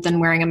important than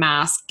wearing a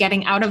mask.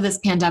 Getting out of this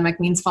pandemic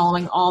means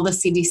following all the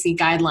CDC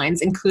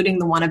guidelines, including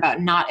the one about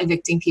not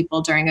evicting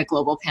people during a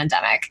global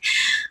pandemic."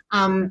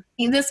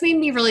 This made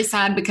me really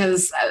sad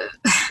because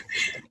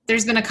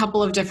there's been a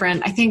couple of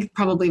different, I think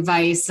probably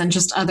Vice and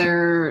just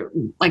other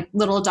like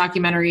little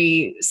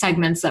documentary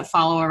segments that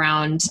follow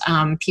around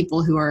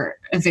people who are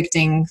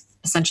evicting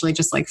essentially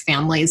just like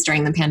families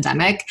during the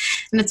pandemic.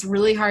 And it's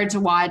really hard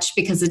to watch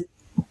because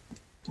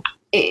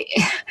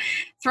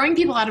throwing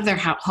people out of their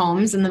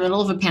homes in the middle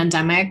of a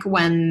pandemic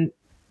when,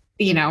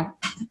 you know,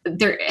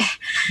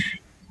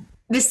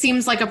 this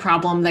seems like a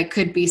problem that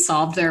could be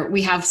solved.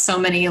 We have so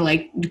many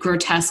like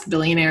grotesque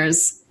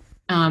billionaires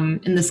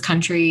in this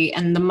country,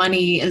 and the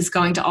money is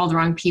going to all the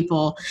wrong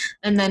people.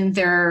 And then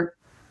they're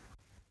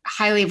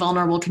highly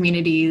vulnerable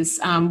communities.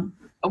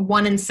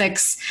 1 in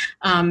 6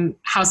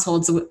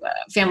 households,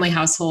 family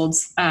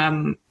households,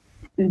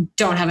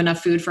 don't have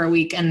enough food for a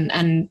week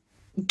and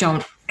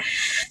don't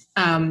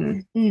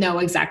know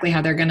exactly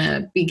how they're going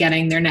to be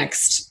getting their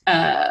next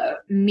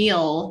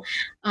meal.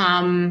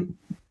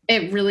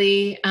 It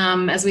really,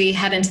 as we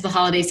head into the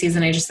holiday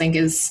season, I just think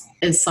is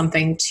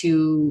something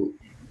to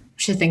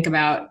think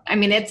about. I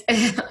mean, it's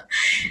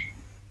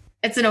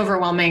an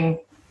overwhelming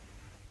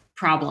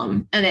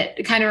problem, and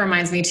it kind of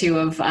reminds me too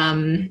of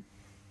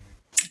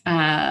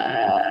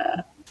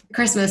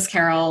Christmas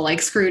Carol,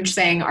 like Scrooge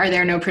saying, "Are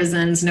there no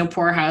prisons, no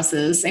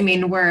poorhouses?" I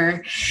mean,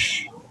 we're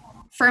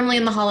firmly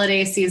in the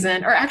holiday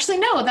season. Or actually,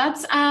 no,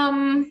 that's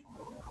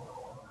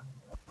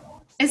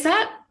is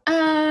that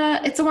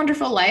It's a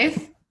Wonderful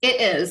Life?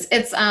 It is.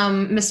 It's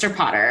Mr.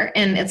 Potter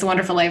in It's a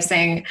Wonderful Life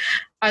saying,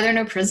 "Are there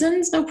no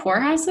prisons, no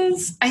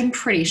poorhouses?" I'm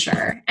pretty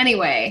sure.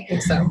 Anyway. I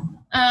think so.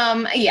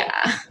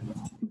 Yeah.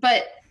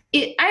 But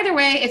either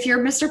way, if you're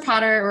Mr.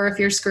 Potter or if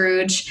you're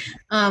Scrooge,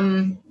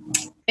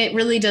 it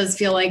really does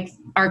feel like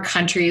our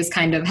country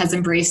has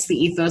embraced the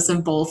ethos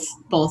of both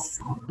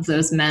of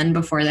those men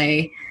before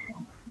they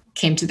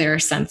came to their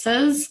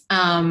senses.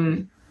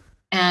 And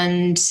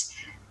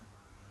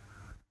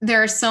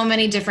there are so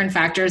many different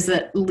factors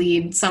that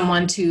lead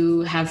someone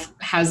to have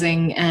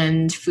housing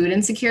and food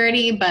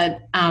insecurity,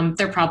 but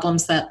they're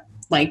problems that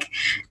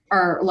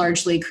are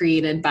largely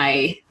created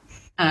by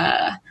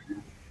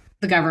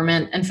the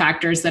government and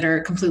factors that are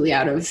completely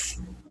out of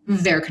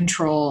their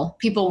control.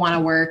 People want to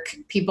work.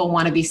 People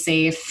want to be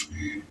safe.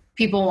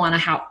 People want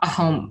a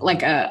home,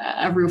 like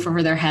a roof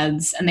over their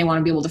heads, and they want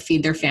to be able to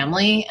feed their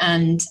family.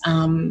 And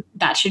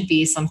that should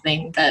be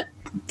something that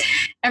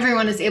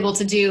everyone is able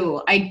to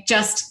do. I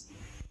just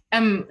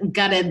am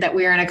gutted that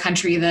we are in a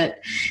country that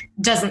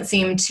doesn't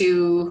seem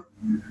to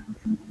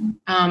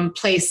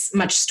place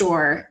much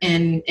store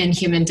in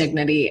human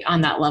dignity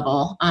on that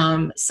level.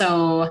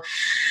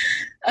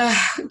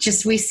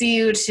 Just we see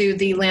you to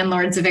the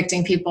landlords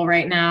evicting people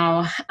right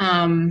now.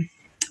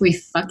 We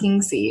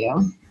fucking see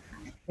you.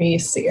 We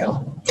see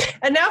you.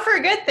 And now for a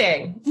good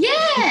thing.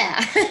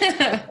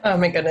 Yeah. Oh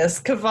my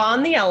goodness.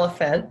 Kavan the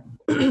elephant.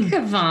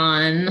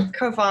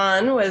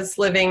 Kavan was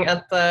living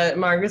at the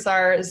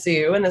Margazar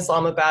Zoo in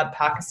Islamabad,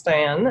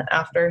 Pakistan,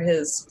 after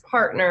his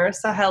partner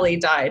Saheli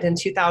died in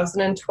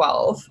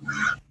 2012.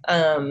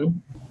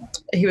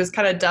 He was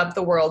kind of dubbed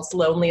the world's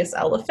loneliest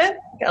elephant.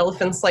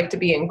 Elephants like to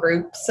be in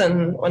groups,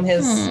 and when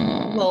his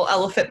little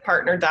elephant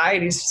partner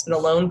died, he's just been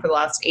alone for the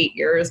last 8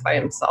 years by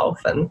himself.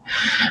 And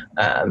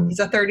he's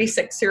a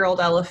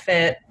 36-year-old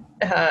elephant.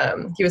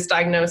 He was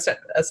diagnosed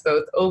as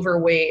both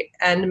overweight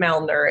and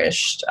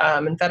malnourished,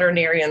 and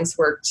veterinarians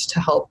worked to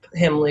help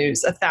him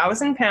lose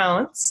 1,000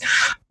 pounds.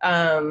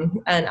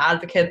 And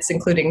advocates,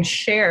 including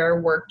Share,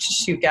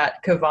 worked to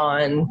get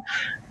Kavan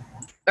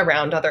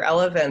around other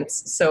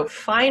elephants. So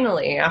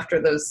finally,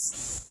 after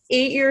those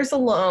 8 years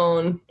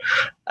alone,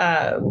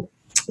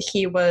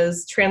 he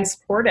was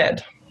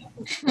transported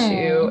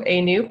to a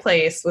new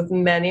place with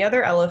many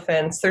other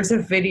elephants. There's a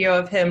video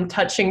of him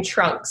touching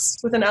trunks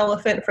with an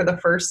elephant for the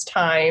first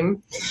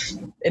time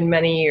in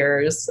many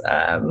years.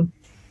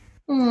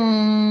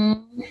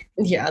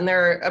 Yeah, and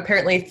there are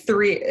apparently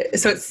 3.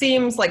 So it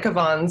seems like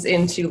Kavan's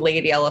into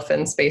lady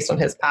elephants based on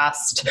his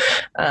past.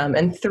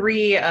 And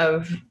 3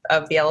 of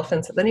the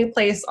elephants at the new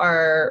place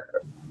are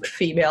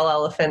female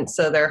elephants.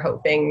 So they're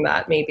hoping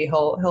that maybe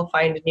he'll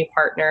find a new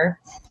partner.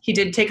 He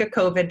did take a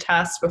COVID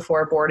test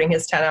before boarding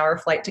his 10-hour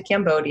flight to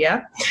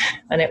Cambodia,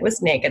 and it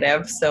was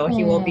negative. So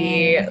he will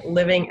be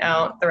living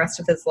out the rest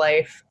of his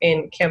life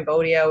in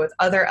Cambodia with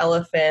other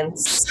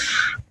elephants,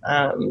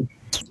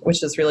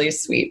 which is really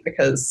sweet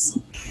because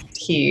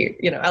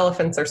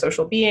elephants are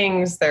social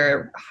beings.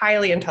 They're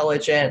highly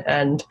intelligent.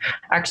 And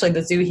actually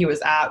the zoo he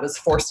was at was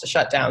forced to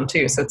shut down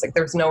too. So it's like,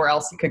 there was nowhere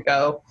else he could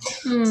go.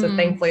 So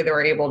thankfully they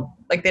were able,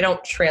 like, they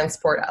don't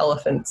transport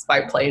elephants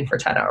by plane for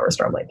 10 hours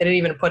normally. They didn't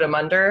even put him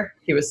under.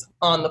 He was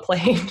on the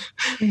plane,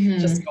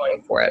 just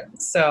going for it.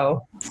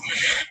 So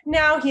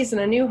now he's in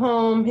a new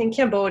home in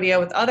Cambodia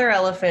with other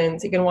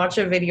elephants. You can watch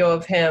a video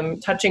of him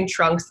touching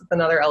trunks with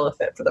another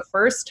elephant for the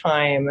first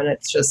time. And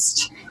it's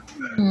just,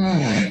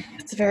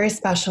 it's very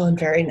special and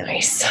very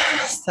nice.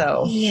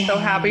 So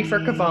happy for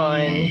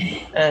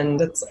Kavan.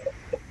 And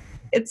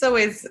it's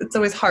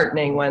always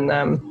heartening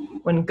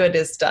when good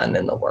is done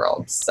in the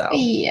world. So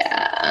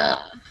yeah,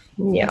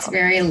 it's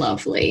very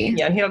lovely.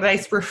 Yeah, and he had a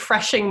nice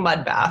refreshing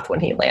mud bath when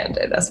he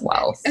landed as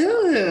well. So.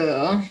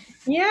 Ooh.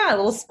 Yeah, a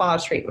little spa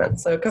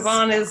treatment. So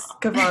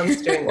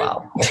Kavan's doing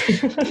well.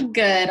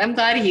 Good. I'm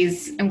glad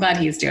he's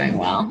doing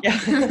well. Yeah.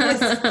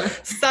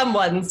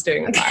 Someone's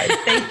doing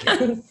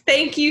fine.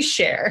 Thank you,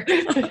 Cher.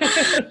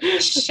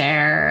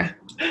 Cher.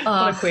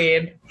 What a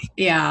queen.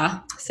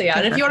 Yeah. So yeah,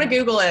 and if you want to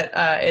Google it,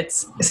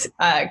 it's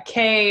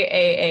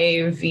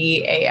Kaavan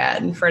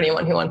for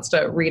anyone who wants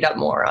to read up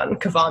more on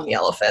Kavan the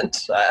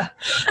elephant.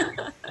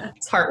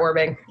 It's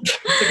heartwarming.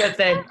 It's a good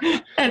thing.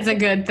 It's a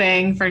good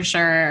thing for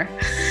sure.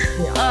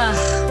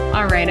 Yeah.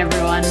 All right,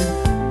 everyone.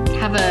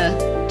 Have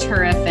a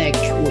terrific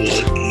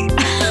week.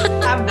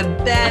 Have the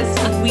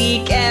best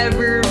week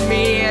ever,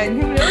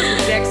 man. Who knows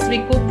what next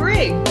week will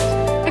bring?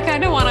 I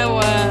kind of want to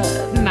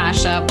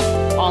mash up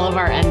all of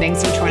our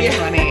endings from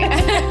 2020. Yeah.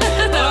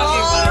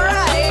 All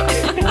right.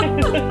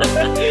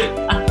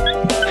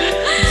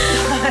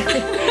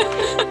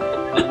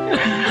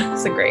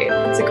 It's a great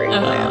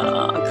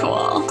plan. Cool.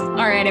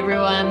 All right,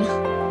 everyone.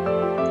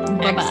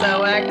 Bye-bye.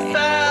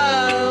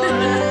 XOXO.